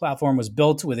Galvanic platform was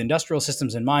built with industrial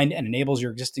systems in mind and enables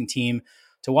your existing team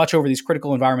to watch over these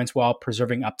critical environments while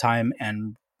preserving uptime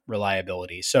and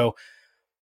reliability. So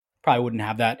probably wouldn't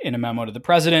have that in a memo to the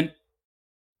president.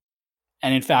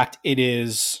 And in fact, it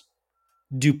is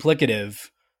duplicative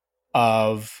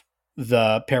of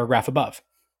the paragraph above,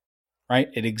 right?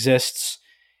 It exists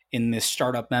in this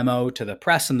startup memo to the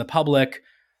press and the public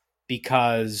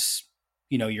because,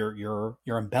 you're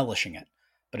embellishing it.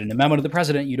 But in the memo to the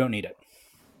president, you don't need it.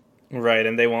 Right,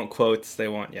 and they want quotes. They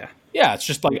want, Yeah, it's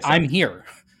just like, I'm here.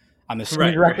 I'm the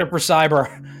senior director for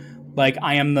cyber. Like,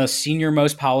 I am the senior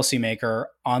most policymaker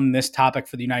on this topic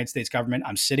for the United States government.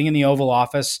 I'm sitting in the Oval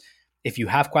Office. If you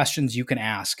have questions, you can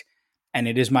ask. And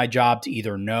it is my job to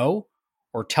either know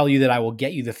or tell you that I will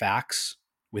get you the facts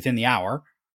within the hour.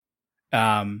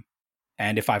 And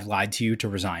if I've lied to you, to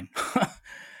resign.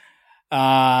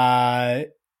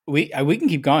 We can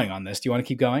keep going on this. Do you want to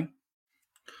keep going?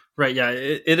 Right. Yeah.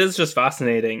 It is just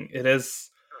fascinating. It is.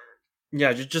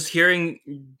 Yeah. Just hearing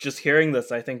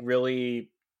this, I think really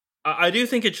I do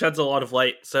think it sheds a lot of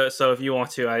light. So if you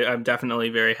want to, I'm definitely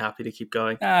very happy to keep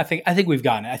going. I think we've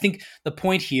gotten it. I think the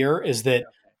point here is that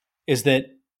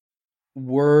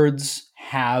words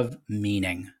have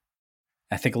meaning.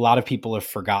 I think a lot of people have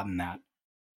forgotten that.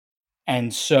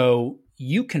 And so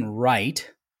you can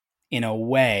write in a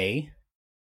way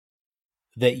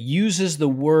that uses the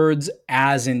words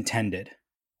as intended.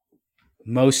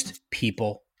 Most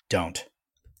people don't.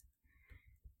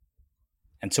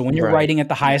 And so when you're Right. writing at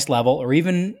the highest level, or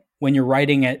even when you're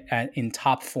writing in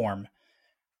top form,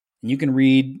 and you can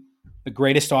read the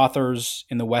greatest authors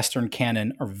in the Western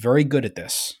canon are very good at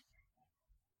this.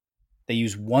 They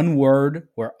use one word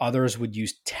where others would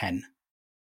use 10.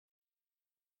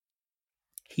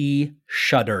 He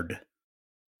shuddered.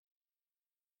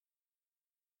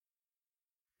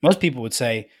 Most people would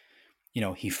say,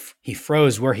 he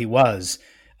froze where he was,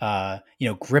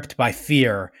 gripped by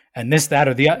fear, and this, that,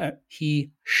 or the other.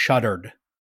 He shuddered.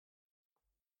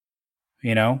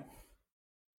 You know,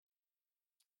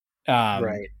 um,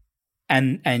 Right.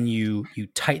 and you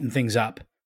tighten things up,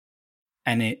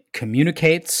 and it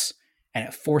communicates, and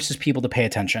it forces people to pay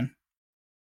attention.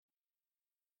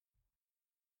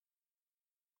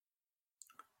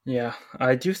 Yeah,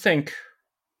 I do think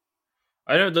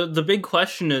I know the big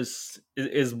question is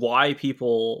why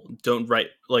people don't write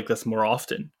like this more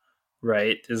often,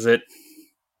 right? Is it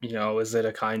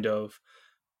a kind of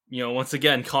once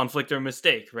again conflict or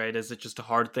mistake, right? Is it just a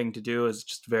hard thing to do? Is it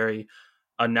just very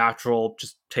unnatural?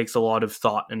 Just takes a lot of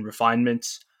thought and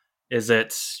refinement. Is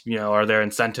it are there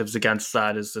incentives against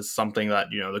that? Is this something that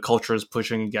the culture is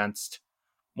pushing against,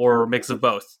 or a mix of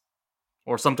both,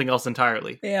 or something else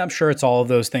entirely? Yeah, I'm sure it's all of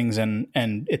those things, and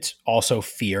it's also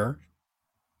fear,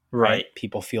 right? Right.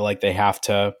 People feel like they have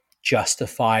to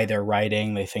justify their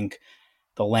writing. They think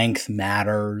the length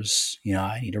matters.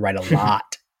 I need to write a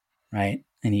lot, right?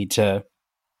 I need to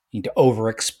over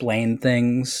explain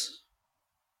things.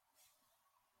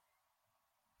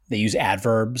 They use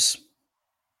adverbs.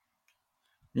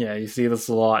 Yeah, you see this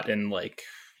a lot in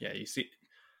you see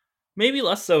maybe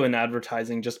less so in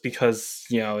advertising just because,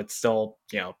 it's still,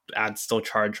 ads still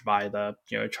charged by the,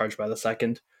 charged by the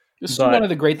second. This is one But of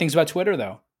the great things about Twitter,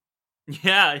 though.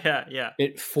 yeah.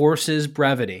 It forces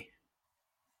brevity.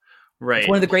 It's one of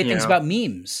Right, the great things about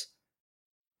memes.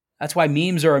 That's why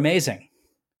memes are amazing.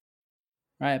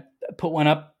 Right? Put one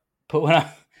up, put one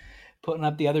up, put one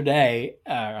up the other day.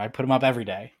 I put them up every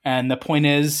day. And the point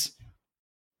is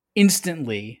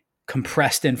instantly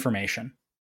compressed information.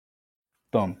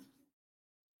 Boom.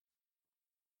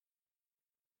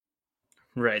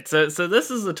 right. So this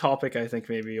is a topic I think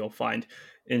maybe you'll find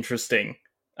interesting.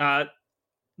 Uh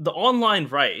the online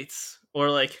rights, or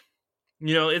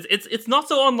it's not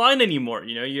so online anymore.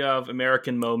 You have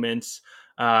American Moments,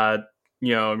 uh,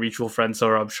 mutual friend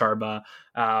Saurabh Sharma,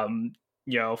 um,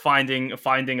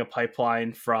 finding a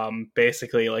pipeline from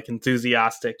basically like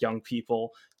enthusiastic young people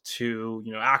to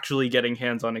actually getting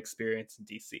hands-on experience in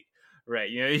DC. Right,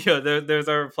 there's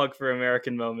our plug for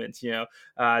American Moments.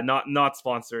 Not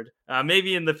sponsored.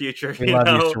 Maybe in the future. We love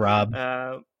you, Sarab.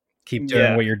 Uh, Keep doing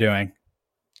yeah, what you're doing.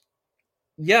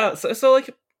 yeah. So like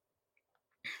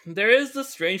there is this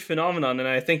strange phenomenon, and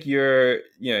I think you're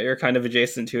kind of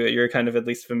adjacent to it. You're kind of at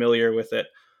least familiar with it,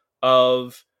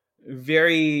 of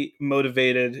very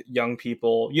motivated young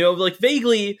people, like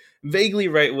vaguely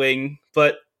right wing,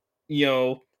 but you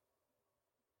know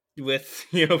with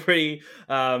pretty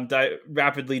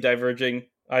rapidly diverging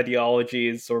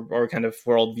ideologies, or kind of I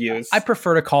worldviews.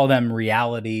 prefer to call them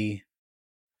reality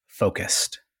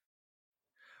focused.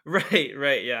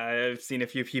 Right. Yeah, I've seen a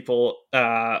few people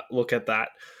look at that.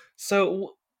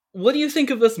 So, what do you think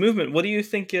of this movement? What do you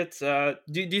think it's? Do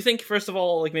you think, first of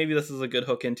all, like maybe this is a good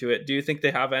hook into it? Do you think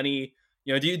they have any?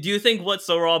 Do you think what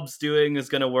Sorob's doing is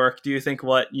going to work? Do you think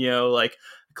what like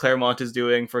Claremont is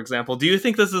doing, for example? Do you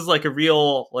think this is like a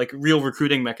real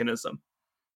recruiting mechanism?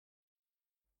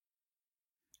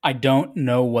 I don't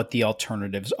know what the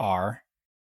alternatives are.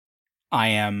 I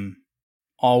am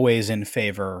always in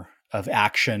favor of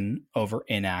action over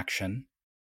inaction.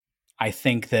 I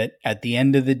think that at the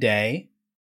end of the day,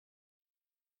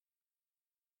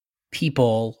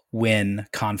 people win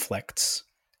conflicts.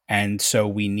 And so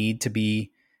we need to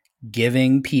be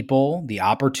giving people the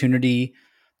opportunity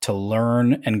to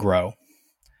learn and grow.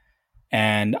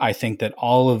 And I think that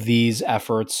all of these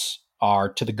efforts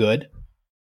are to the good.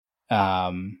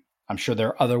 I'm sure there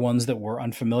are other ones that we're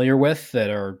unfamiliar with that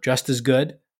are just as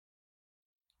good.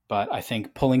 But I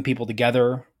think pulling people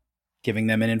together, giving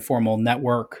them an informal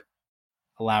network,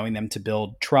 allowing them to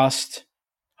build trust,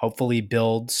 hopefully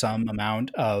build some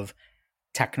amount of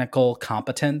technical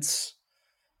competence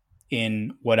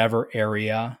in whatever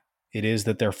area it is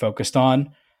that they're focused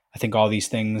on. I think all these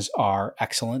things are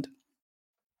excellent.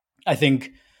 I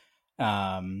think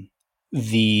um,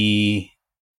 the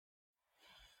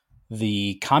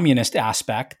the communist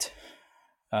aspect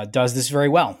does this very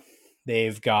well.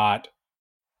 They've got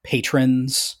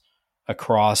patrons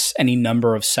across any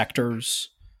number of sectors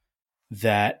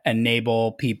that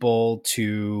enable people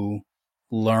to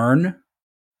learn,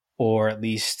 or at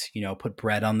least, put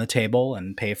bread on the table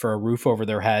and pay for a roof over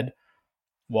their head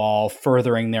while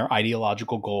furthering their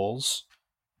ideological goals.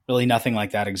 Really, nothing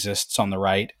like that exists on the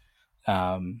right.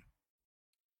 Um,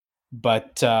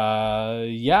 but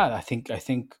yeah, I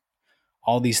think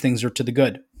all these things are to the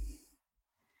good.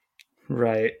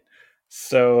 Right.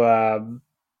 So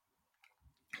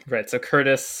right. So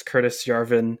Curtis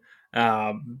Yarvin,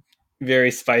 um,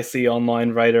 very spicy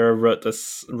online writer, wrote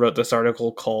this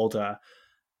article called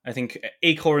I think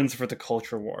Acorns for the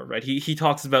Culture War. Right. He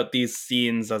talks about these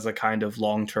scenes as a kind of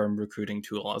long term recruiting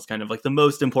tool, as kind of like the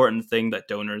most important thing that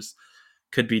donors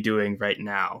could be doing right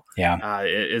now. Yeah.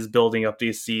 Is building up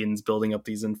these scenes, building up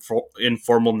these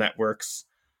informal networks.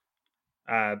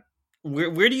 Uh,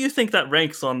 where do you think that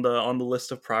ranks on the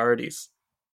list of priorities?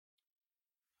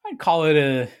 I'd call it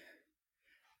a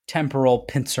temporal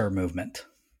pincer movement.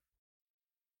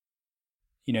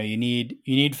 You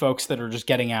need folks that are just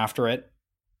getting after it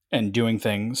and doing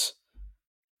things,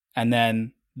 and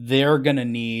then they're going to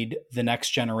need the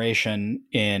next generation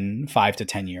in 5 to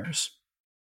 10 years.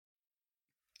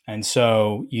 And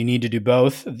so you need to do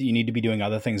both. You need to be doing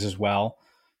other things as well,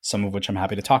 some of which I'm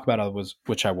happy to talk about, others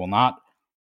which I will not.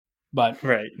 But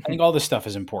Right. I think all this stuff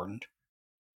is important.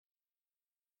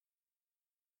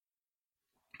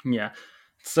 Yeah.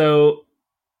 So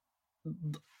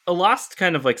a last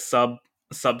kind of like sub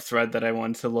thread that I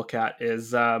wanted to look at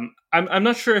is I'm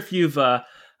not sure if you've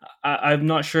I'm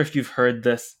not sure if you've heard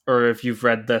this or if you've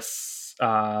read this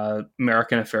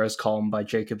American Affairs column by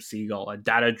Jacob Siegel, a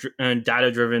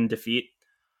data driven defeat.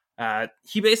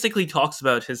 He basically talks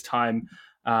about his time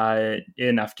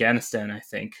in Afghanistan, I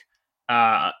think,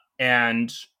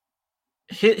 and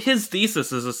his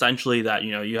thesis is essentially that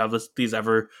you have these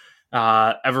ever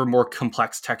more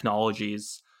complex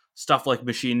technologies, stuff like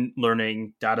machine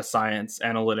learning, data science,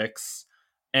 analytics,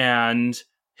 and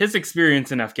his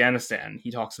experience in Afghanistan. He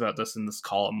talks about this in this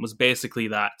column, was basically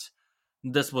that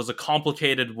this was a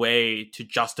complicated way to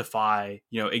justify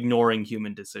ignoring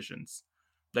human decisions.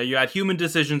 That you had human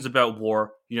decisions about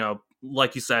war,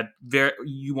 like you said,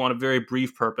 you want a very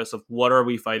brief purpose of what are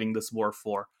we fighting this war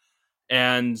for.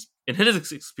 And in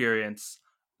his experience,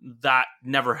 that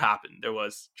never happened. There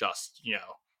was just,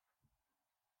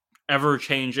 ever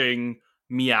changing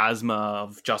miasma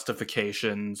of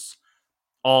justifications,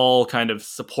 all kind of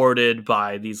supported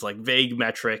by these like vague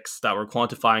metrics that were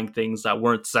quantifying things that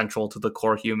weren't central to the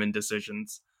core human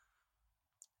decisions.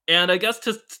 And I guess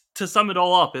to sum it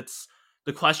all up, it's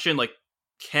the question like,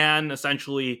 can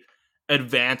essentially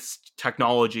advanced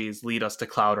technologies lead us to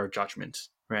cloud our judgment,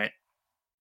 right?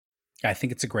 I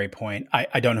think it's a great point.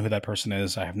 I don't know who that person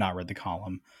is. I have not read the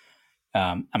column.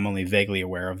 I'm only vaguely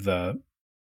aware of the.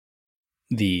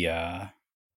 I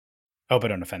hope I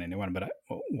don't offend anyone, but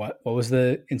what was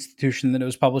the institution that it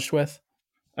was published with?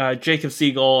 Jacob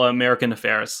Siegel, American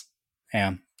Affairs.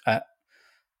 Yeah,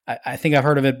 I think I've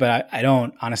heard of it, but I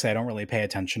don't honestly. I don't really pay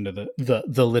attention to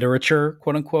the literature,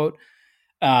 quote unquote.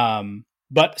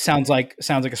 But sounds like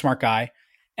a smart guy.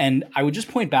 And I would just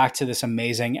point back to this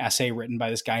amazing essay written by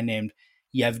this guy named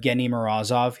Yevgeny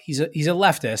Morozov. He's a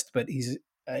leftist, but he's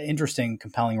an interesting,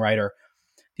 compelling writer.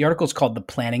 The article is called "The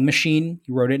Planning Machine."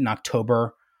 He wrote it in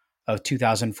October of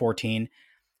 2014,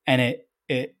 and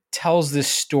it tells this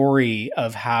story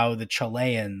of how the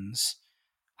Chileans,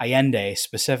 Allende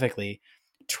specifically,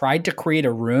 tried to create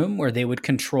a room where they would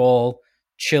control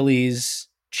Chile's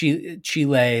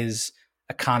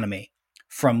economy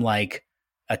from like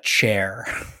a chair.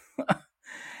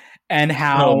 and Oh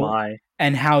how my.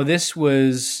 and how this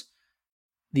was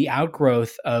the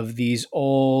outgrowth of these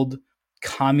old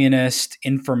communist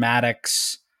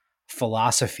informatics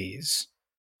philosophies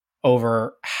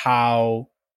over how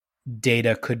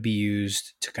data could be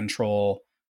used to control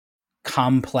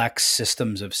complex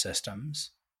systems of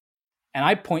systems. And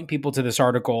I point people to this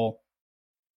article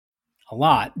a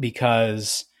lot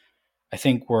because I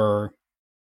think we're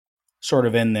sort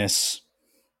of in this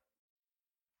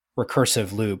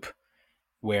recursive loop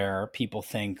where people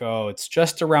think, oh, it's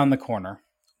just around the corner,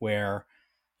 where,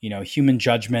 human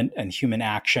judgment and human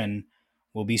action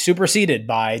will be superseded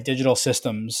by digital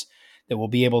systems that will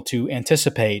be able to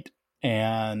anticipate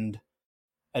and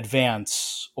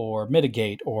advance or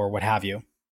mitigate or what have you.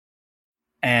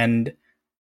 And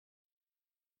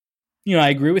I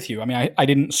agree with you. I mean, I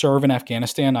didn't serve in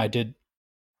Afghanistan. I did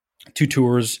 2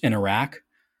 tours in Iraq.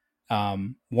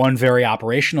 One very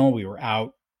operational. We were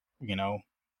out,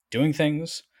 doing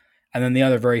things, and then the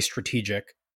other very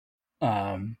strategic.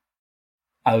 Um,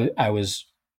 I was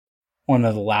one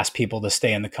of the last people to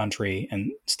stay in the country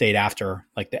and stayed after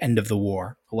like the end of the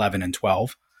war, 11 and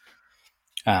 12.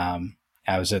 I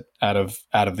was out of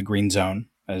the green zone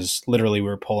as literally we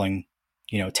were pulling,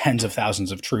 tens of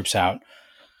thousands of troops out,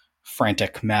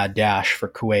 frantic mad dash for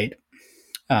Kuwait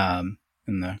in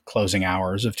the closing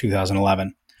hours of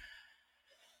 2011.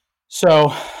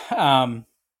 So,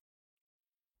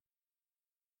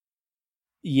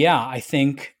 yeah, I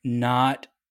think not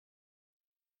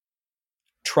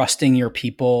trusting your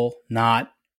people,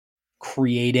 not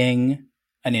creating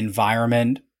an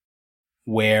environment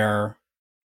where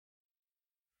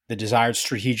the desired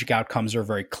strategic outcomes are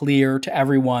very clear to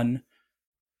everyone,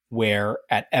 where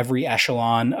at every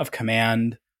echelon of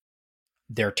command,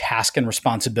 their task and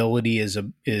responsibility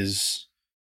is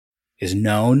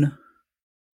known.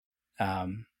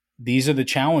 These are the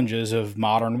challenges of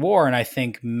modern war, and I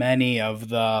think many of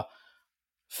the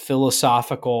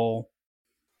philosophical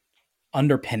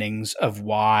underpinnings of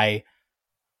why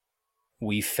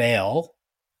we fail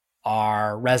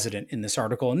are resident in this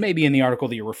article, and maybe in the article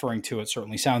that you're referring to, it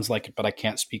certainly sounds like it, but I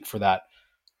can't speak for that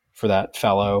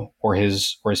fellow or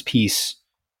his piece.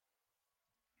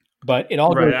 But it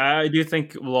all Right. goes, I do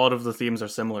think a lot of the themes are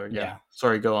similar. Yeah. yeah.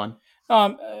 Sorry, go on.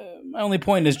 My only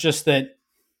point is just that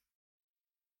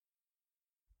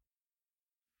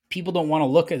people don't want to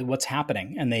look at what's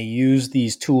happening, and they use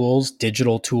these tools,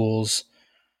 digital tools,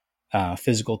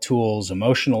 physical tools,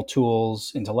 emotional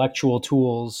tools, intellectual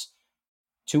tools,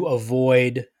 to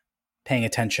avoid paying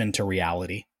attention to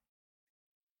reality.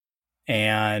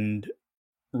 And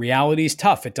reality is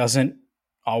tough. It doesn't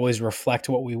always reflect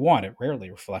what we want. It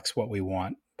rarely reflects what we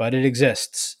want, but it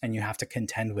exists, and you have to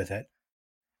contend with it.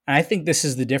 And I think this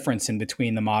is the difference in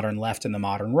between the modern left and the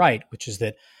modern right, which is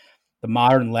that the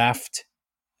modern left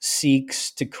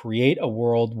seeks to create a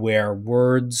world where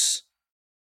words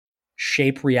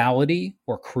shape reality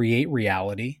or create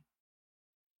reality.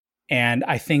 And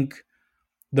I think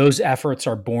those efforts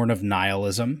are born of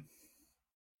nihilism.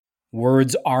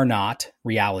 Words are not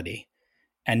reality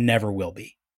and never will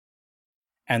be.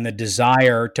 And the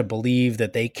desire to believe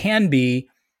that they can be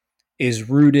is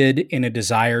rooted in a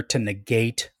desire to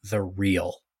negate the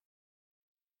real.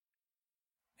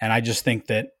 And I just think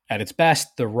that at its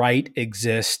best, the right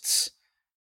exists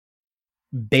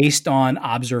based on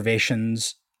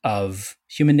observations of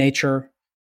human nature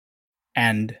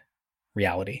and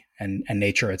reality and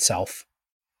nature itself,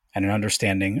 and an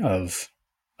understanding of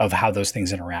how those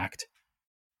things interact.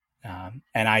 And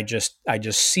I just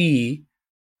see,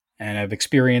 and I've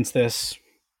experienced this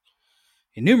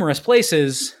in numerous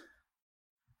places,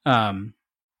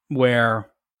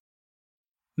 where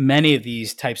many of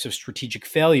these types of strategic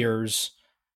failures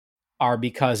are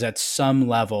because at some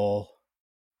level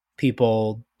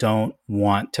people don't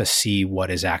want to see what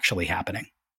is actually happening.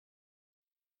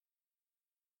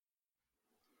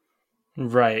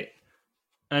 Right.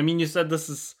 I mean, you said this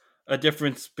is a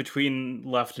difference between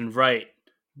left and right,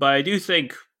 but I do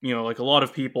think, like a lot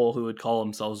of people who would call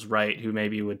themselves right, who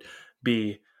maybe would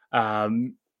be,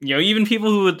 even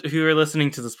people who are listening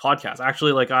to this podcast,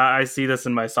 actually, like I see this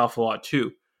in myself a lot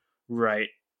too, right?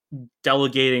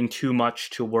 Delegating too much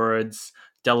to words,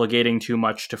 delegating too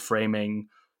much to framing,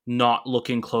 not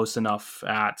looking close enough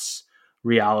at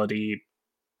reality.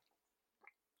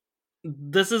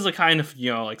 This is a kind of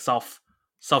like self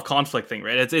conflict thing,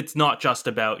 right? It's not just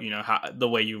about the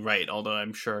way you write, although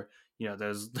I'm sure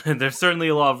there's there's certainly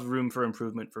a lot of room for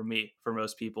improvement for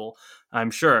most people,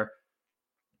 I'm sure.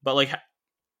 But like,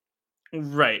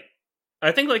 right,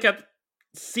 I think like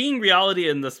seeing reality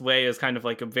in this way is kind of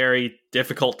like a very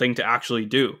difficult thing to actually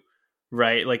do,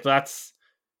 right? Like that's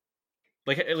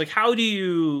like how do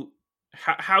you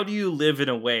live in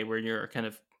a way where you're kind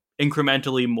of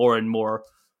incrementally more and more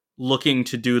looking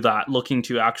to do that, looking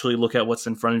to actually look at what's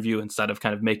in front of you instead of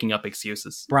kind of making up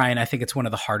excuses? Brian, I think it's one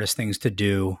of the hardest things to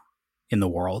do in the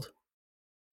world.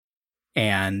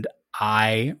 And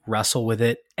I wrestle with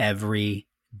it every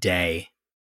day.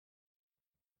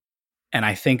 And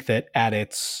I think that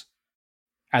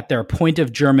at their point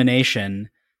of germination,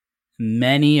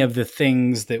 many of the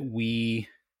things that we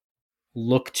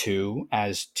look to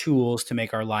as tools to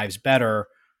make our lives better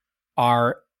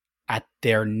are at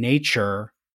their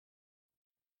nature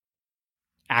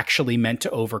actually meant to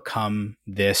overcome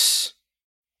this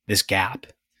gap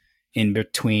in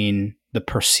between the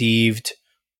perceived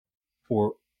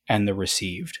and the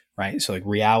received, right? So like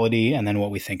reality and then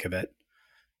what we think of it.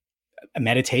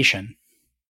 meditation.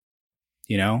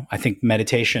 I think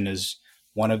meditation is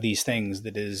one of these things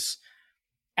that is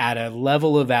at a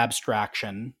level of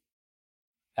abstraction,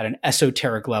 at an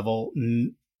esoteric level,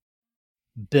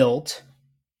 built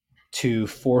to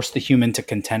force the human to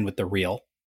contend with the real.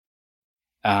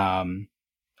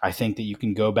 I think that you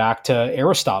can go back to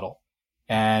Aristotle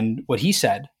and what he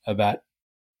said about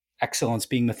excellence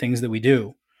being the things that we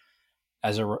do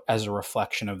as a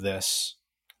reflection of this.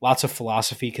 Lots of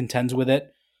philosophy contends with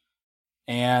it.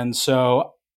 And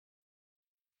so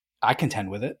I contend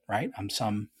with it, right? I'm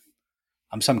some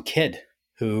kid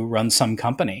who runs some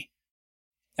company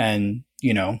and,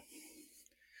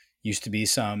 used to be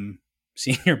some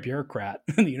senior bureaucrat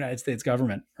in the United States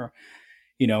government or,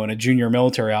 and a junior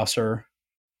military officer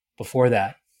before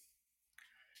that.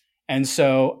 And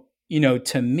so,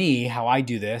 to me, how I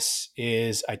do this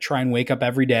is I try and wake up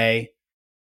every day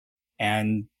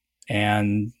and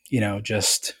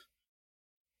just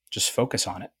focus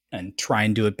on it and try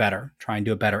and do it better. Try and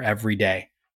do it better every day.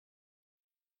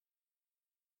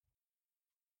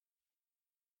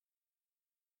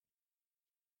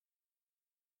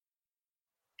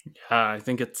 Yeah, I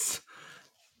think it's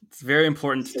very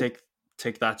important to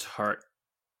take that to heart.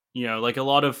 Like a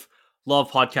lot of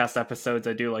podcast episodes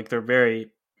I do, like they're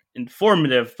very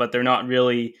informative, but they're not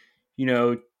really,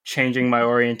 changing my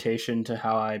orientation to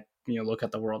how I, look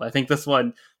at the world. I think this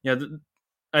one,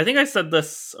 I think I said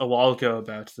this a while ago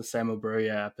about the Samo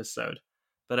Buria episode,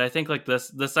 but I think like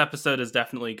this episode is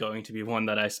definitely going to be one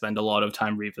that I spend a lot of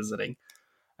time revisiting.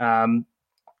 Here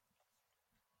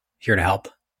to help.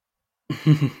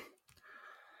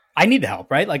 I need the help,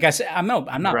 right? Like I said, I'm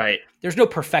not right. There's no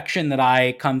perfection that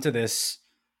I come to this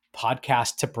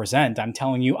podcast to present. I'm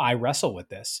telling you, I wrestle with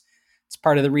this. It's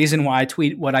part of the reason why I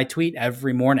tweet what I tweet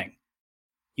every morning.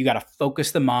 You got to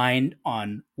focus the mind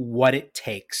on what it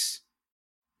takes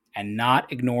and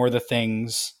not ignore the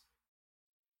things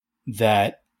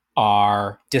that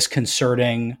are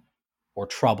disconcerting or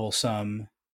troublesome.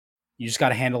 You just got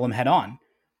to handle them head on.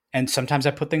 And sometimes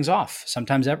I put things off.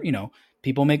 Sometimes,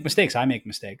 people make mistakes. I make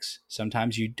mistakes.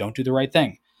 Sometimes you don't do the right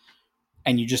thing.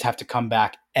 And you just have to come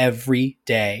back every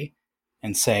day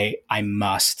and say, I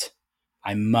must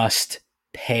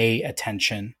pay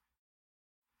attention.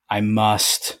 I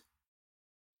must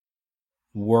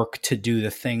work to do the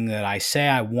thing that I say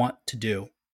I want to do.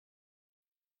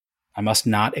 I must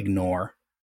not ignore.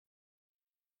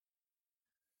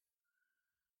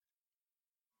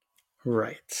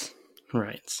 Right.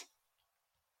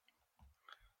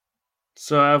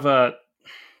 So I have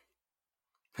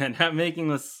and making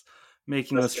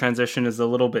this transition is a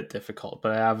little bit difficult,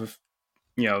 but I have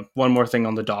one more thing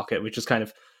on the docket, which is kind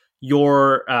of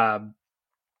your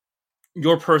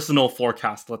personal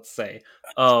forecast, let's say,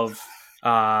 of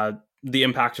the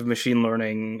impact of machine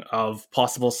learning, of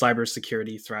possible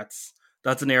cybersecurity threats.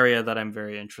 That's an area that I'm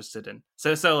very interested in.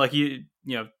 So like you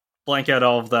blank out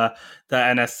all of the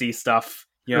NSC stuff.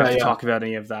 You don't have to talk about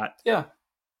any of that. Yeah.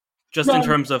 Just in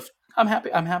terms of, I'm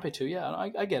happy to. Yeah,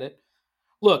 I get it.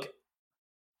 Look,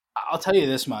 I'll tell you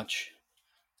this much.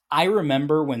 I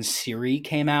remember when Siri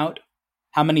came out.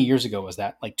 How many years ago was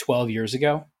that? Like 12 years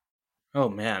ago? Oh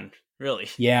man, really?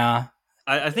 Yeah.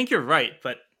 I think you're right,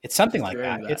 but it's something like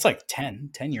that. It's like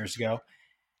 10 years ago.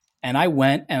 And I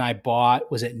went and I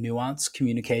bought, was it Nuance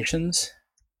Communications?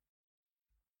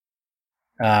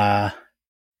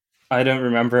 I don't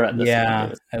remember at this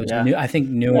point. It was I think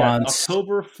Nuance.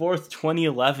 October 4th,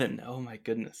 2011. Oh my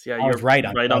goodness. Yeah, you're right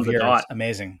on the dot.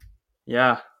 Amazing.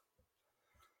 Yeah.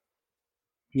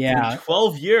 Yeah.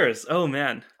 12 years. Oh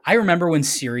man. I remember when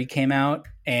Siri came out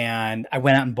and I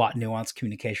went out and bought Nuance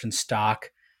Communications stock.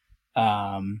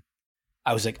 I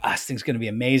was like, this thing's going to be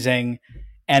amazing.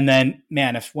 And then,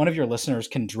 man, if one of your listeners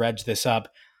can dredge this up,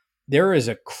 there is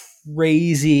a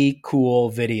crazy cool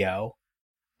video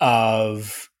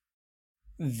of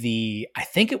I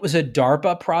think it was a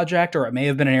DARPA project, or it may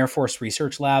have been an Air Force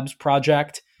Research Labs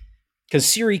project, because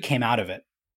Siri came out of it.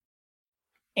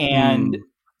 And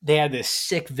they had this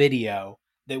sick video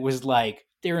that was like,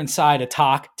 they're inside a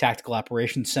Tactical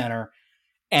Operations Center,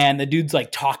 and the dude's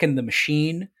like talking to the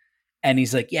machine, and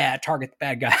he's like, yeah, target the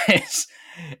bad guys.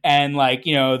 And like,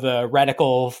 the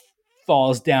reticle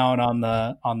falls down on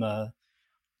the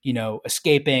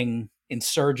escaping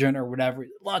insurgent or whatever,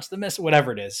 launch the missile,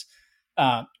 whatever it is.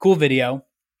 Cool video.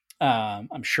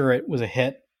 I'm sure it was a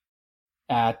hit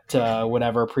at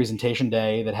whatever presentation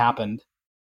day that happened.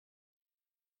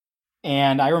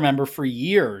 And I remember for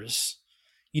years,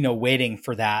 waiting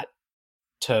for that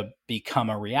to become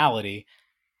a reality.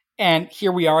 And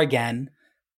here we are again.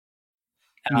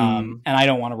 And I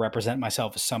don't want to represent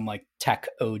myself as some like tech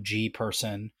OG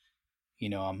person,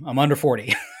 I'm under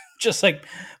 40, just like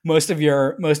most of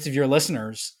your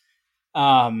listeners.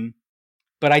 Um,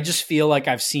 but I just feel like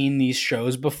I've seen these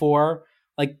shows before.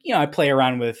 Like, I play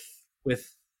around with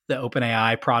the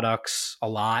OpenAI products a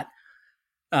lot.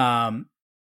 Um,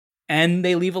 and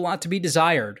they leave a lot to be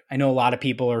desired. I know a lot of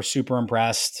people are super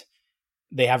impressed.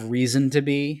 They have reason to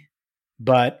be,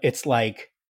 but it's like,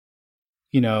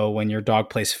 when your dog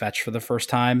plays fetch for the first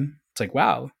time, it's like,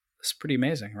 wow, this is pretty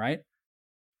amazing, right?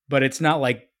 But it's not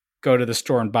like go to the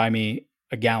store and buy me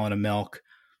a gallon of milk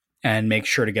and make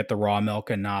sure to get the raw milk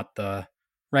and not the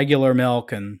regular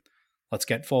milk, and let's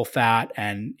get full fat,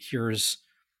 and here's,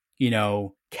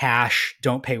 cash,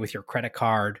 don't pay with your credit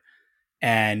card,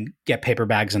 and get paper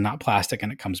bags and not plastic,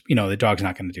 and it comes, the dog's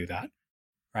not going to do that,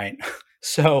 right?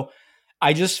 So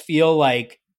I just feel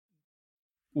like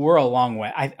we're a long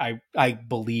way. I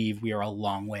believe we are a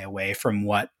long way away from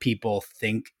what people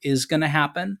think is going to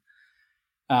happen.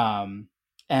 Um,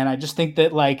 and I just think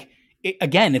that, like,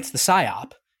 again, it's the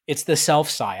psyop. It's the self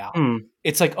psyop.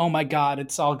 It's like, oh my God,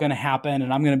 it's all going to happen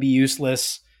and I'm going to be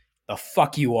useless. The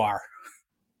fuck you are.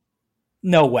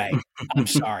 No way. I'm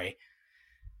sorry.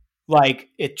 Like,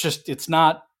 it's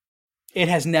not, it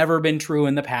has never been true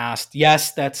in the past.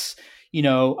 Yes, that's,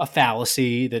 a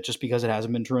fallacy that just because it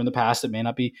hasn't been true in the past, it may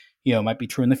not be, might be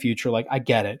true in the future. Like, I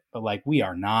get it, but like,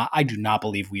 I do not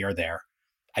believe we are there.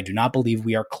 I do not believe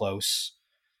we are close.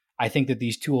 I think that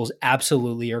these tools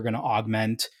absolutely are going to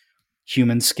augment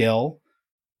human skill,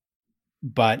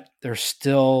 but there's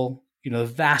still, the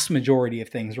vast majority of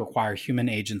things require human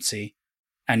agency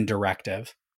and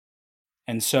directive.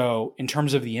 And so, in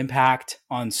terms of the impact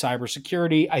on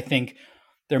cybersecurity, I think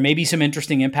there may be some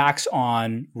interesting impacts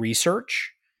on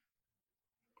research.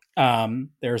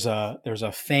 There's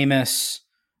a famous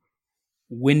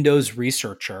Windows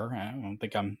researcher. I don't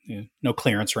think I'm no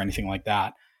clearance or anything like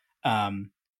that. And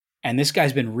this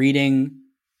guy's been reading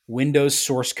Windows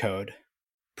source code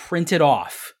printed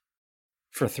off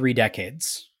for 3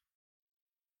 decades,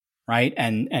 right?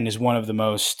 And is one of the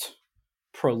most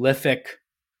prolific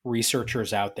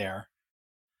researchers out there.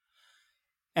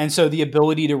 And so the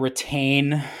ability to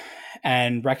retain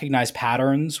and recognize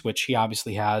patterns, which he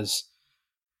obviously has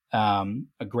a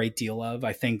great deal of,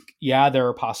 I think, there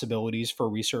are possibilities for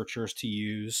researchers to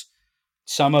use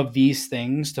some of these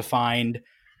things to find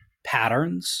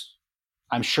patterns.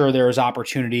 I'm sure there is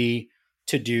opportunity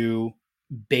to do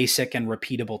basic and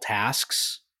repeatable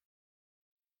tasks.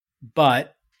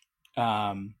 But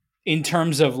in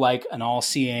terms of like an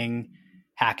all-seeing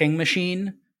hacking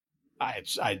machine, I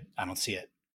don't see it.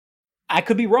 I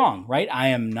could be wrong, right? I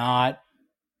am not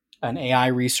an AI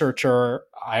researcher.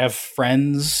 I have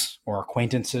friends or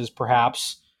acquaintances,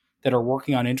 perhaps, that are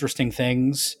working on interesting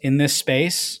things in this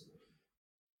space.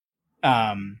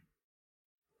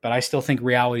 But I still think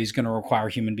reality is going to require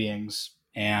human beings,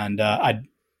 and I'd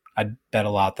bet a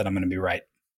lot that I'm going to be right.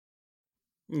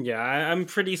 Yeah, I'm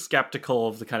pretty skeptical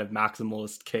of the kind of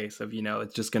maximalist case of,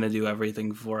 it's just going to do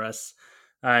everything for us.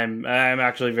 I'm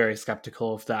actually very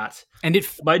skeptical of that. And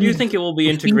but I do think it will be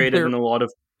integrated in a lot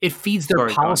of... It feeds their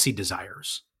policy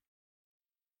desires.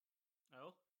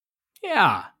 Oh?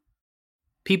 Yeah.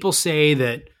 People say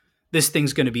that this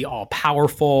thing's going to be all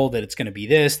powerful, that it's going to be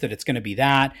this, that it's going to be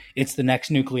that. It's the next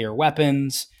nuclear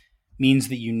weapons. Means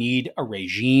that you need a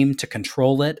regime to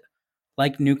control it,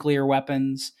 like nuclear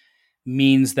weapons.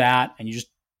 Means that, and you just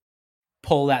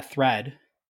pull that thread.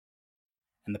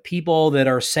 And the people that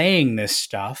are saying this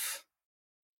stuff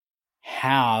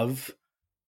have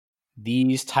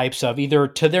these types of, either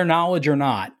to their knowledge or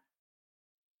not,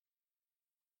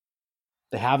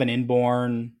 they have an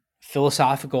inborn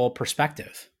philosophical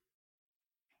perspective,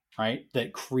 right?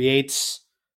 That creates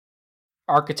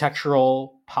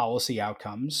architectural policy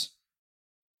outcomes.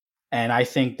 And I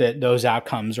think that those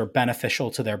outcomes are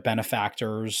beneficial to their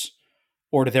benefactors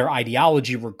or to their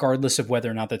ideology, regardless of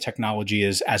whether or not the technology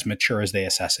is as mature as they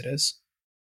assess it is.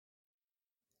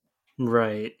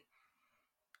 Right.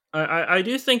 I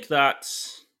do think that,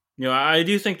 I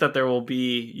do think that there will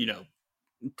be,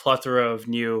 plethora of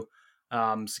new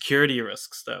security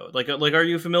risks, though. Like, are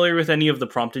you familiar with any of the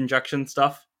prompt injection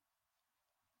stuff?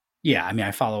 Yeah, I mean,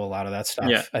 I follow a lot of that stuff.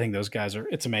 Yeah. I think those guys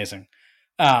it's amazing.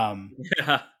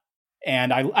 Yeah.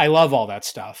 And I love all that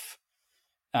stuff.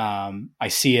 I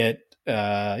see it.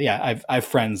 I have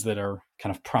friends that are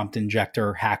kind of prompt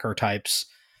injector hacker types,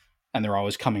 and they're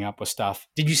always coming up with stuff.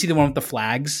 Did you see the one with the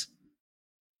flags?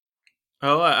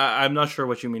 Oh, I'm not sure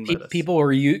what you mean by this. People are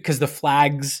because the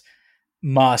flags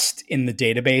must in the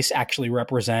database actually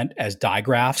represent as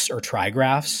digraphs or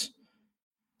trigraphs.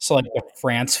 So like the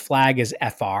France flag is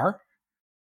FR.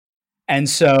 And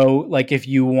so like if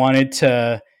you wanted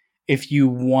to if you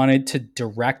wanted to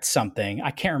direct something,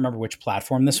 I can't remember which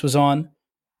platform this was on,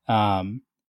 um,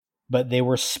 but they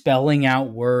were spelling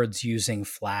out words using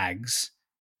flags,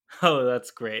 Oh,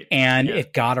 that's great. and Yeah.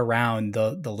 it got around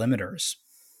the limiters,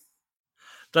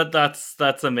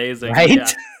 That's amazing. right? Yeah.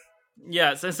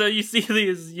 Yeah, so you see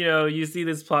these, you see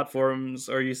these platforms,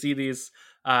 or you see these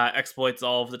exploits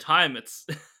all of the time. It's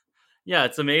yeah,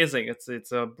 it's amazing.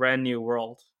 It's a brand new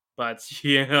world. But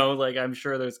like, I'm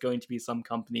sure there's going to be some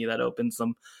company that opens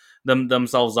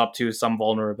themselves up to some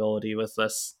vulnerability with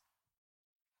this.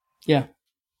 Yeah,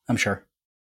 I'm sure.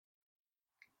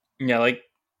 Yeah, like,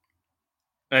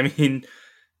 I mean,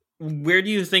 where do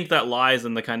you think that lies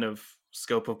in the kind of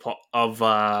scope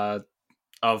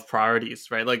of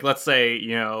priorities, right? Like, let's say,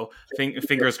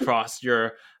 fingers crossed,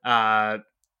 uh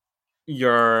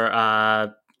your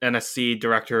NSC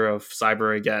director of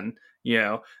cyber again,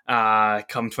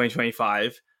 come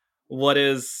 2025. What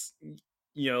is,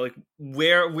 like,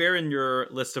 where in your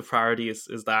list of priorities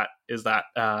is that is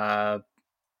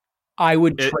I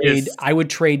would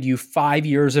trade you 5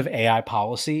 years of AI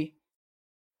policy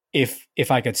if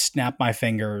I could snap my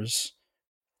fingers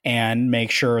and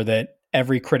make sure that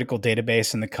every critical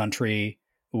database in the country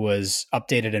was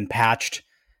updated and patched,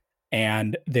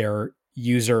 and their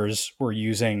users were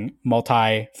using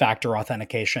multi-factor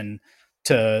authentication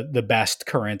to the best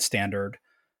current standard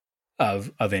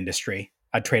of industry.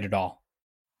 I'd trade it all.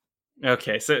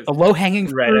 okay. So The low hanging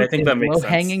right, I fruit think is that makes low sense.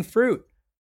 hanging fruit.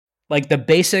 Like, the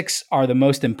basics are the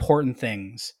most important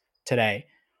things today.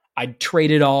 I'd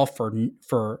trade it all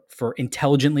for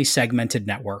intelligently segmented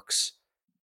networks.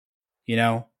 You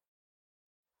know,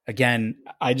 again,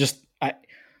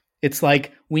 it's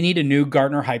like we need a new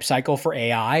Gartner hype cycle for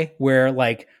AI where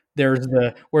like there's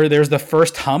the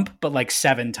first hump, but like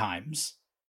 7 times.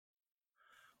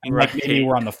 And like maybe Right.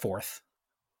 we're on the fourth.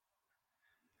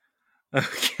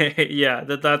 Okay. Yeah.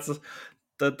 That's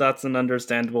an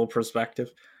understandable perspective.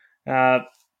 Uh,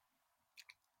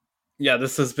 yeah.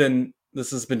 This has been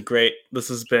great. This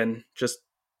has been just.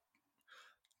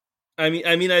 I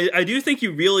do think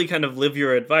you really kind of live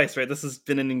your advice, right? This has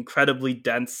been an incredibly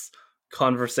dense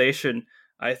conversation.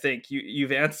 I think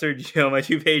you've answered, my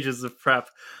 2 pages of prep.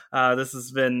 This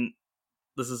has been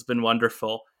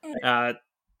wonderful. Uh, I had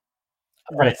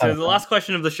a right. ton So of the fun. last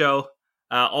question of the show,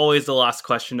 always the last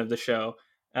question of the show,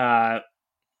 uh,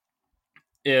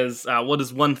 is what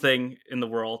is one thing in the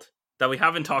world that we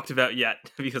haven't talked about yet?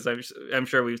 Because I'm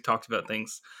sure we've talked about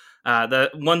things.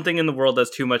 That one thing in the world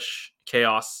that's too much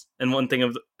chaos, and one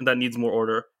thing that needs more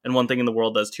order, and one thing in the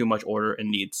world that's too much order and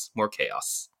needs more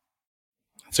chaos.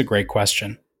 That's a great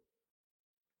question.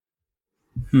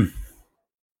 Hmm.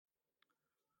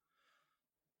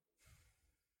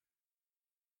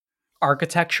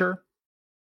 Architecture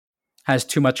has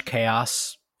too much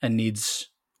chaos and needs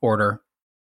order.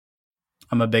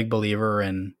 I'm a big believer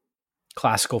in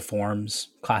classical forms,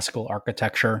 classical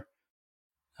architecture,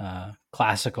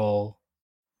 classical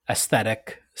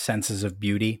aesthetic senses of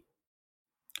beauty,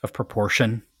 of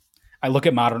proportion. I look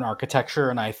at modern architecture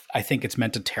and I think it's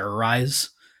meant to terrorize.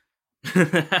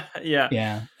 Yeah.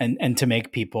 Yeah, and to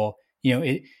make people,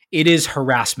 it is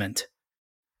harassment.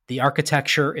 The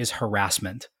architecture is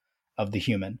harassment of the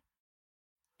human,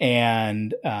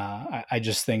 and I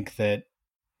just think that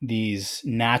these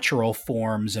natural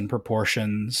forms and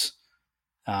proportions.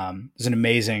 There's an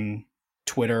amazing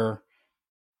Twitter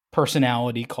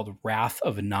personality called Wrath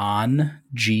of Non,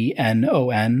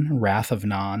 Gnon, Wrath of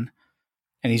Non,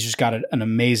 and he's just got an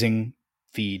amazing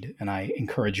feed, and I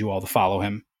encourage you all to follow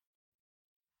him.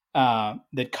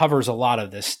 That covers a lot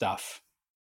of this stuff.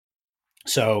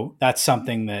 So that's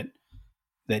something that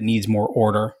needs more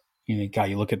order. You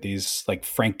look at these like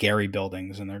Frank Gehry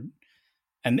buildings, and they're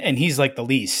and he's like the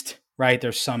least, right?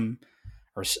 There's some,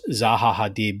 or Zaha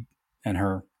Hadid and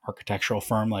her architectural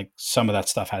firm, like some of that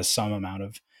stuff has some amount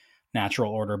of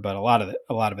natural order, but a lot of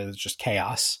it is just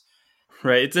chaos.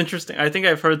 Right. It's interesting. I think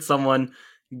I've heard someone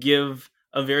give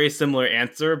a very similar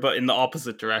answer, but in the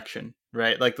opposite direction.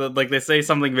 Right. Like they say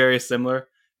something very similar,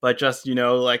 but just,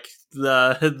 like,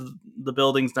 the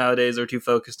buildings nowadays are too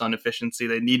focused on efficiency.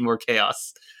 They need more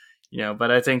chaos. But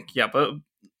I think, yeah, but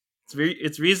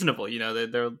it's reasonable.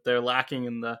 They're lacking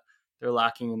in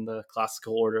the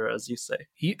classical order, as you say.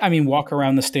 I mean, walk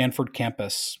around the Stanford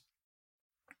campus,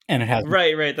 and it has,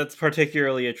 Right. That's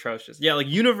particularly atrocious. Yeah, like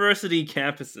university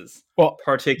campuses, well, but the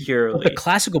particularly,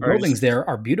 classical are buildings just there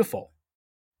are beautiful,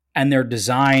 and they're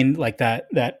designed like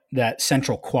that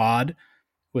central quad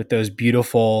with those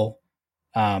beautiful,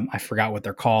 I forgot what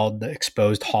they're called, the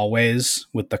exposed hallways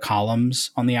with the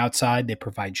columns on the outside. They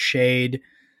provide shade,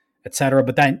 etc.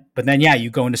 But then, yeah, you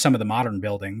go into some of the modern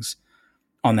buildings.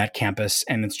 on that campus,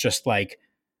 and it's just like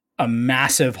a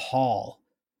massive hall,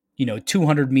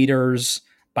 200 meters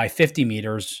by 50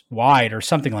 meters wide or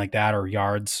something like that, or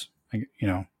yards.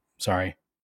 Sorry,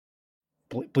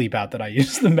 bleep out that I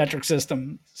use the metric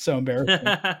system. So embarrassing.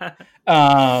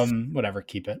 Whatever,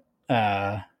 keep it.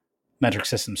 Metric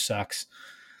system sucks.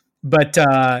 But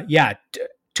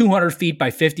 200 feet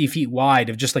by 50 feet wide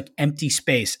of just like empty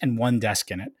space and one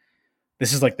desk in it.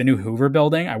 This is like the new Hoover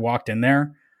building. I walked in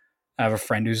there. I have a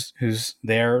friend who's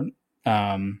there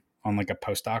on like a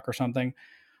postdoc or something.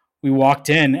 We walked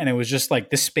in and it was just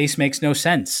like, this space makes no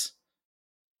sense,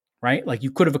 right? Like you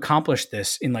could have accomplished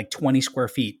this in like 20 square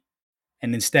feet.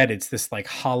 And instead it's this like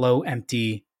hollow,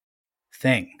 empty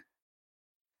thing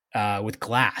with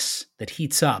glass that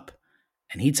heats up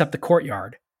the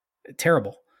courtyard.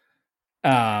 Terrible.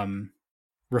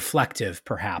 Reflective,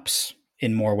 perhaps,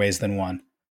 in more ways than one.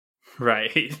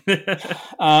 Right.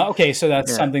 Okay, so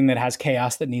that's something that has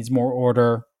chaos that needs more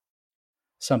order.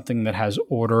 Something that has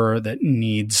order that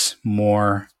needs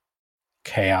more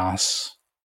chaos.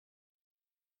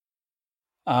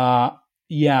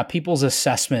 People's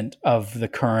assessment of the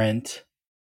current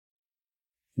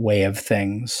way of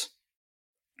things.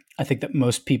 I think that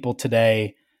most people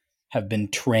today have been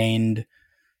trained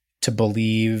to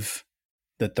believe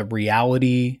that the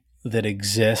reality that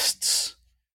exists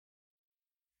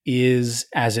is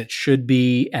as it should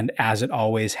be and as it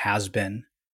always has been.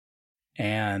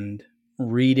 And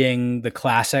reading the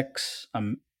classics,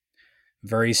 I'm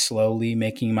very slowly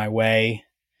making my way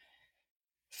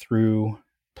through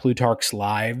Plutarch's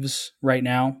Lives right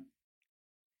now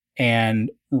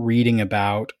and reading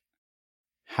about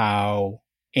how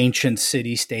ancient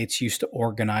city-states used to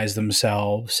organize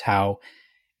themselves, how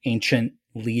ancient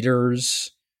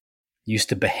leaders used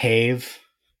to behave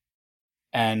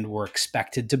and were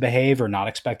expected to behave or not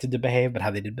expected to behave, but how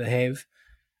they did behave.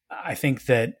 I think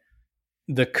that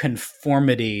the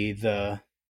conformity, the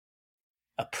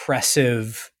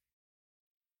oppressive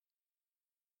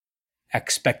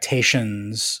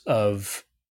expectations of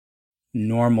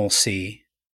normalcy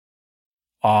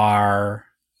are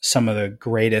some of the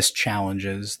greatest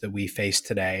challenges that we face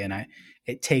today. And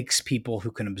it takes people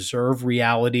who can observe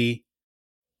reality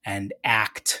and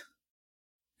act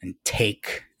and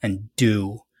take and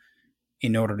do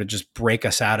in order to just break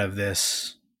us out of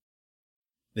this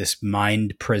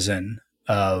mind prison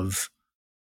of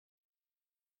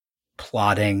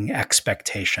plotting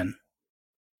expectation.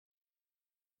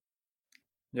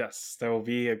 Yes, there will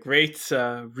be a great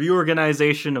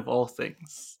reorganization of all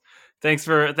things. Thanks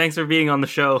for being on the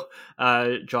show,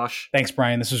 Josh. Thanks,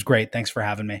 Brian. This was great. Thanks for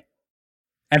having me.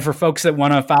 And for folks that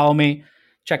want to follow me,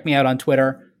 check me out on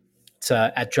Twitter. It's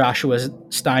at Joshua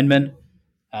Steinman.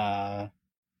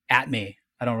 At me.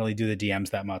 I don't really do the DMs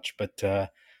that much, but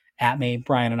at me.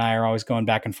 Brian and I are always going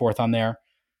back and forth on there.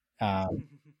 And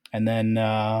then,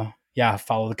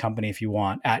 follow the company if you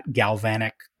want at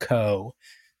Galvanic Co.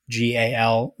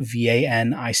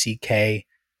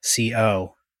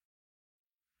 GALVANICKCO.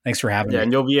 Thanks for having me.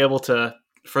 And you'll be able to,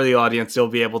 for the audience, you'll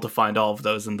be able to find all of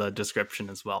those in the description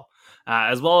as well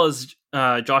as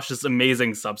Josh's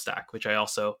amazing Substack, which I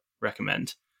also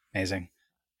recommend. Amazing.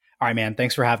 All right, man.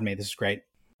 Thanks for having me. This is great.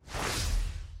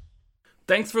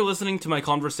 Thanks for listening to my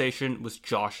conversation with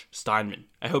Josh Steinman.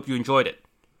 I hope you enjoyed it.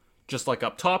 Just like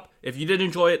up top, if you did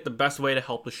enjoy it, the best way to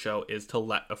help the show is to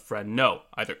let a friend know,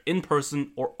 either in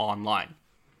person or online.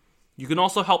 You can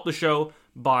also help the show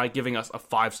by giving us a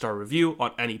 5-star review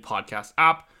on any podcast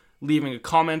app, leaving a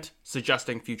comment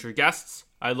suggesting future guests.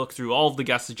 I look through all of the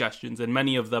guest suggestions, and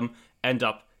many of them end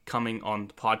up coming on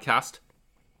the podcast,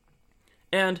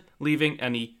 and leaving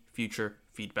any future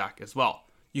feedback as well.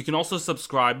 You can also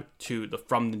subscribe to the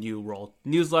From the New World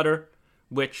newsletter,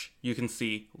 which you can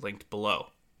see linked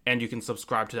below. And you can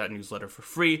subscribe to that newsletter for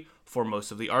free for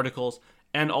most of the articles,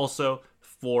 and also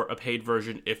for a paid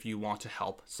version if you want to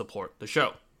help support the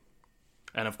show.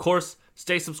 And of course,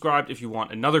 stay subscribed if you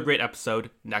want another great episode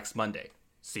next Monday.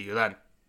 See you then.